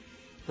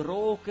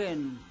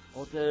 Drogen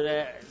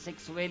oder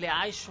sexuelle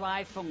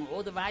Ausschweifung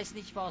oder weiß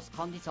nicht was,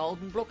 kann die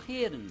Salbung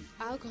blockieren.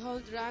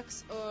 Alcohol,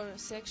 drugs or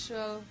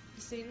sexual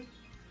sin.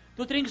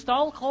 Du trinkst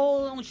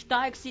Alkohol und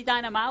steigst in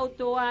deinem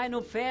Auto ein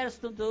und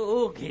fährst und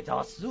oh, geht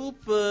das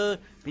super.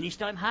 Bin ich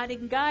da im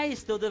Heiligen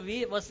Geist oder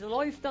wie? Was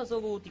läuft da so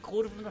gut? Die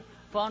Kurven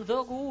fahren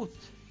so gut.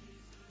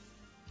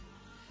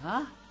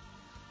 Ha?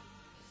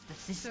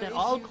 Das ist So der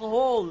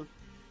Alkohol.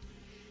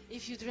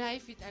 If you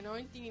drive with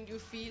anointing and you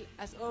feel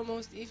as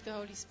almost if the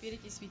Holy Spirit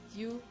is with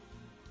you.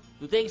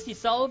 Du denkst die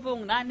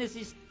Salbung, nein, es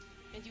ist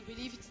And you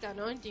believe it's the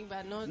anointing,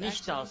 but not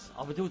nicht actually. das.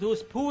 Aber du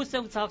tust Buße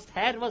und sagst,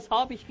 Herr, was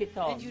habe ich And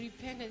getan? you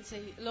repent and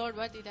say, Lord,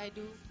 what did I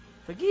do?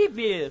 Vergib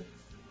mir.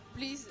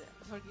 Please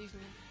forgive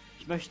me.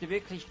 Ich möchte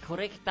wirklich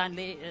korrekt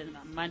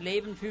mein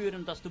Leben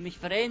führen, dass du mich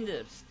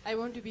veränderst. I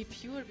want to be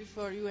pure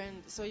before you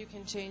and so you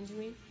can change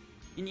me.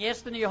 In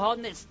 1.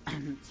 Johannes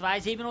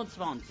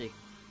 2,27.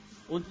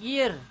 Und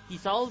ihr, die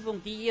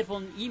Salbung, die ihr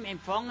von ihm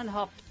empfangen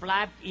habt,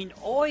 bleibt in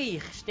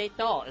euch, steht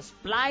da. Es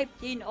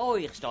bleibt in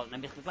euch, steht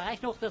nämlich gleich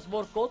noch das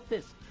Wort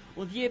Gottes.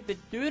 Und ihr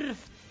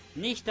bedürft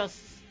nicht,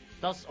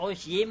 dass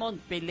euch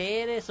jemand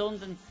belehre,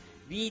 sondern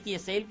wie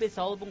dieselbe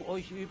Salbung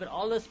euch über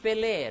alles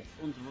belehrt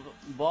und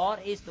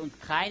wahr ist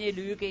und keine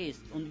Lüge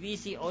ist. Und wie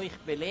sie euch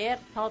belehrt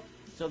hat,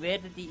 so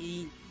werdet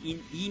ihr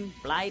in ihm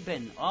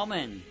bleiben.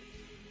 Amen.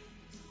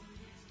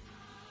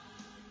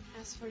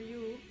 As for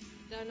you,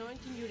 the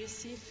anointing you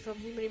received from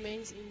him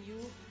remains in you,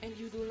 and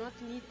you do not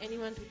need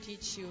anyone to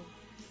teach you.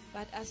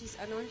 But as his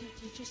anointing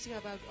teaches you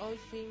about all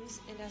things,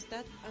 and as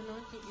that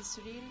anointing is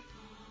real,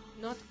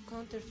 not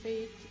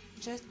counterfeit,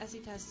 just as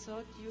it has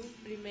taught you,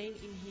 remain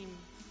in him.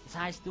 Das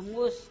heißt,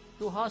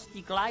 du hast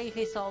die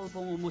gleiche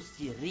Salbung und musst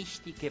sie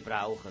richtig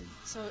gebrauchen.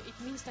 So it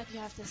means that you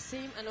have the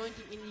same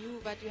anointing in you,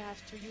 but you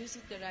have to use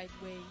it the right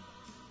way.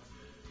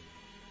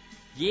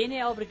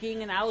 Jene aber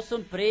gingen aus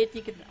und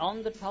predigten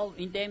anderthalb,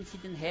 indem sie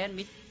den Herrn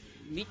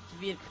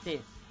mitwirkte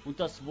und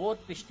das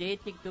Wort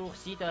bestätigt durch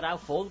sie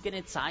darauf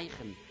folgende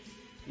Zeichen.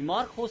 In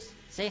Markus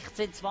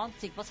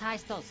 16,20, was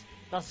heißt das?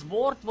 Das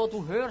Wort, wo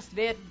du hörst,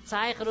 werden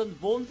Zeichen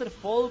und Wunder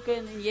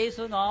folgen in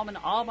Jesu Namen.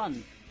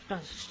 Amen.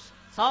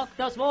 Sag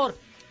das Wort.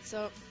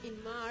 So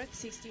in Mark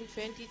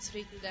 16:20 it's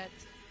written that,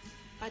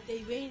 but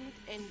they went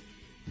and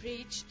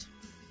preached,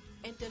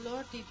 and the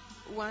Lord did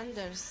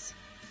wonders,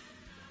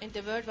 and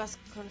the word was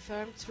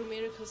confirmed through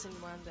miracles and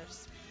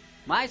wonders.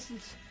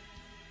 Meistens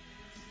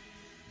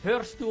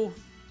hörst du,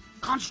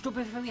 kannst du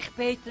für mich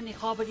beten,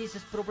 ich habe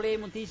dieses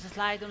Problem und dieses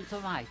Leid und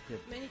so weiter.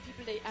 Many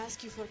people, they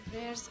ask you for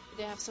prayers,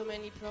 they have so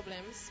many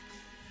problems.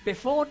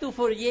 Bevor du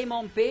vor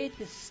jemandem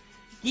betest,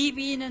 gib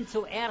ihnen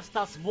zuerst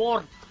das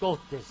Wort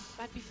Gottes.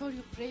 But before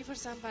you pray for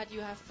somebody,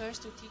 you have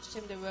first to teach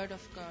them the word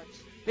of God.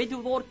 Wenn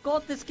du Wort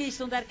Gottes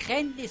gibst und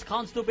Erkenntnis,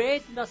 kannst du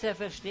beten, dass er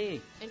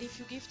versteht. And if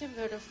you give them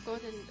word of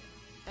God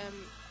and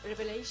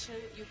revelation,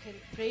 you can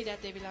pray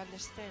that they will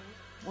understand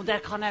Und er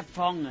kann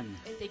empfangen.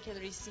 and they can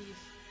receive.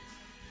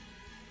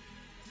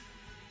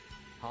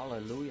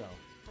 Halleluja.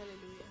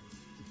 Hallelujah.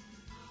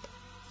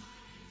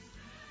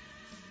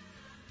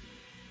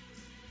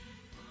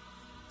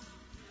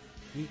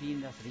 Gib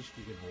ihm das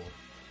richtige Wort.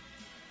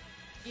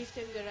 Give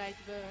them the right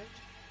word.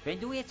 Wenn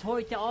du jetzt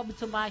heute Abend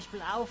zum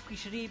Beispiel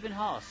aufgeschrieben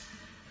hast,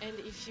 And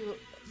if you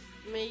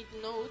made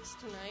notes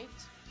tonight,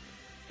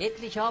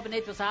 etliche haben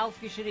etwas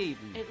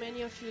aufgeschrieben. and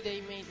many of you,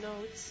 they made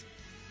notes.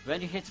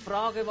 Wenn ich jetzt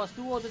frage, was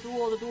du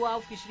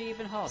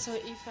aufgeschrieben hast, So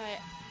if I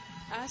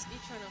ask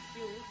each one of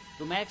you,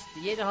 du merkst,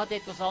 jeder hat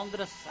etwas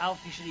anderes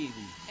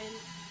aufgeschrieben.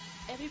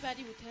 and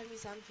everybody would tell me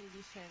something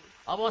different.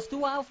 Aber was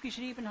du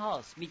aufgeschrieben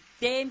hast, mit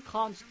dem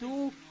kannst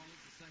du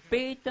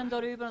beten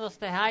darüber, dass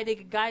der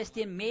Heilige Geist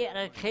dir mehr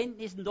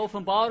Erkenntnis und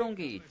Offenbarung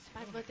gibt.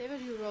 But whatever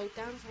you wrote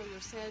down for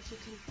yourself, you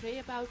can pray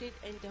about it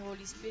and the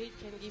Holy Spirit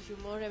can give you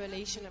more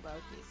revelation about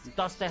it. Und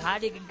dass der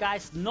Heilige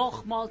Geist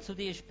nochmal zu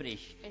dir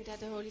spricht. And that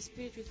the Holy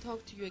Spirit will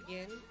talk to you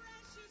again.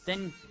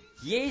 Denn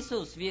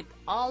Jesus wird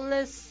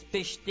alles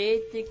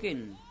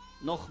bestätigen.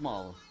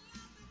 Nochmal.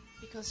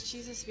 Because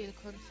Jesus will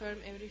confirm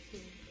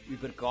everything.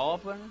 Über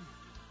Gaben,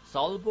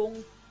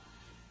 Salbung.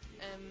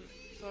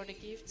 For the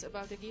gifts,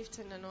 about the gifts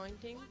and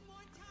anointing.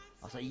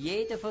 Also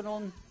jeder von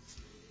uns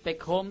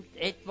bekommt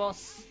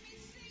etwas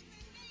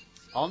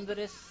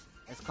anderes.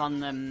 Es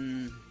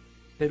kann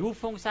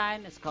Berufung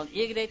sein, es kann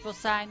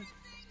irgendetwas sein.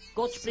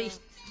 Gott spricht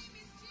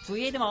zu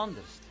jedem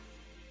anders.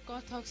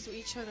 God talks to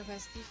each one of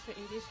us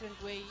in different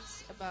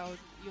ways about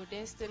your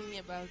destiny,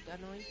 about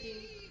anointing.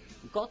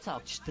 Und Gott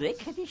sagt,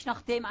 strecke dich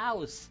nach dem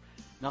aus,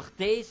 nach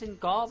diesen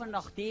Gaben,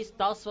 nach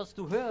das, was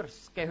du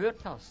gehört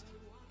hast.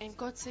 And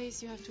God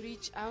says you have to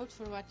reach out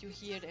for what you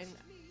hear and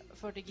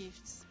for the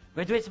gifts.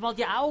 Wenn du jetzt mal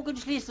die Augen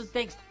schließt und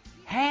denkst,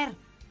 Herr,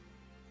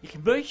 ich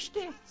möchte,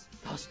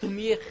 dass du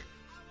mir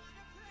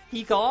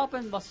die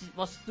Gaben, was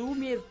du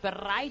mir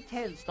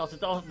bereithältst, also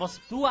das, was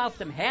du auf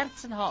dem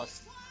Herzen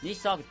hast, nicht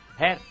sagen,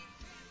 Herr,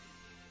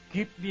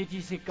 gib mir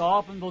diese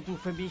Gaben, wo du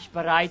für mich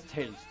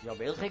bereithältst. Ja,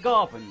 welche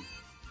Gaben?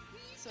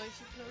 So if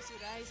you close your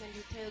eyes and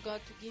you tell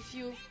God to give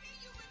you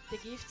the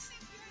gifts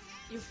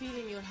you feel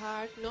in your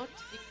heart, not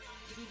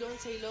you don't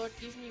say, Lord,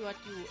 give me what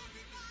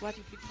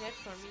you prepared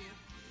for me.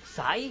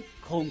 Sei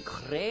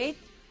konkret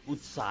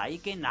und sei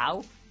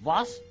genau,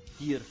 was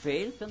dir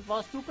fehlt und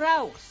was du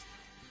brauchst.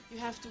 You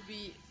have to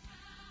be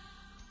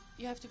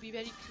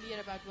very clear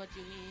about what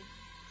you need.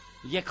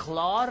 Je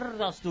klarer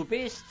dass du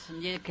bist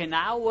und je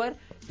genauer,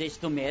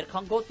 desto mehr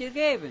kann Gott dir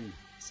geben.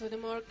 So the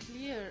more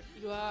clear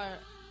you are,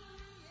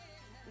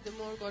 the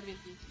more God will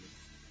give you.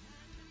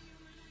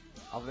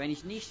 Aber wenn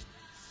ich nicht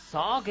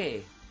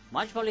sage,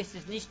 manchmal ist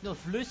es nicht nur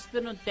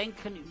flüstern und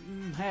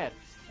denken, Herr,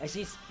 es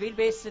ist viel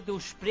besser, du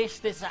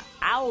sprichst es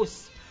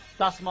aus,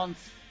 dass man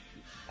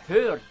es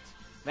hört.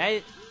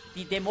 Weil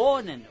die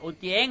Dämonen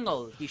und die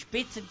Engel, die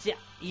spitzen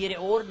ihre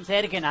Ohren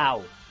sehr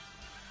genau.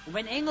 Und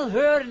wenn Engel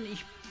hören,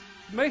 ich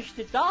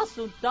möchte das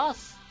und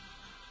das,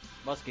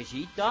 was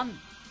geschieht dann?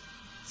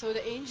 So the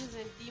angels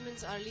and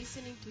demons are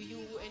listening to you,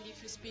 and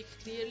if you speak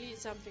clearly,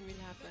 something will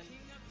happen.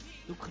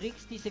 Du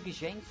kriegst diese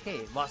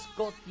Geschenke, was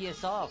Gott dir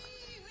sagt.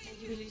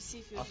 And you will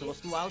receive your Also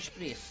was gifts. du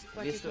aussprichst,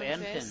 What wirst du you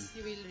ernten. confess,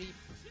 you will reap.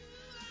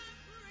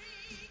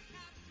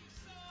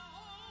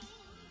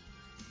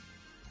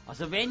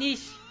 Also wenn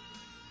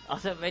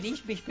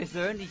ich mich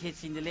persönlich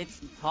jetzt in den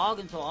letzten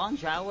Tagen so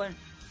anschaue,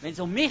 wenn es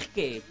um mich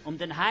geht, um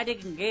den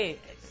Heiligen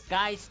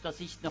Geist, dass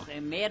ich noch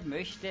mehr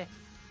möchte,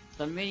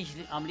 dann bin ich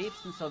am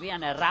liebsten so wie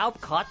eine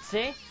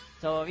Raubkatze,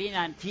 so wie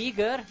ein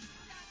Tiger,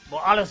 wo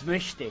alles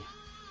möchte.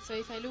 So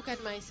if I look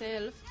at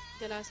myself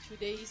the last few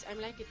days, I'm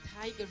like a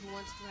tiger who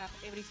wants to have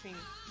everything.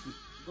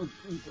 Und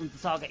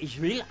sage,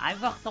 ich will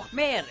einfach noch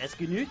mehr. Es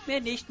genügt mir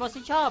nicht, was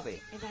ich habe.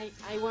 And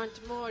I want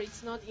more.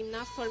 It's not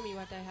enough for me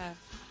what I have.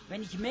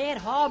 Wenn ich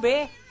mehr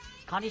habe,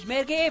 kann ich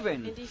mehr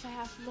geben. And if I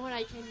have more,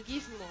 I can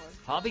give more.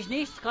 Habe ich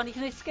nichts, kann ich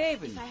nichts If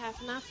geben. I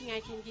have nothing,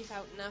 I can give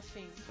out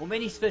nothing. Und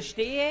wenn ich es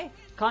verstehe,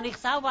 kann ich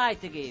es auch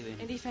weitergeben.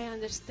 And if I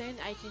understand,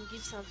 I can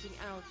give something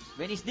out.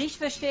 Wenn ich es nicht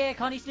verstehe,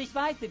 kann ich es nicht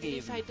And weitergeben.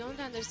 if I don't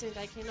understand,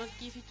 I cannot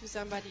give it to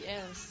somebody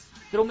else.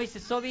 Darum ist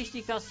es so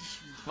wichtig, dass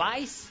ich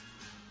weiß,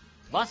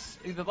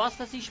 über was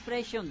das ich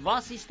spreche und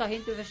was ist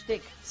dahinter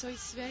versteckt. So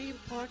it's very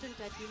important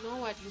that you know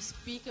what you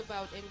speak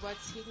about and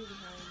what's hidden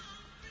behind.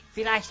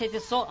 Vielleicht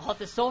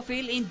hat es so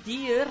viel in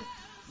dir,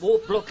 wo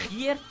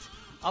blockiert,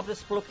 aber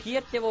das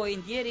Blockierte, wo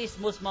in dir ist,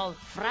 muss mal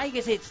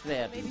freigesetzt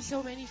werden. Maybe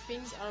so many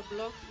things are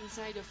blocked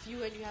inside of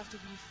you and you have to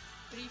be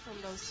free from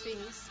those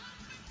things.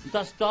 Und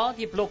dass da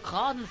die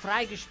Blockaden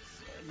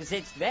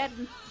freigesetzt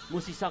werden,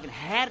 muss ich sagen,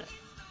 Herr,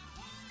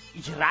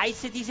 ich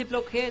reiße diese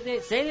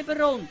Blockade selber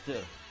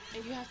runter.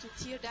 And you have to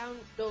tear down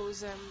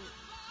those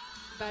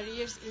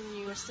barriers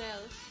in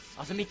yourself.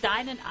 Also mit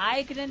deinen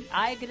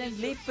eigenen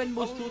Lippen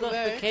musst du das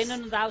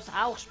bekennen und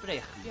auch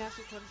sprechen. You have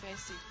to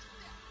confess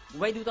it. Und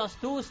wenn du das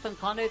tust, dann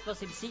kann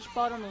etwas im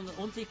sichtbaren und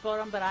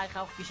unsichtbaren Bereich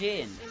auch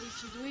geschehen. And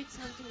if you do it,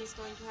 something is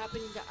going to happen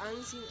in the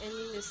unseen and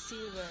in the seen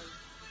world.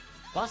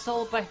 Was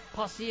soll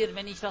passieren,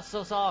 wenn ich das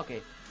so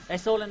sage?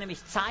 Es sollen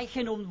nämlich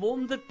Zeichen und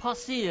Wunder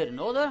passieren,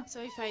 oder? So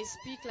if I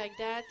speak like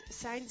that,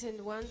 signs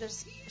and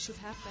wonders should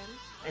happen.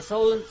 Es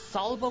sollen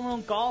Salbungen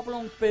und Gaben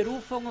und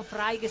Berufungen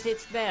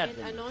freigesetzt And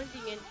werden.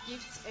 anointing and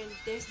gifts and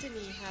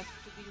destiny have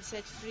to be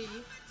set free.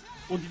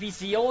 Und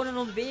Visionen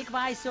und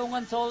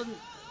Wegweisungen sollen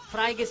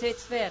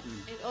freigesetzt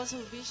werden. And also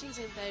visions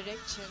and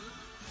direction.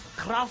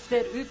 Kraft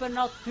der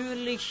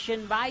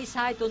übernatürlichen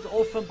Weisheit und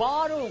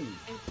Offenbarung.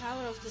 And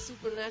power of the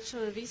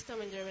supernatural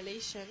wisdom and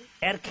revelation.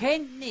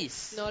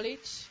 Erkenntnis,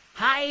 Knowledge,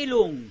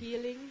 Heilung,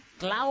 healing,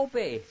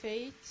 Glaube,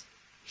 faith,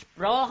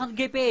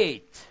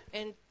 Sprachengebet,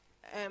 and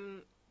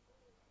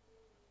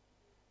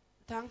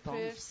tongue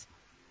prayers,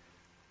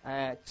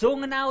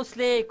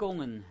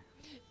 Zungenauslegungen,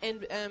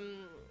 and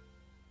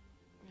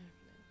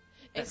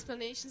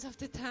explanations of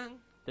the tongue,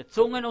 der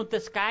Zungen und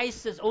des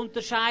Geistes,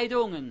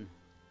 Unterscheidungen.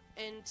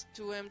 and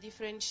to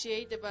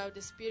differentiate about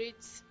the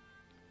spirits.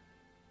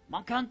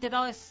 Man könnte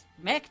das,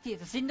 merkt ihr,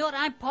 das sind nur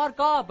ein paar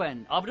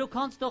Gaben, aber du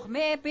kannst doch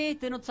mehr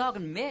beten und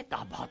sagen, mehr,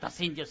 aber das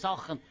sind ja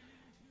Sachen,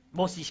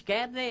 was ich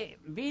gerne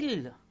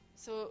will.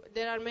 So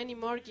there are many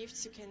more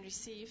gifts you can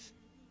receive.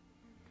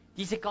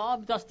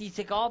 Dass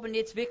diese Gaben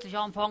jetzt wirklich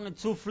anfangen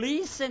zu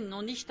fließen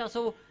und nicht da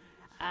so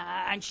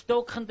ein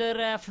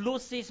stockender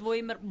Fluss ist, wo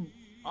immer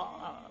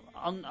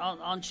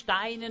an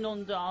Steinen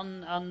und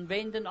an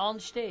Wänden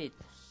ansteht.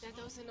 That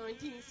those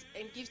anointings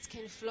and gifts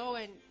can flow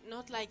and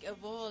not like a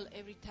wall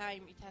every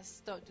time it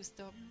has to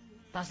stop.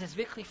 Dass es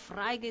wirklich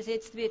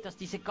freigesetzt wird, dass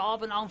diese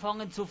Gaben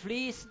anfangen zu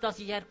fließen, dass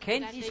ich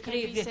Erkenntnis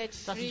kriege,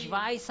 dass ich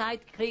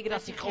Weisheit kriege,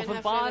 dass ich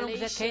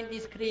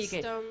Offenbarungserkenntnis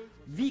kriege.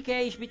 Wie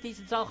gehe ich mit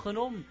diesen Sachen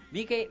um?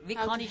 Wie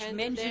kann ich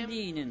Menschen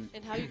dienen?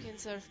 And how you can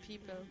serve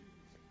people.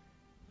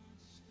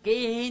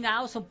 Gehe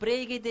hinaus und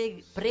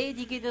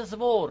predige das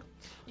Wort.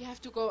 You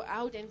have to go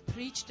out and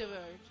preach the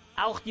word.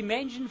 Auch die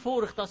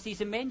Menschenfurcht, dass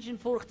diese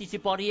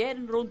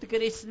Barrieren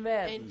runtergerissen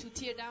werden. And to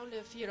tear down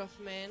the fear of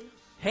man.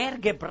 Herr,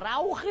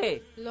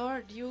 gebrauche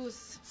Lord,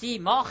 use sie,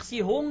 mach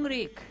sie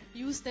hungrig,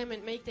 them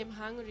and make them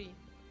hungry.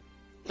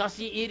 dass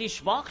sie ihre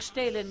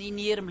Schwachstellen in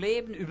ihrem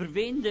Leben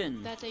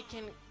überwinden, That they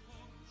can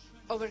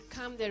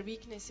overcome their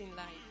weakness in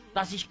life.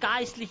 dass ich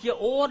geistliche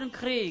Ohren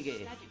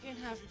kriege, That you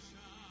can have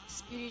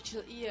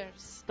spiritual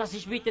ears. dass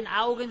ich mit den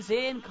Augen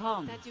sehen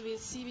kann, That you will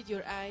see with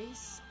your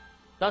eyes.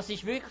 dass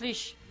ich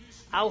wirklich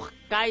auch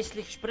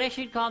geistlich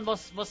sprechen kann,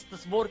 was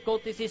das Wort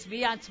Gottes ist,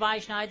 wie ein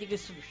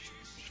zweischneidiges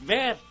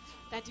Schwert.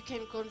 That you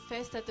can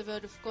confess that the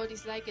word of God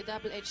is like a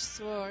double-edged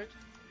sword.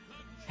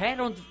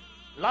 Herr, und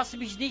lass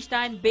mich nicht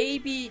ein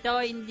Baby da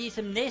in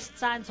diesem Nest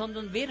sein,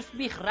 sondern wirf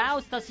mich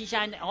raus, dass ich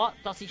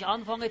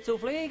anfange zu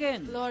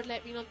fliegen. Lord,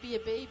 let me not be a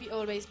baby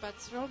always, but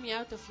throw me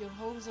out of your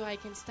home so I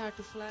can start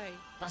to fly.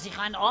 Dass ich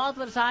ein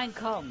Adler sein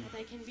kann.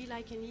 That I can be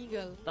like an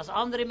eagle. Dass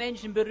andere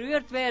Menschen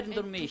berührt werden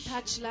durch And mich. to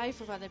touch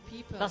life of other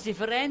people. Dass sie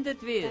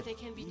verändert wird. That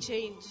they can be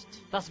changed.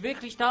 Dass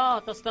wirklich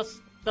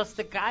dass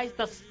der Geist,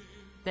 dass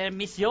der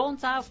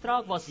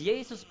Missionsauftrag, was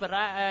Jesus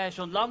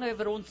schon lange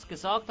über uns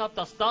gesagt hat,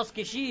 dass das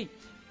geschieht.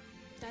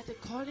 That the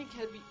calling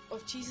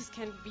of Jesus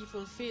can be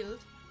fulfilled.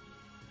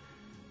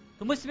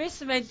 Du musst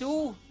wissen, wenn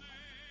du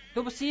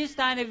siehst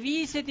eine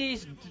Wiese, die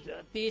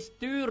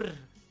ist dürr,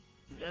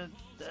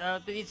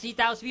 die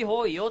sieht aus wie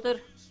Heu, oder?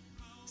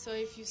 So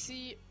if you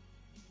see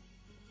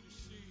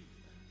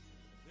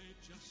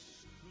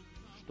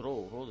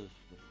Stroh, oder?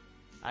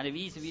 Eine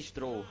Wiese wie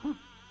Stroh.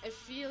 a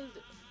field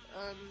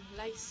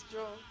like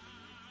straw,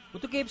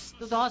 Und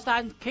du hast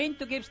ein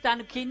Kind, du gibst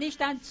deinem Kind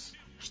nicht ein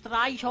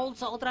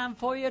Streichholz oder ein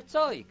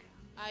Feuerzeug.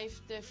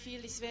 if the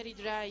field is very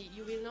dry,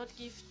 you will not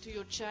give to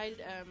your child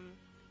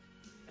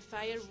a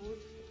firewood.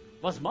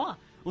 Was macht?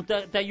 Und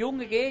der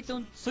Junge geht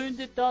und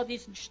zündet da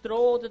diesen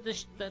Stroh oder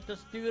das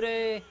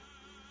dürre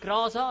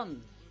Gras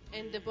an.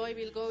 And the boy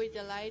will go with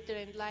the lighter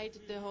and light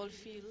the whole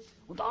field.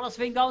 Und alles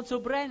fängt an zu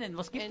brennen.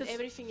 Was gibt And es?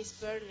 everything is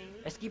burning.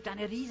 Es gibt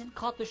eine riesen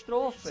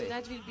Katastrophe. So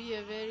that will be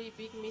a very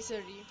big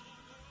misery.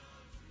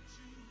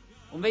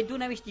 Und wenn du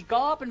nämlich die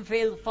Gaben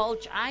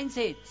falsch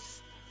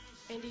einsetzt,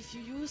 And if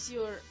you use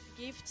your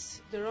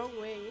gifts the wrong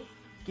way,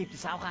 gibt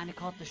es auch eine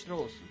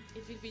Katastrophe.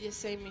 it will be the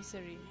same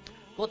misery.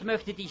 Gott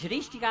möchte dich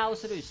richtig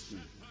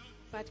ausrüsten.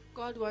 But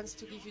God wants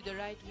to give you the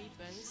right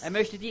weapons. Er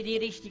möchte dir die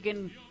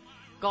richtigen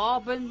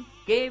Gaben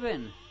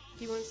geben.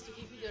 He wants to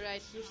give you the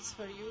right gifts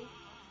for you.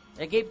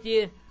 Er gibt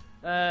dir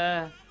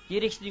die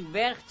richtigen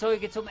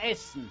Werkzeuge zum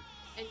Essen.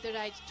 And the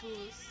right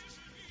tools.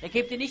 Er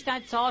gibt dir nicht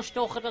einen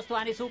Zahnstocher, dass du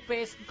eine Suppe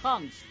essen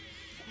kannst.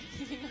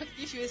 He will not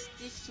give you a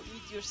stick to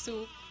eat your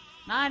soup.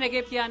 Nein, er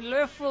gibt dir einen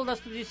Löffel,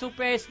 dass du die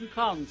Suppe essen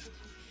kannst.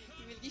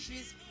 He will give you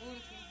a spoon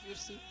to eat your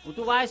soup. Und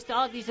du weißt,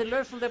 dieser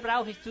Löffel, den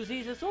brauche ich zu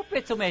dieser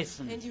Suppe zum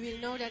Essen. And you will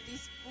know that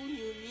this spoon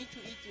you need to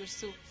eat your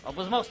soup. Aber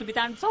was machst du mit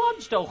einem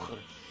Zahnstocher?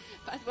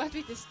 But what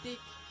with a stick?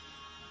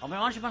 Aber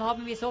manchmal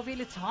haben wir so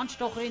viele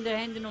Zahnstocher in den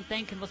Händen und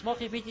denken, was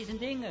mache ich mit diesen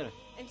Dingen?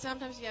 And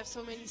sometimes we have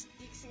so many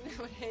sticks in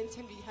our hands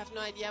and we have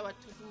no idea what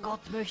to do.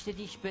 Gott möchte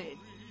dich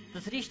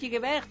das richtige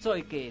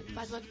Werkzeug geben.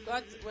 But what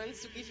God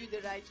wants to give you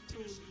the right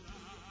tool.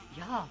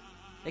 Ja,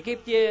 er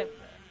gibt dir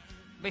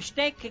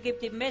Besteck, er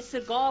gibt dir Messer,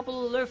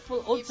 Gabel, Löffel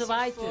und Gives so you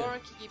weiter.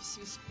 fork, he gives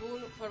you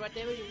spoon for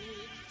whatever you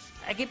need.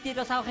 Er gibt dir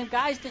das auch im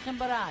geistlichen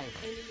Bereich.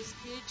 And in the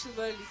spiritual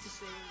world it's the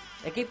same.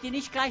 Er gibt dir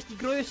nicht gleich die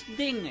größten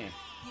Dinge.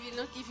 He will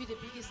not give you the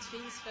biggest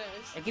things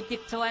first. Er gibt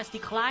dir zuerst die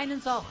kleinen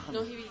Sachen.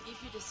 No, he will give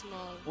you the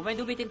small. Und wenn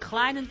du mit den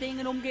kleinen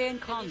Dingen umgehen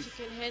And kannst if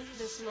you can handle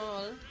the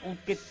small, und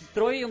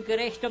treu und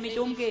gerecht damit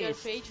and if you are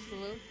umgehst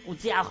faithful,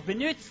 und sie auch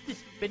benutzt, and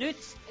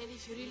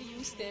if you really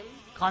use them,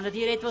 kann er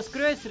dir etwas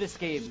Größeres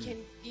he geben. can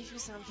give you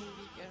something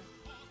bigger.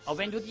 Aber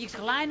wenn du die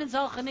kleinen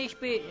Sachen nicht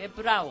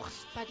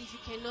brauchst, But if you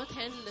cannot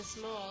handle the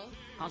small,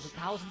 kannst du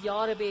 1000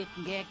 Jahre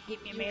beten,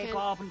 gib mir You mehr can-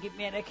 Gaben, gib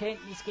mir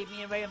Erkenntnis, gib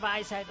mir mehr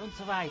Weisheit und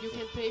so weiter. you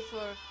can pray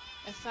for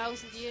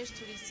 1,000 years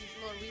to receive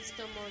more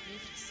wisdom, more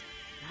gifts.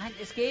 Nein,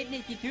 es geht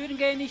nicht, die Türen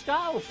gehen nicht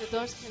auf. The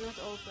doors cannot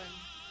open.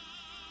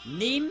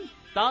 Nimm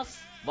das,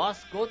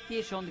 was Gott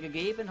dir schon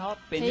gegeben hat,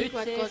 Take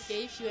what benütze God es,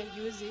 gave you and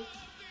use it.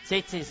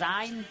 setze es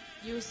ein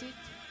Use it.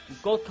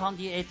 und Gott kann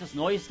dir etwas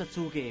Neues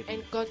dazugeben.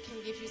 And God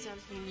can give you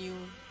something new.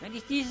 Wenn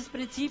ich dieses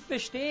Prinzip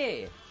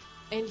verstehe,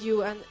 And if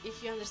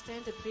you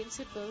understand the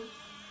principle,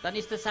 dann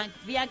ist das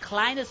wie ein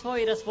kleines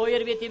Feuer. Das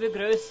Feuer wird immer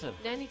größer.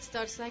 then it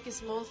starts like a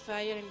small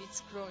fire and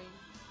it's growing.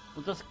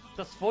 Und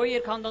das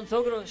Feuer kann dann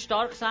so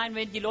stark sein,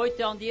 wenn die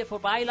Leute an dir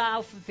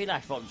vorbeilaufen,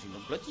 vielleicht fallen sie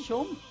dann plötzlich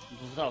um. Und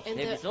du sagst, And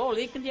hey, the wieso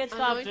liegen die jetzt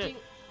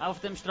auf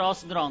dem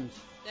Straßenrand?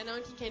 The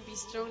anointing can be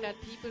strong that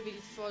people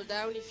will fall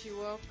down if you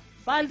walk.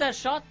 Weil der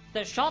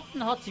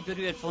Schatten hat sie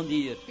berührt von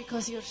dir.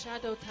 Because your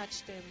shadow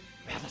touched them.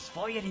 Weil das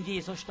Feuer in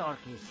dir so stark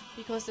ist.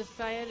 Because the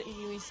fire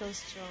in you is so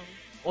strong.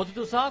 Oder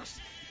du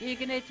sagst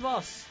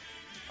irgendetwas.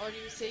 Or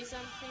you say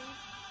something.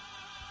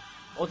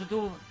 Oder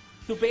du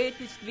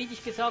betest, wie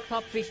ich gesagt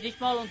habe, vielleicht nicht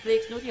mal und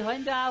legst nur die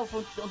Hände auf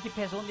und die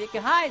Person wird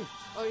geheilt.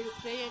 Or you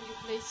pray and you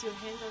place your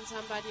hand on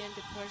somebody and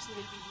the person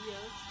will be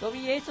healed. So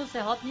wie Jesus,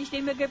 er hat nicht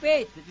immer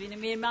gebetet, wie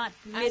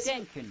wir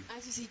denken.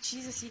 As you see,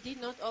 Jesus, he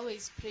did not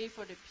always pray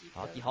for the Er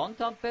people. hat die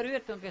Hand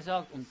berührt und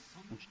gesagt, und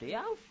steh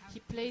auf. He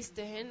placed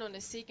the hand on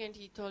the sick and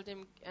he told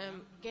them,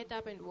 get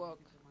up and walk.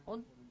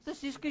 Und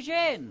das ist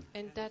geschehen.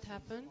 And that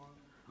happened.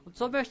 Und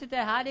so möchte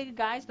der Heilige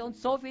Geist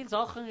uns so viele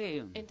Sachen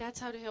geben. And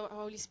that's how the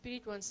Holy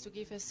Spirit wants to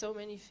give us so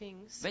many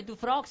things. Wenn du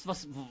fragst,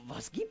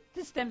 was gibt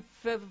es denn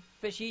für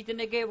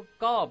verschiedene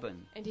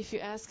Gaben? And if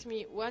you ask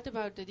me, what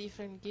about the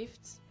different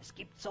gifts? Es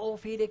gibt so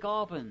viele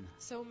Gaben.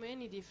 So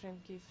many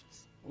different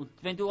gifts. Und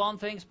wenn du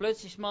anfängst,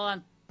 plötzlich mal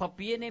ein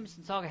Papier nimmst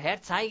und sagst,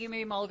 Herr, zeige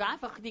mir mal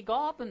einfach die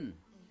Gaben.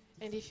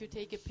 And if you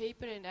take a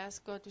paper and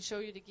ask God to show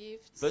you the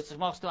gifts, Plötzlich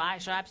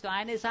schreibst du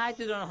eine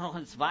Seite, dann noch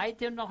eine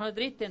zweite und noch eine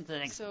dritte. Und, dann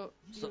denkst, so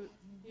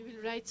you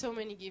will write so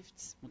many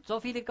gifts. und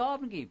so viele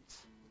Gaben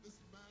gibt's.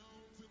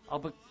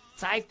 Aber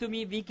zeig du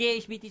mir, wie gehe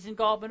ich mit diesen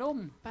Gaben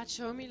um, But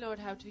show me,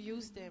 Lord, how to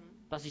use them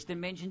dass ich den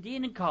Menschen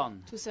dienen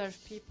kann. to serve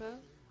people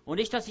Und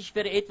nicht, dass ich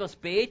für etwas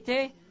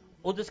bete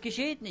und es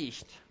geschieht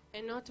nicht.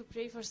 and not to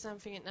pray for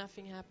something and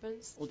nothing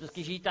happens Und es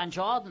geschieht ein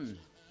Schaden.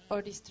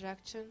 or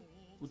distraction.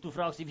 Und du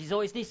fragst dich,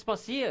 wieso ist nichts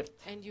passiert?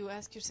 And you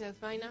ask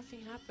yourself, why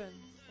nothing happened?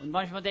 Und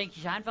manchmal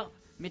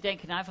wir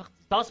denken einfach,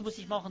 das muss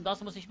ich machen,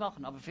 das muss ich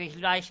machen. Aber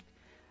vielleicht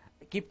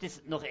gibt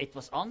es noch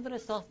etwas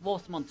anderes,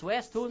 was man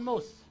zuerst tun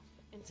muss.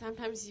 And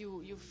sometimes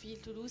you feel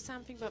to do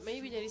something, but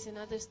maybe there is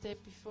another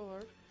step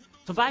before.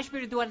 Zum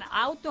Beispiel, wenn du ein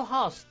Auto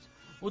hast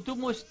und du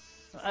musst,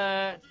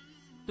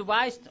 du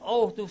weißt,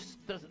 oh,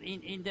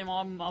 in dem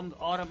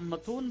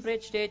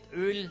Armaturenbrett steht,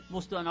 Öl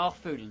musst du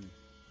nachfüllen.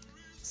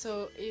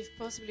 So if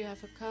possibly you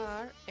have a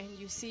car and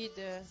you see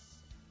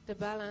the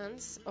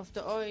balance of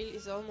the oil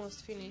is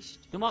almost finished.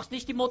 Du machst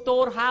nicht die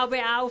Motorhaube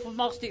auf und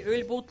machst die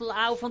Ölbuttel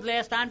auf und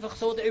leerst einfach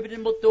so über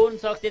den Motor und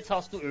sagst, jetzt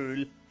hast du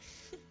Öl.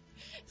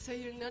 So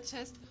you're not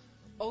just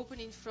open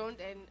in front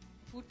and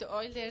put the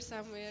oil there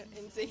somewhere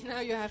and say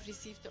now you have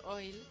received the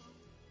oil.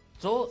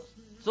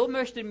 So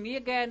möchten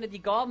wir gerne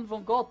die Gaben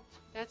von Gott.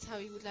 That's how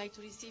you would like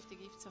to receive the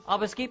gifts of Aber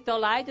God. es gibt da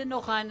leider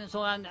noch eine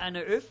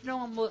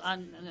Öffnung,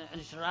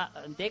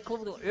 einen Deckel,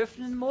 wo du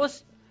öffnen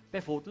musst,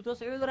 bevor du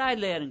das Öl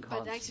reinleeren But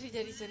kannst. actually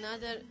there is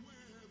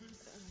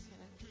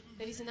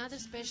another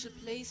special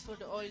place for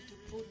the oil to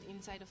put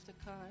inside of the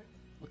car.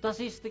 Und das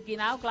ist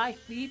genau gleich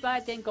wie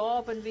bei den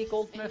Gaben, wie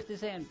Gott möchte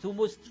sehen. Du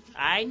musst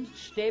ein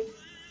Step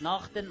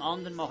nach dem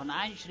anderen machen,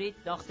 einen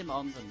Schritt nach dem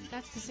anderen.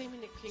 That's the same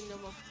in the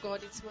kingdom of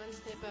God. It's one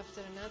step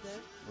after another.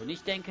 Und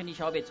nicht denken,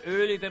 ich habe jetzt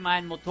Öl über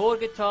meinen Motor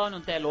getan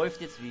und der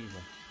läuft jetzt wieder.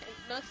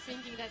 And not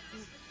thinking that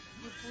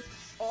you put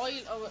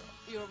oil over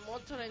your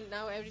motor and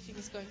now everything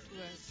is going to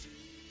work.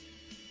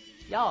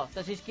 Ja,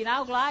 das ist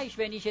genau gleich,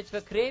 wenn ich jetzt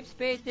für Krebs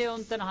bete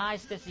und dann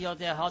heißt es, ja,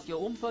 der hat ja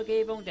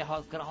Unvergebung, der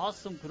hat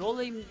Hass und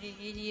Groll in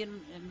ihrem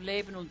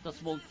Leben und das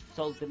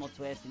sollte mal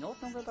zuerst in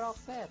Ordnung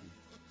gebracht werden.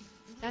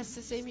 That's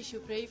the same if you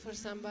pray for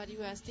somebody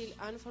who has still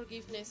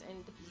unforgiveness,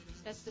 and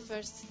that's the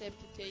first step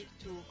to take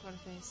to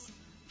confess.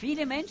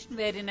 Viele Menschen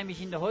werden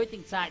nämlich in der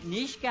heutigen Zeit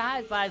nicht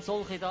geheilt, weil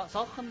solche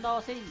Sachen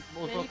da sind,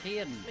 wo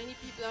blockieren. Many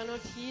people are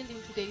not healed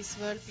in today's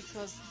world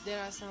because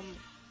there are some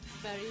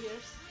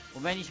barriers.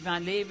 Und wenn ich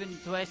mein Leben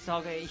zuerst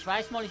sage, ich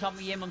weiß mal, ich habe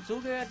mir jemand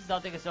zugehört und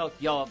hat er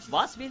gesagt, ja,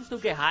 was willst du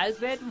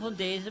geheilt werden von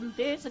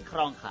dieser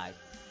Krankheit?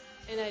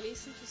 And I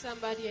listened to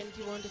somebody and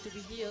he wanted to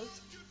be healed.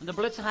 Und dann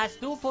plötzlich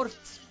heißt du, vor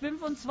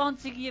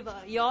 25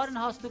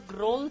 Jahren hast du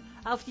Groll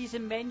auf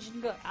diesen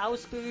Menschen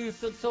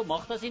ausgeübt und so,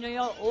 mach das in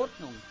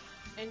Ordnung.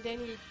 And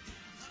then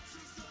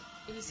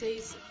he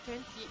says,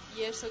 20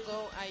 years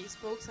ago I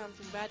spoke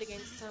something bad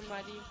against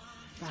somebody,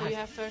 so you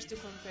have first to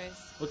confess.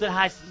 Und dann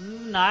heißt,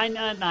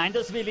 nein,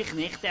 das will ich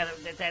nicht,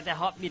 der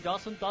hat mir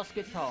das und das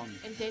getan.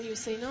 And then you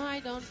say, no, I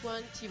don't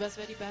want, he was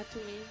very bad to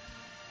me.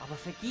 Aber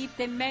vergib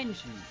den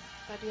Menschen.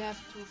 But you have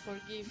to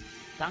forgive.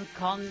 Dann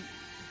kann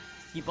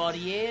die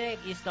Barriere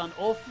ist dann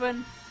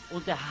offen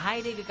und der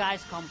Heilige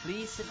Geist kann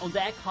fließen und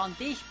er kann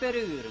dich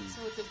berühren.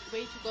 So the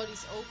way to God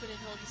is open and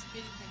Holy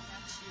Spirit can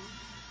touch you.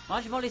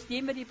 Manchmal ist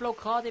immer die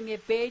Blockade, wir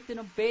beten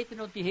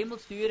und die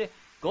Himmelstüre,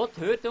 Gott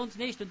hört uns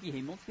nicht und die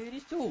Himmelstüre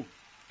ist zu.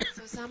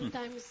 So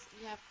sometimes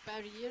we have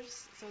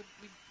barriers, so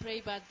we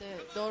pray, but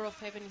the door of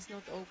heaven is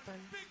not open.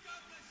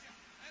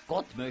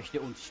 Gott möchte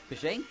uns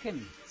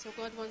beschenken, So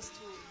God wants to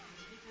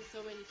give us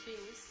so many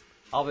things,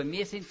 aber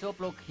wir sind so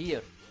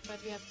blockiert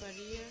but we have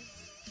barrier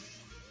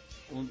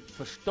und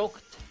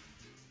verstockt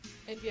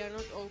and we are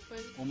not open,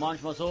 und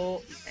manchmal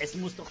so, es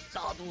muss doch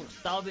da durch,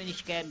 da will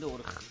ich gern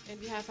durch.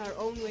 and we have our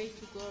own way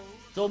to go.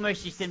 So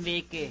möchte ich den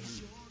Weg gehen.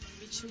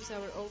 We choose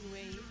our own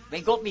way.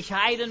 Wenn Gott mich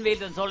heilen will,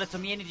 dann soll er zu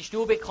mir in die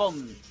Stube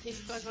kommen.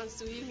 If God wants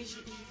to heal me, he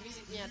should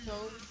visit me at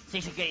home.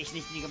 Sicher gehe ich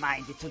nicht in die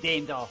Gemeinde, zu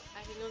dem da.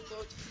 I will not go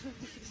to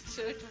the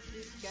church of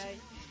this guy.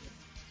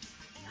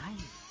 Nein,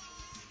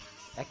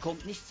 er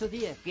kommt nicht zu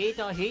dir. Geh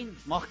dahin,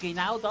 mach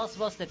genau das,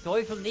 was der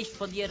Teufel nicht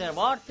von dir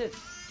erwartet.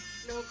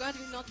 No, God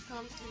will not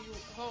come to you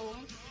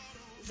home,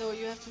 so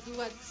you have to do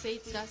what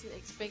Satan doesn't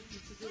expect you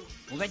to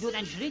do. Und wenn du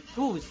den Schritt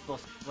tust,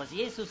 was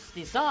Jesus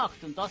dir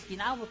sagt, und das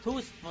genau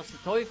tust, was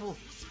der Teufel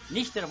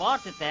nicht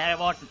erwartet, der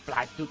erwartet,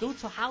 bleib du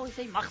zu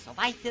Hause, mach so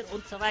weiter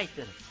und so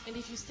weiter. And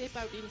if you step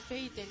out in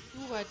faith and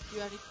do what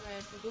you are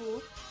required to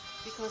do,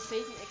 because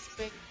Satan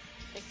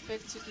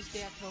expects you to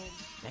stay at home.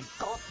 Denn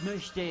Gott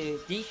möchte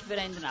dich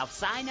verändern auf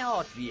seine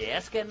Art, wie er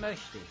es gern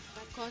möchte.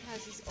 But God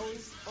has his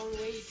own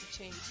way to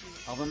change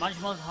you. Aber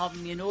manchmal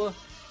haben wir nur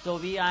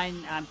so wie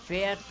ein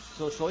Pferd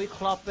so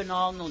Scheuklappen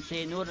an und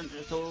sehen nur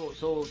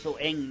so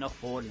eng nach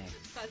vorne.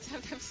 But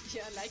sometimes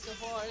we are like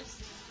a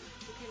horse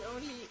who can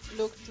only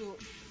look to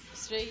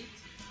straight.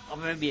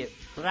 Aber wenn wir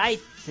breit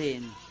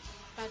sehen,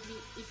 But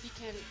if we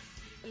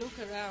can look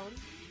around,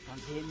 dann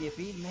sehen wir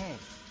viel mehr.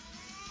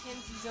 we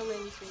can see so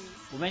many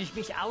things. Und wenn ich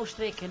mich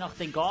ausstrecke nach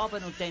den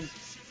Gaben und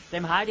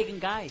dem Heiligen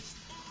Geist,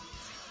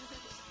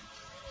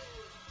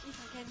 If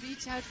I can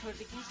reach out for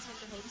the gifts of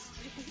the Holy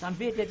Spirit, dann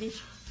wird er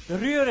dich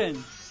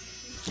berühren.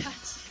 touch,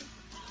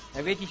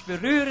 Er wird dich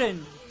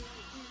berühren.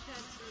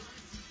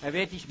 touch, Er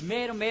wird dich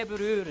mehr und mehr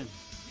berühren.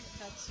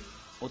 touch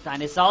you. Und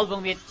deine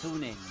Salbung wird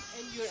zunehmen.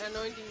 And your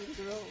anointing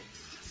will grow.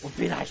 Und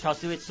vielleicht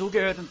hast du jetzt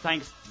zugehört und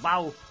denkst,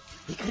 wow,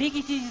 wie kriege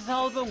ich diese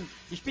Salbung?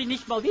 Ich bin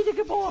nicht mal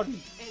wiedergeboren.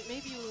 And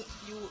maybe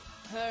you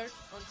heard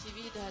on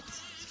TV that,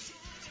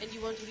 and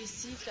you want to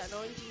receive the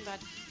anointing, but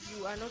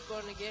you are not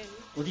born again,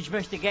 Und ich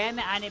möchte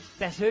gerne eine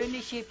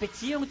persönliche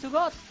Beziehung zu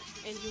Gott.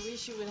 and you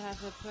wish you will have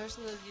a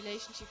personal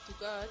relationship to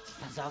God,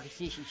 Dann sage ich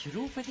dich, ich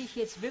rufe dich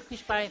jetzt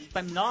wirklich beim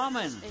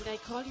Namen. and I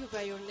call you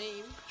by your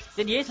name,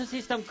 Denn Jesus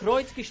ist am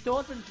Kreuz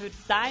gestorben für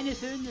deine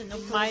Sünden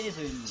und meine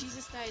Sünden.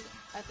 Jesus died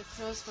at the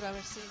cross for our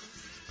sins,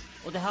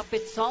 Und er hat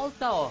bezahlt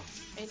da.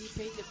 and he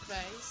paid the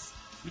price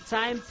Mit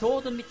seinem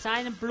Tod und mit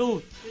seinem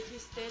Blut. with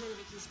his death and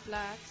with his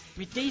blood,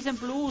 Mit diesem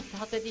Blut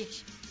hat er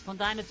dich von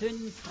deinen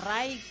Sünden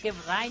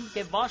rein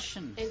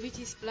gewaschen. and with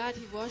his blood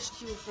he washed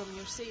you from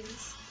your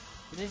sins.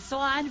 Und es ist so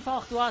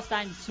einfach, du hast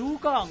einen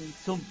Zugang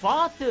zum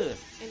Vater.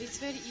 And it's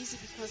very easy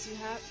because you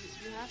have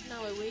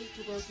now a way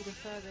to go to the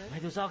Father. Weil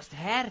du sagst,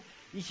 Herr,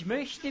 ich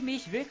möchte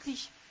mich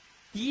wirklich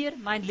dir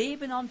mein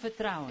Leben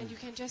anvertrauen. And you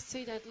can just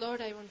say that,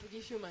 Lord, I want to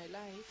give you my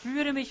life.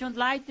 Führe mich und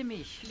leite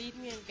mich. Lead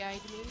me and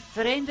guide me.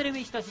 Verändere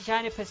mich, dass ich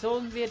eine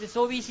Person werde,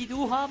 so wie sie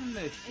du haben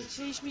möchtest. And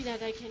change me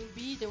that I can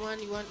be the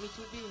one you want me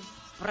to be.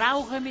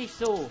 Brauche mich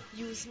so.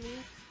 Use me.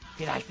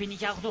 Vielleicht bin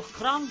ich auch noch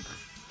krank.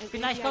 And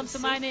Vielleicht maybe I'm kannst du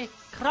sick. meine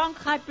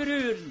Krankheit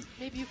berühren.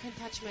 Maybe you can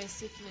touch my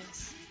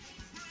sickness.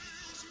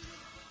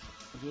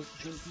 Und Jesus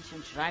nimmt dich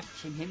und schreibt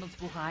dich im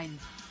Himmelsbuch ein.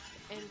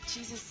 And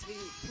Jesus will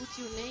put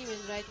your name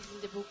and write it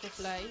in the book of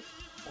life.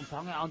 Und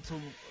fange an,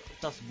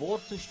 das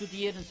Wort zu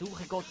studieren.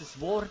 Suche Gottes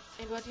Wort.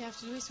 And what you have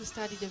to do is to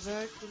study the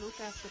Word, to look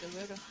after the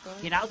Word of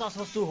God. Genau das,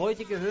 was du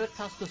heute gehört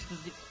hast,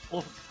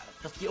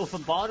 dass die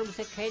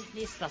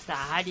Offenbarungserkenntnis, dass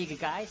der Heilige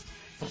Geist,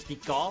 dass die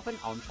Gaben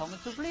anfangen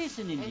zu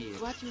fließen in dir.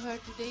 And what you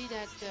heard today,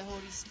 that the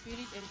Holy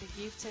Spirit and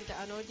the gifts and the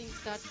anointing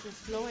start to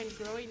flow and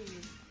grow in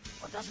you.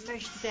 Und das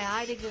möchte der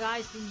Heilige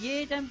Geist in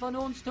jedem von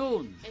uns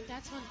tun. And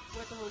that's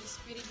what the Holy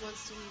Spirit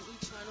wants to do in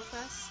each one of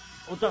us.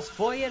 Und das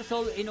Feuer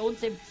soll in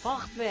uns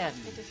empfacht werden.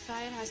 And the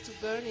fire has to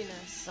burn in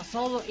us. Das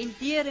soll in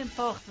dir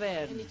empfacht And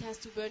werden. it has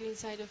to burn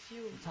inside of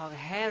you. Und sage,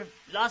 Herr,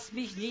 lass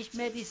mich nicht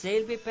mehr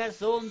dieselbe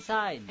Person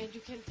sein. And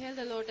you can tell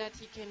the Lord that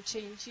He can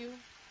change you.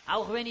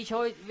 Auch wenn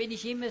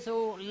ich immer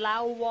so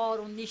lau war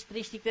und nicht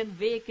richtig den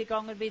Weg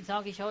gegangen bin,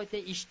 sage ich heute,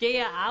 ich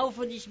stehe auf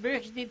und ich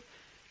möchte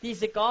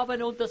diese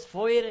Gaben und das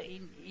Feuer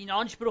in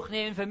Anspruch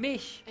nehmen für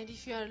mich. And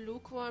if you are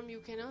lukewarm, you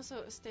can also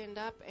stand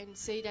up and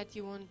say that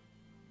you want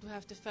to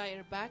have the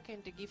fire back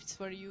and the gifts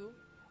for you.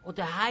 Und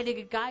der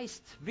Heilige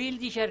Geist will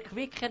dich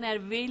erquicken,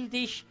 er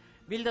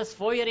will das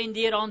Feuer in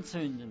dir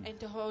anzünden. And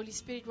the Holy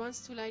Spirit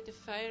wants to light the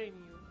fire in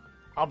you.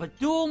 Aber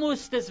du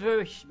musst es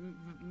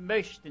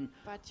möchten.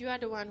 But you are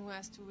the one who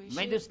has to wish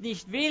Wenn du it. es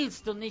nicht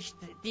willst und nicht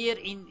dir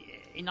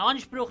in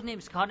Anspruch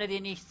nimmst, kann er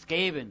dir nichts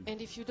geben. And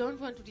if you don't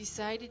want to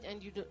decide it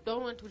and you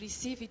don't want to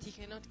receive it, He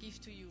cannot give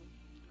to you.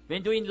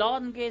 Wenn du in den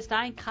Laden gehst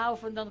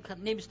einkaufen, dann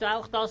nimmst du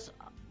auch das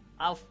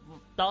auf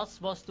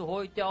das, was du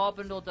heute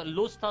Abend oder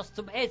Lust hast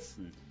zum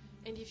Essen.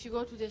 And if you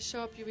go to the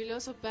shop, you will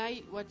also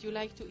buy what you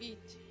like to eat.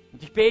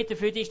 Und ich bete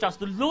für dich, dass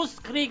du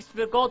Lust kriegst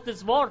für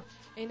Gottes Wort.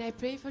 And I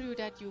pray for you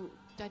that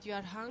that you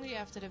are hungry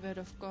after the word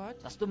of God,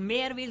 dass du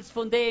mehr willst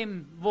von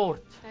dem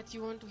Wort, that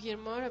you want to hear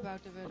more about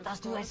the word und of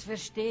dass du God, es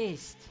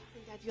verstehst,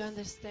 and that you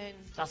understand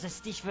dass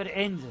es dich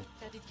verändert,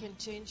 that it can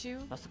change you,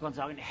 dass du kannst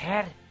sagen,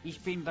 Herr, ich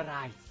bin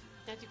bereit,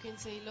 that you can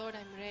say, Lord,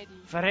 I'm ready.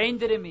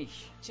 verändere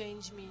mich,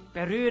 Change me,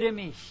 berühre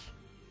mich,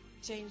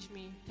 change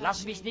me, lass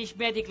touch mich me, nicht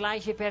mehr die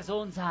gleiche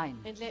Person sein,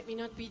 and let me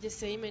not be the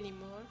same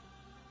anymore,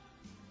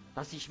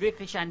 dass ich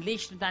wirklich ein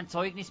Licht und ein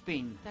Zeugnis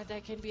bin, that I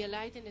can be a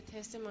light and a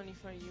testimony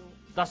for you,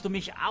 dass du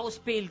mich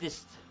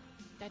ausbildest,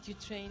 that you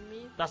train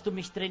me, dass du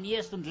mich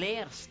trainierst und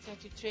lehrst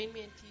that you train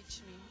me and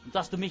teach me, und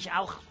dass du mich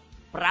auch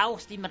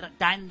brauchst in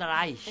deinem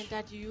Reich, and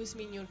that you use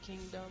me in your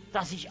kingdom,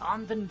 dass ich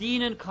anderen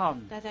dienen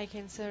kann, that I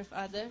can serve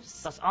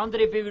others, dass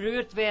andere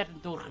berührt werden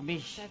durch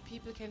mich, that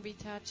people can be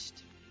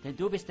touched, denn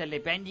du bist der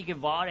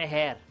lebendige, wahre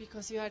Herr.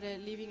 because you are the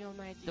living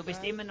Almighty Du bist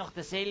God. immer noch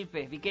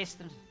derselbe, wie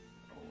gestern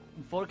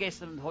und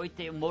vorgestern und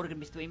heute und morgen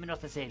bist du immer noch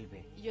derselbe.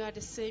 You are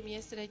the same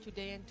yesterday,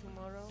 today and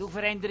tomorrow, Du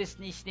veränderst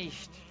dich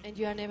nicht. and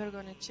you are never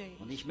gonna change.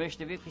 Und ich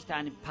möchte wirklich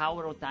deine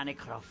Power und deine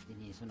Kraft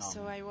in Jesu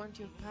So Namen. I want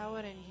your power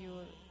and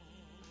your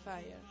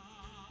fire,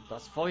 Und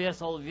das Feuer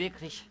soll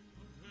wirklich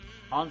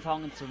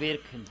anfangen zu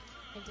wirken.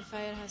 and the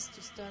fire has to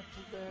start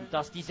to burn, Und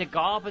dass diese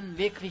Gaben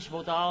wirklich,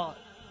 wo da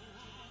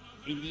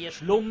in dir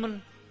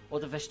schlummern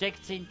oder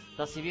versteckt sind,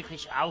 dass sie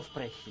wirklich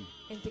aufbrechen.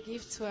 and the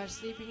gifts who are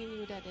sleeping in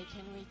you, that they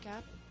can wake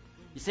up.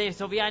 Ich sehe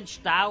so wie ein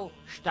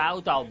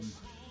Staudamm.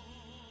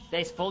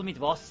 Der ist voll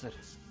mit Wasser.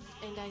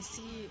 And I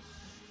see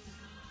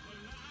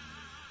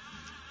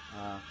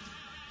Ah.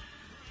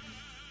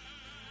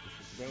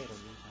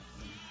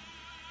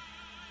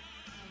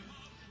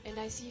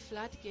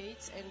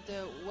 floodgates, and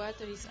the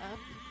water is up,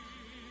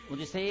 Und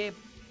ich sehe,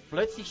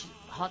 plötzlich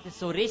hat es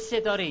so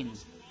Risse darin.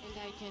 and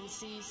I can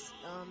see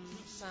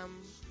some,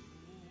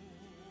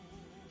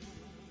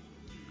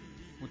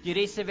 Und die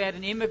Risse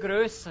werden immer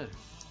größer.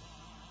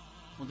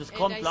 Und es and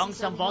kommt I see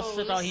langsam some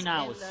Wasser da holes,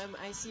 hinaus. and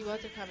I see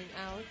water coming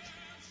out,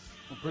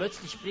 Und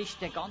plötzlich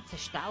bricht der ganze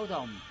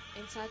Staudamm.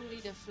 and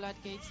suddenly the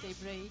floodgates, they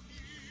break.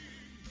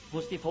 Du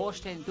musst dir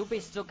vorstellen, du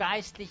bist so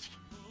geistlich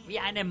wie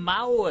eine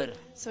Mauer.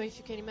 So if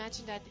you can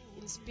imagine that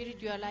in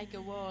spirit you are like a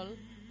wall,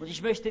 Und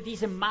ich möchte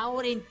diese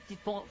Mauer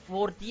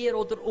vor dir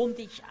oder um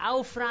dich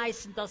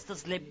aufreißen, dass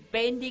das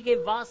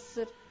lebendige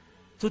Wasser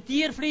zu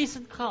dir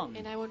fließen kann.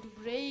 and I want to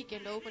break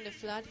and open the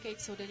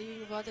floodgates so the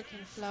living water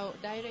can flow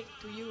direct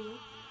to you,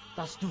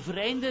 Dass du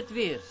verändert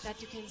wirst.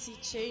 that you can see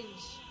change.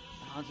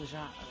 Also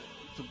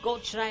zu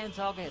Gott schreien und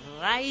sagen,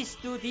 reiß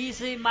du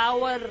diese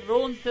Mauer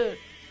runter,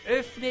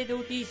 öffne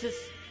du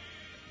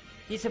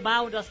diese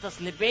Mauer, dass das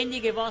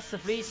lebendige Wasser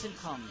fließen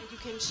kann. And you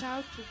can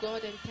shout to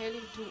God and tell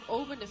Him to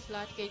open the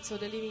floodgates so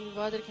the living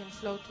water can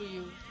flow to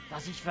you,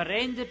 Dass ich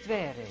verändert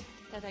wäre,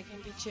 that I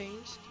can be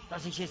changed,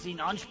 dass ich es in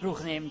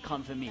Anspruch nehmen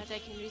kann für mich. that I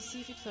can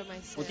receive it for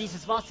myself. Und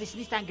dieses Wasser ist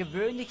nicht ein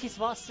gewöhnliches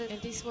Wasser,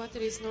 And this water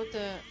is not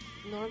a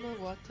normal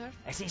water,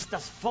 es ist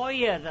das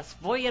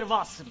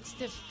Feuerwasser. it's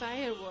the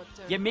fire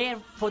water. Je mehr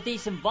von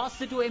diesem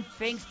Wasser du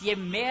empfängst, je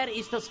mehr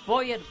ist das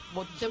Feuer,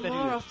 wo dich The more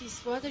berührt. of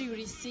this water you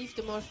receive,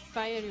 the more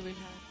fire you will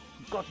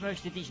have. Gott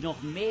möchte dich noch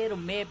mehr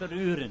und mehr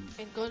berühren.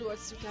 And God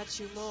wants to touch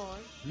you more,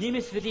 Nimm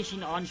es für dich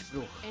in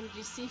Anspruch, and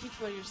receive it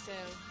for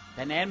yourself,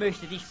 denn er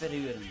möchte dich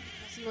berühren.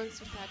 because He wants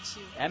to touch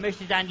you, Er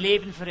möchte dein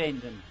Leben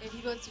verändern. and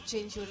He wants to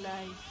change your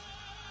life.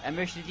 Er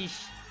möchte dich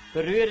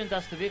berühren,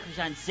 dass du wirklich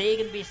ein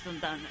Segen bist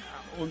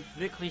und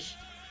wirklich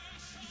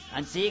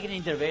ein Segen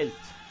in der Welt.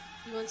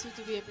 He wants you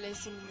to be a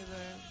blessing in the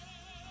world.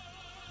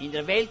 In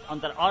der Welt,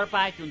 an der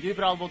Arbeit und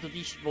überall, wo du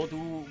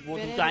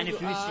Wherever deine you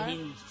Füße are.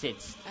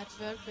 hinsetzt, At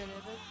work,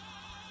 wherever,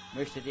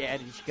 möchte er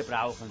dich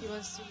gebrauchen. He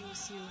wants to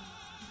use you.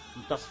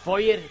 Und das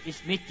Feuer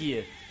ist mit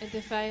dir. And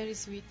the fire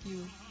is with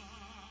you.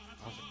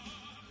 Also,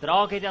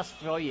 trage das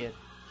Feuer.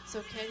 So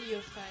carry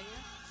your fire,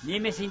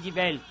 Nimm es in die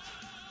Welt.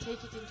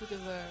 take it into the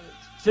world,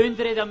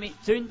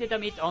 Zünde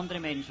damit andere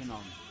Menschen an.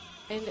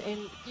 and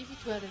give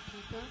it to other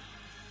people,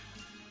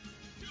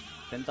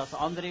 Denn dass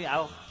andere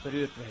auch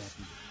berührt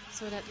werden.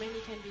 so that many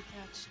can be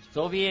touched.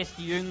 So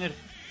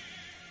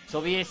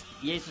wie es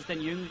Jesus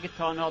den Jüngern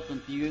getan hat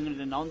und die Jünger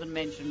den anderen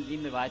Menschen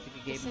immer The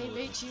weitergegeben same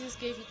way wurden. Jesus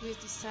gave it to His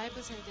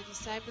disciples, and the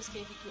disciples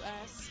gave it to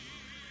us.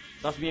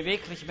 Dass wir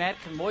wirklich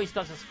merken, wo ist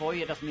das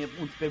Feuer, dass wir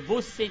uns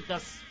bewusst sind,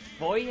 das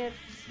Feuer,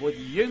 wo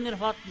die Jünger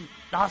hatten,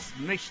 das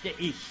möchte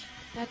ich.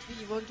 That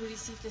we want to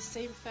receive the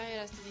same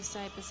fire as the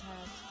disciples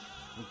had.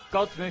 Und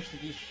Gott möchte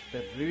dich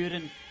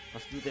berühren,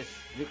 dass du das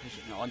wirklich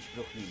in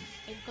Anspruch nimmst.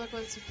 And God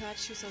wants to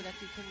touch you so that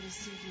you can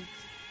receive it.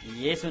 In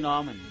Jesu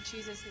Namen. In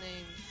Jesus'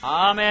 name.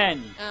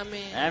 Amen.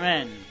 Amen.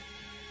 Amen.